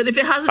 right. But if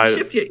it hasn't I-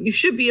 shipped yet, you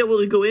should be able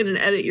to go in and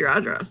edit your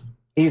address.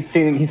 He's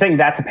saying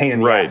that's a pain in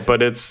the Right, ass.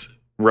 but it's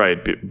right,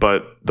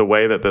 but the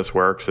way that this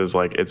works is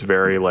like it's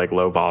very like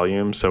low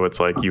volume, so it's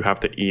like you have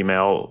to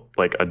email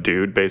like a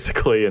dude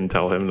basically and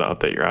tell him to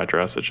update your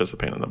address. It's just a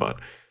pain in the butt.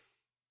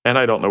 And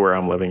I don't know where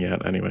I'm living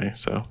yet anyway,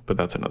 so but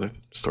that's another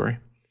story.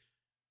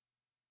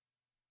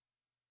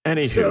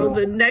 Anywho, So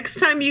the next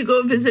time you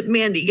go visit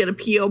Mandy, get a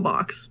P.O.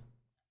 box.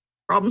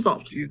 Problem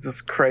solved.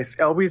 Jesus Christ.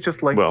 Elby's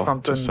just linked Well,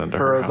 something just send to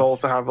for her us all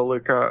house. to have a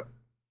look at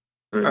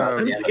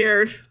I'm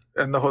scared.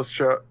 in the host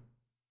chat.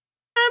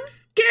 I'm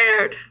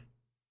scared.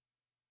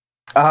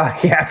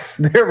 Yes,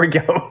 there we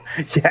go.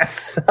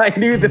 Yes, I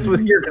knew this was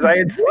here because I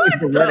had seen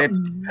the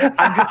Reddit.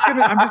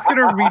 I'm just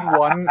gonna read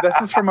one. This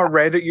is from a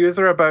Reddit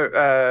user about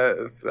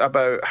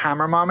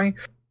Hammer Mommy.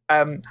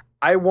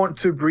 I want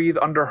to breathe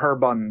under her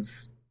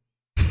buns.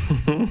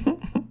 No,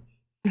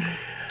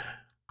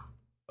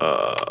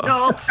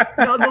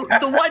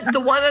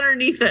 the one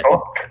underneath it.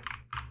 Oh.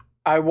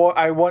 I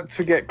want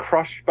to get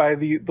crushed by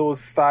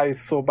those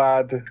thighs so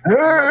bad.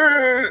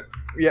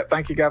 Yeah,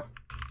 thank you, Gav.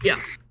 Yeah.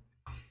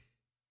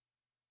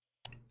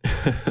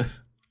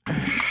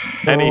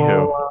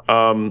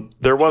 Anywho,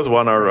 there was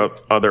one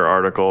other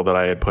article that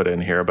I had put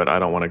in here, but I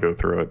don't want to go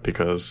through it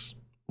because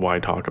why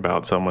talk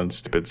about someone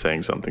stupid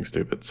saying something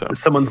stupid? So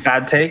Someone's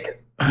bad take.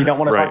 You don't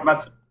want to Right. talk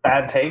about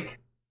bad take.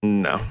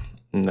 no.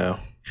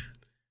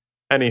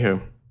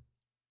 Anywho,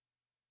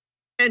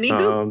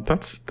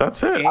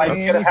 that's it. I'm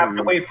gonna have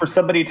to wait for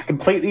somebody to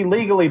completely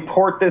legally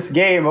port this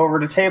game over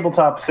to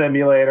Tabletop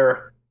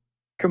Simulator.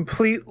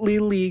 Completely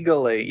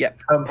legally. Yep.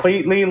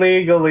 Completely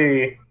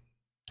legally.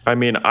 I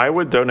mean, I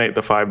would donate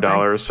the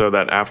 $5 so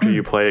that after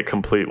you play it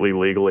completely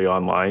legally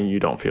online, you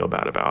don't feel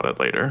bad about it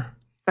later.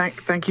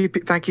 Thank you,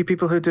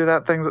 people who do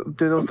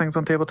those things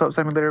on Tabletop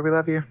Simulator. We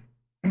love you.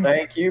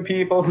 Thank you,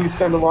 people who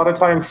spend a lot of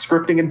time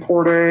scripting and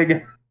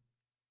porting.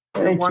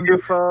 Thank you.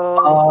 Wonderful.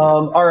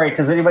 All right.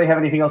 Does anybody have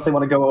anything else they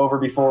want to go over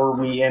before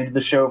we end the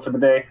show for the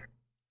day?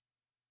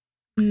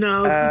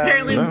 No, 'cause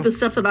apparently no. the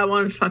stuff that I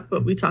wanted to talk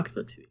about, we talked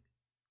about too.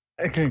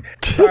 Okay.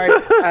 Sorry,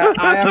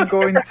 I am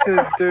going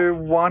to do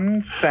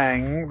one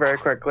thing very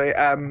quickly.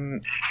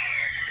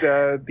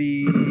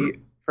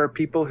 For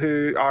people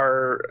who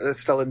are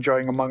still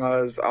enjoying Among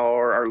Us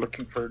or are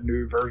looking for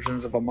new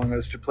versions of Among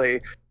Us to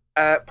play,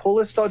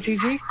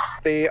 Polis.gg.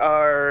 They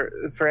are,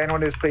 for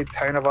anyone who's played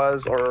Town of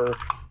Us or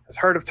has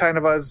heard of Town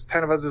of Us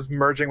is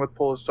merging with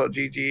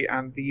Polis.gg,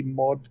 and the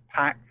mod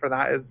pack for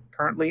that is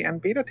currently in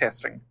beta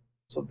testing.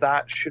 So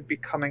that should be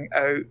coming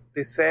out,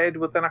 they said,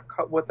 within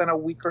a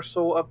week or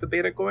so of the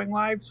beta going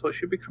live. So it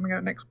should be coming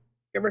out next week,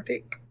 give or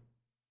take.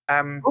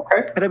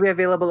 Okay. It'll be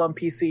available on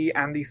PC,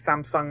 and the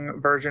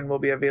Samsung version will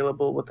be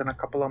available within a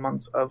couple of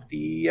months of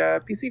the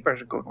PC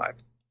version going live.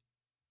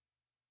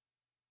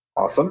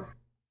 Awesome.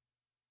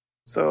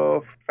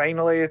 So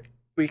finally,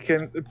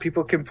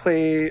 people can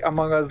play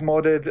Among Us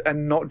modded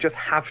and not just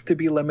have to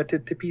be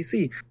limited to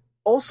PC.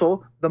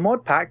 Also, the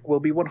mod pack will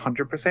be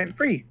 100%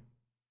 free.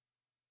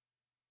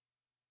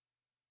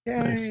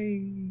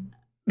 Yay!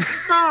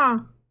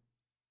 Ah,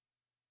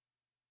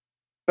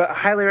 But I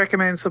highly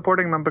recommend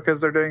supporting them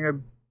because they're doing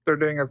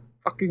a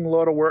fucking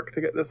lot of work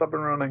to get this up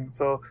and running.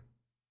 So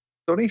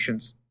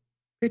donations,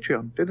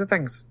 Patreon, do the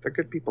things. They're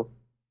good people.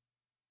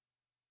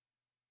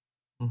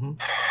 Mm-hmm.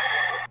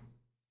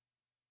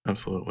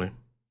 Absolutely.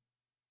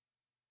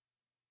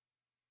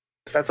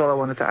 That's all I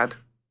wanted to add.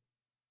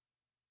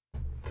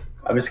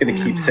 I'm just gonna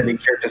keep sitting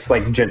here, just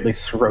like gently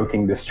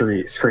stroking the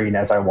screen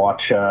as I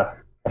watch.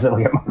 As I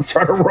look at Monster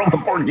Hunter World, the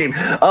board game.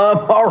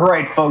 All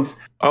right, folks.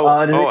 I'll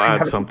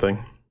add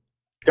something.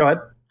 Go ahead.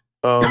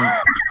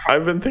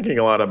 I've been thinking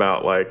a lot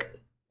about like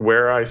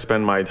where I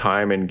spend my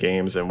time in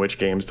games and which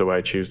games do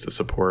I choose to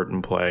support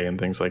and play and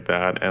things like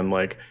that. And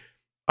like,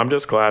 I'm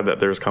just glad that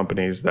there's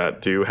companies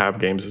that do have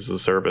games as a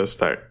service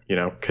that, you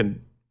know,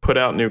 can put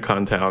out new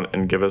content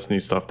and give us new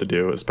stuff to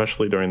do,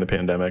 especially during the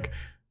pandemic.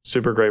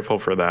 Super grateful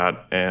for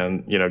that.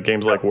 And, you know,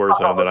 games like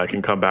Warzone that I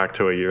can come back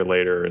to a year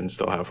later and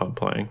still have fun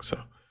playing. So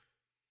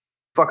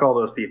Fuck all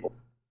those people.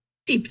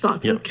 deep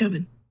thoughts Yep. with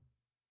Kevin.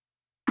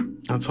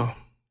 that's all.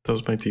 That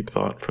was my deep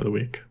thought for the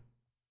week.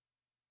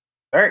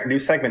 All right, new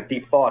segment,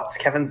 Deep Thoughts.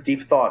 Kevin's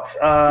Deep Thoughts.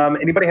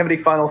 Anybody have any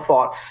final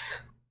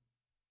thoughts?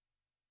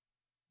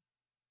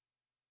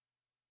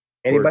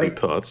 Or Anybody? deep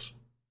thoughts.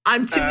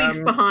 I'm 2 weeks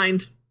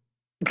behind.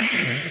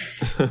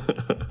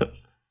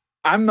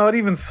 I'm not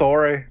even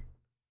sorry.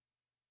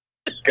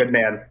 Good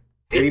man.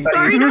 Anybody?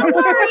 Sorry, not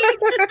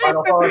sorry.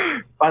 Final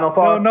thoughts? Final No,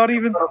 thoughts? not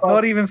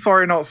even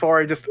sorry, not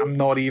sorry. Just I'm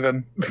not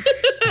even.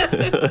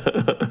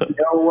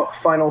 No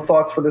final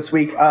thoughts for this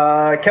week.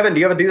 Kevin, do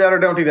you ever do that or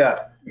don't do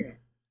that?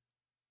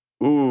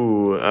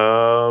 Ooh,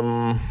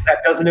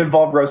 That doesn't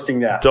involve roasting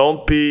that.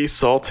 don't be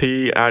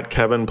salty at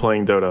Kevin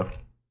playing Dota.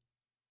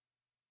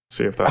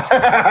 See if that's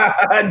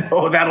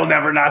No, that'll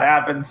never not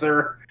happen,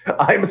 sir.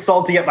 I'm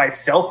salty at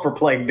myself for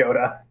playing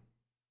Dota.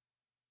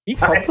 He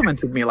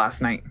complimented me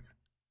last night.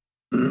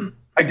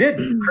 I did.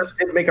 Chris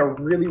did make a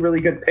really,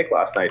 really good pick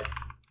last night.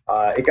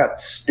 It got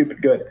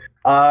stupid good.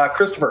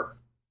 Christopher.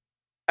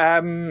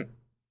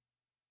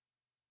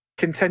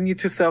 Continue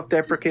to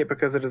self-deprecate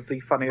because it is the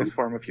funniest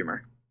form of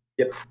humor.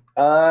 Yep.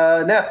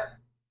 Neff.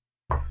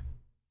 I'll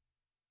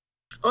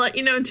let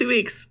you know in 2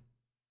 weeks.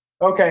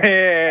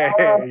 Okay.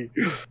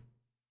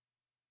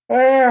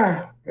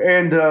 Hey.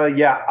 And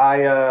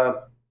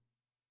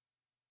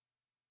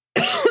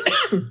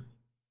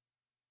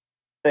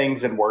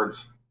things and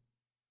words.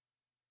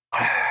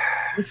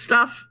 and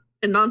stuff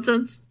and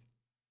nonsense.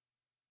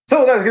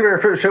 So that's going to be our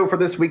first show for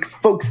this week,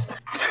 folks.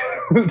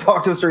 To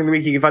talk to us during the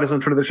week, you can find us on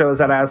Twitter. The show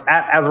is at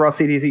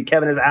AzerothCTC.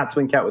 Kevin is at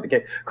SwingCat with a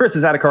K. Chris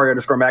is at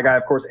Akari_Mad_Guy.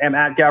 Of course, am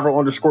at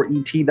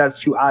Gavril_ET. That's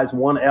 2 I's,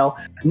 1 L.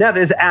 Neth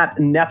is at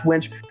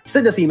NethWinch.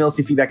 Send us emails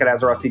to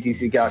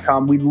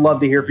feedback@AzerothCTC.com. We'd love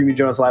to hear from you.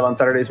 Join us live on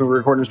Saturdays when we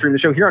record and stream the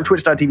show here on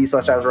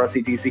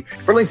twitch.tv/AzerothCTC.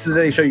 For links to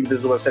today's show, you can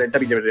visit the website at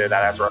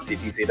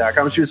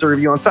www.AzerothCTC.com. Shoot us a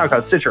review on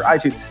SoundCloud, Stitcher,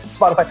 iTunes,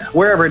 Spotify,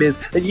 wherever it is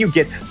that you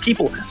get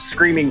people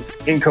screaming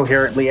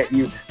incoherently at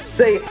you.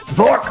 Say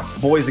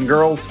fuck, boys and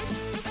girls.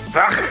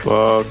 Fuck.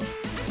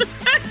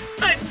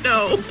 I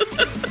know.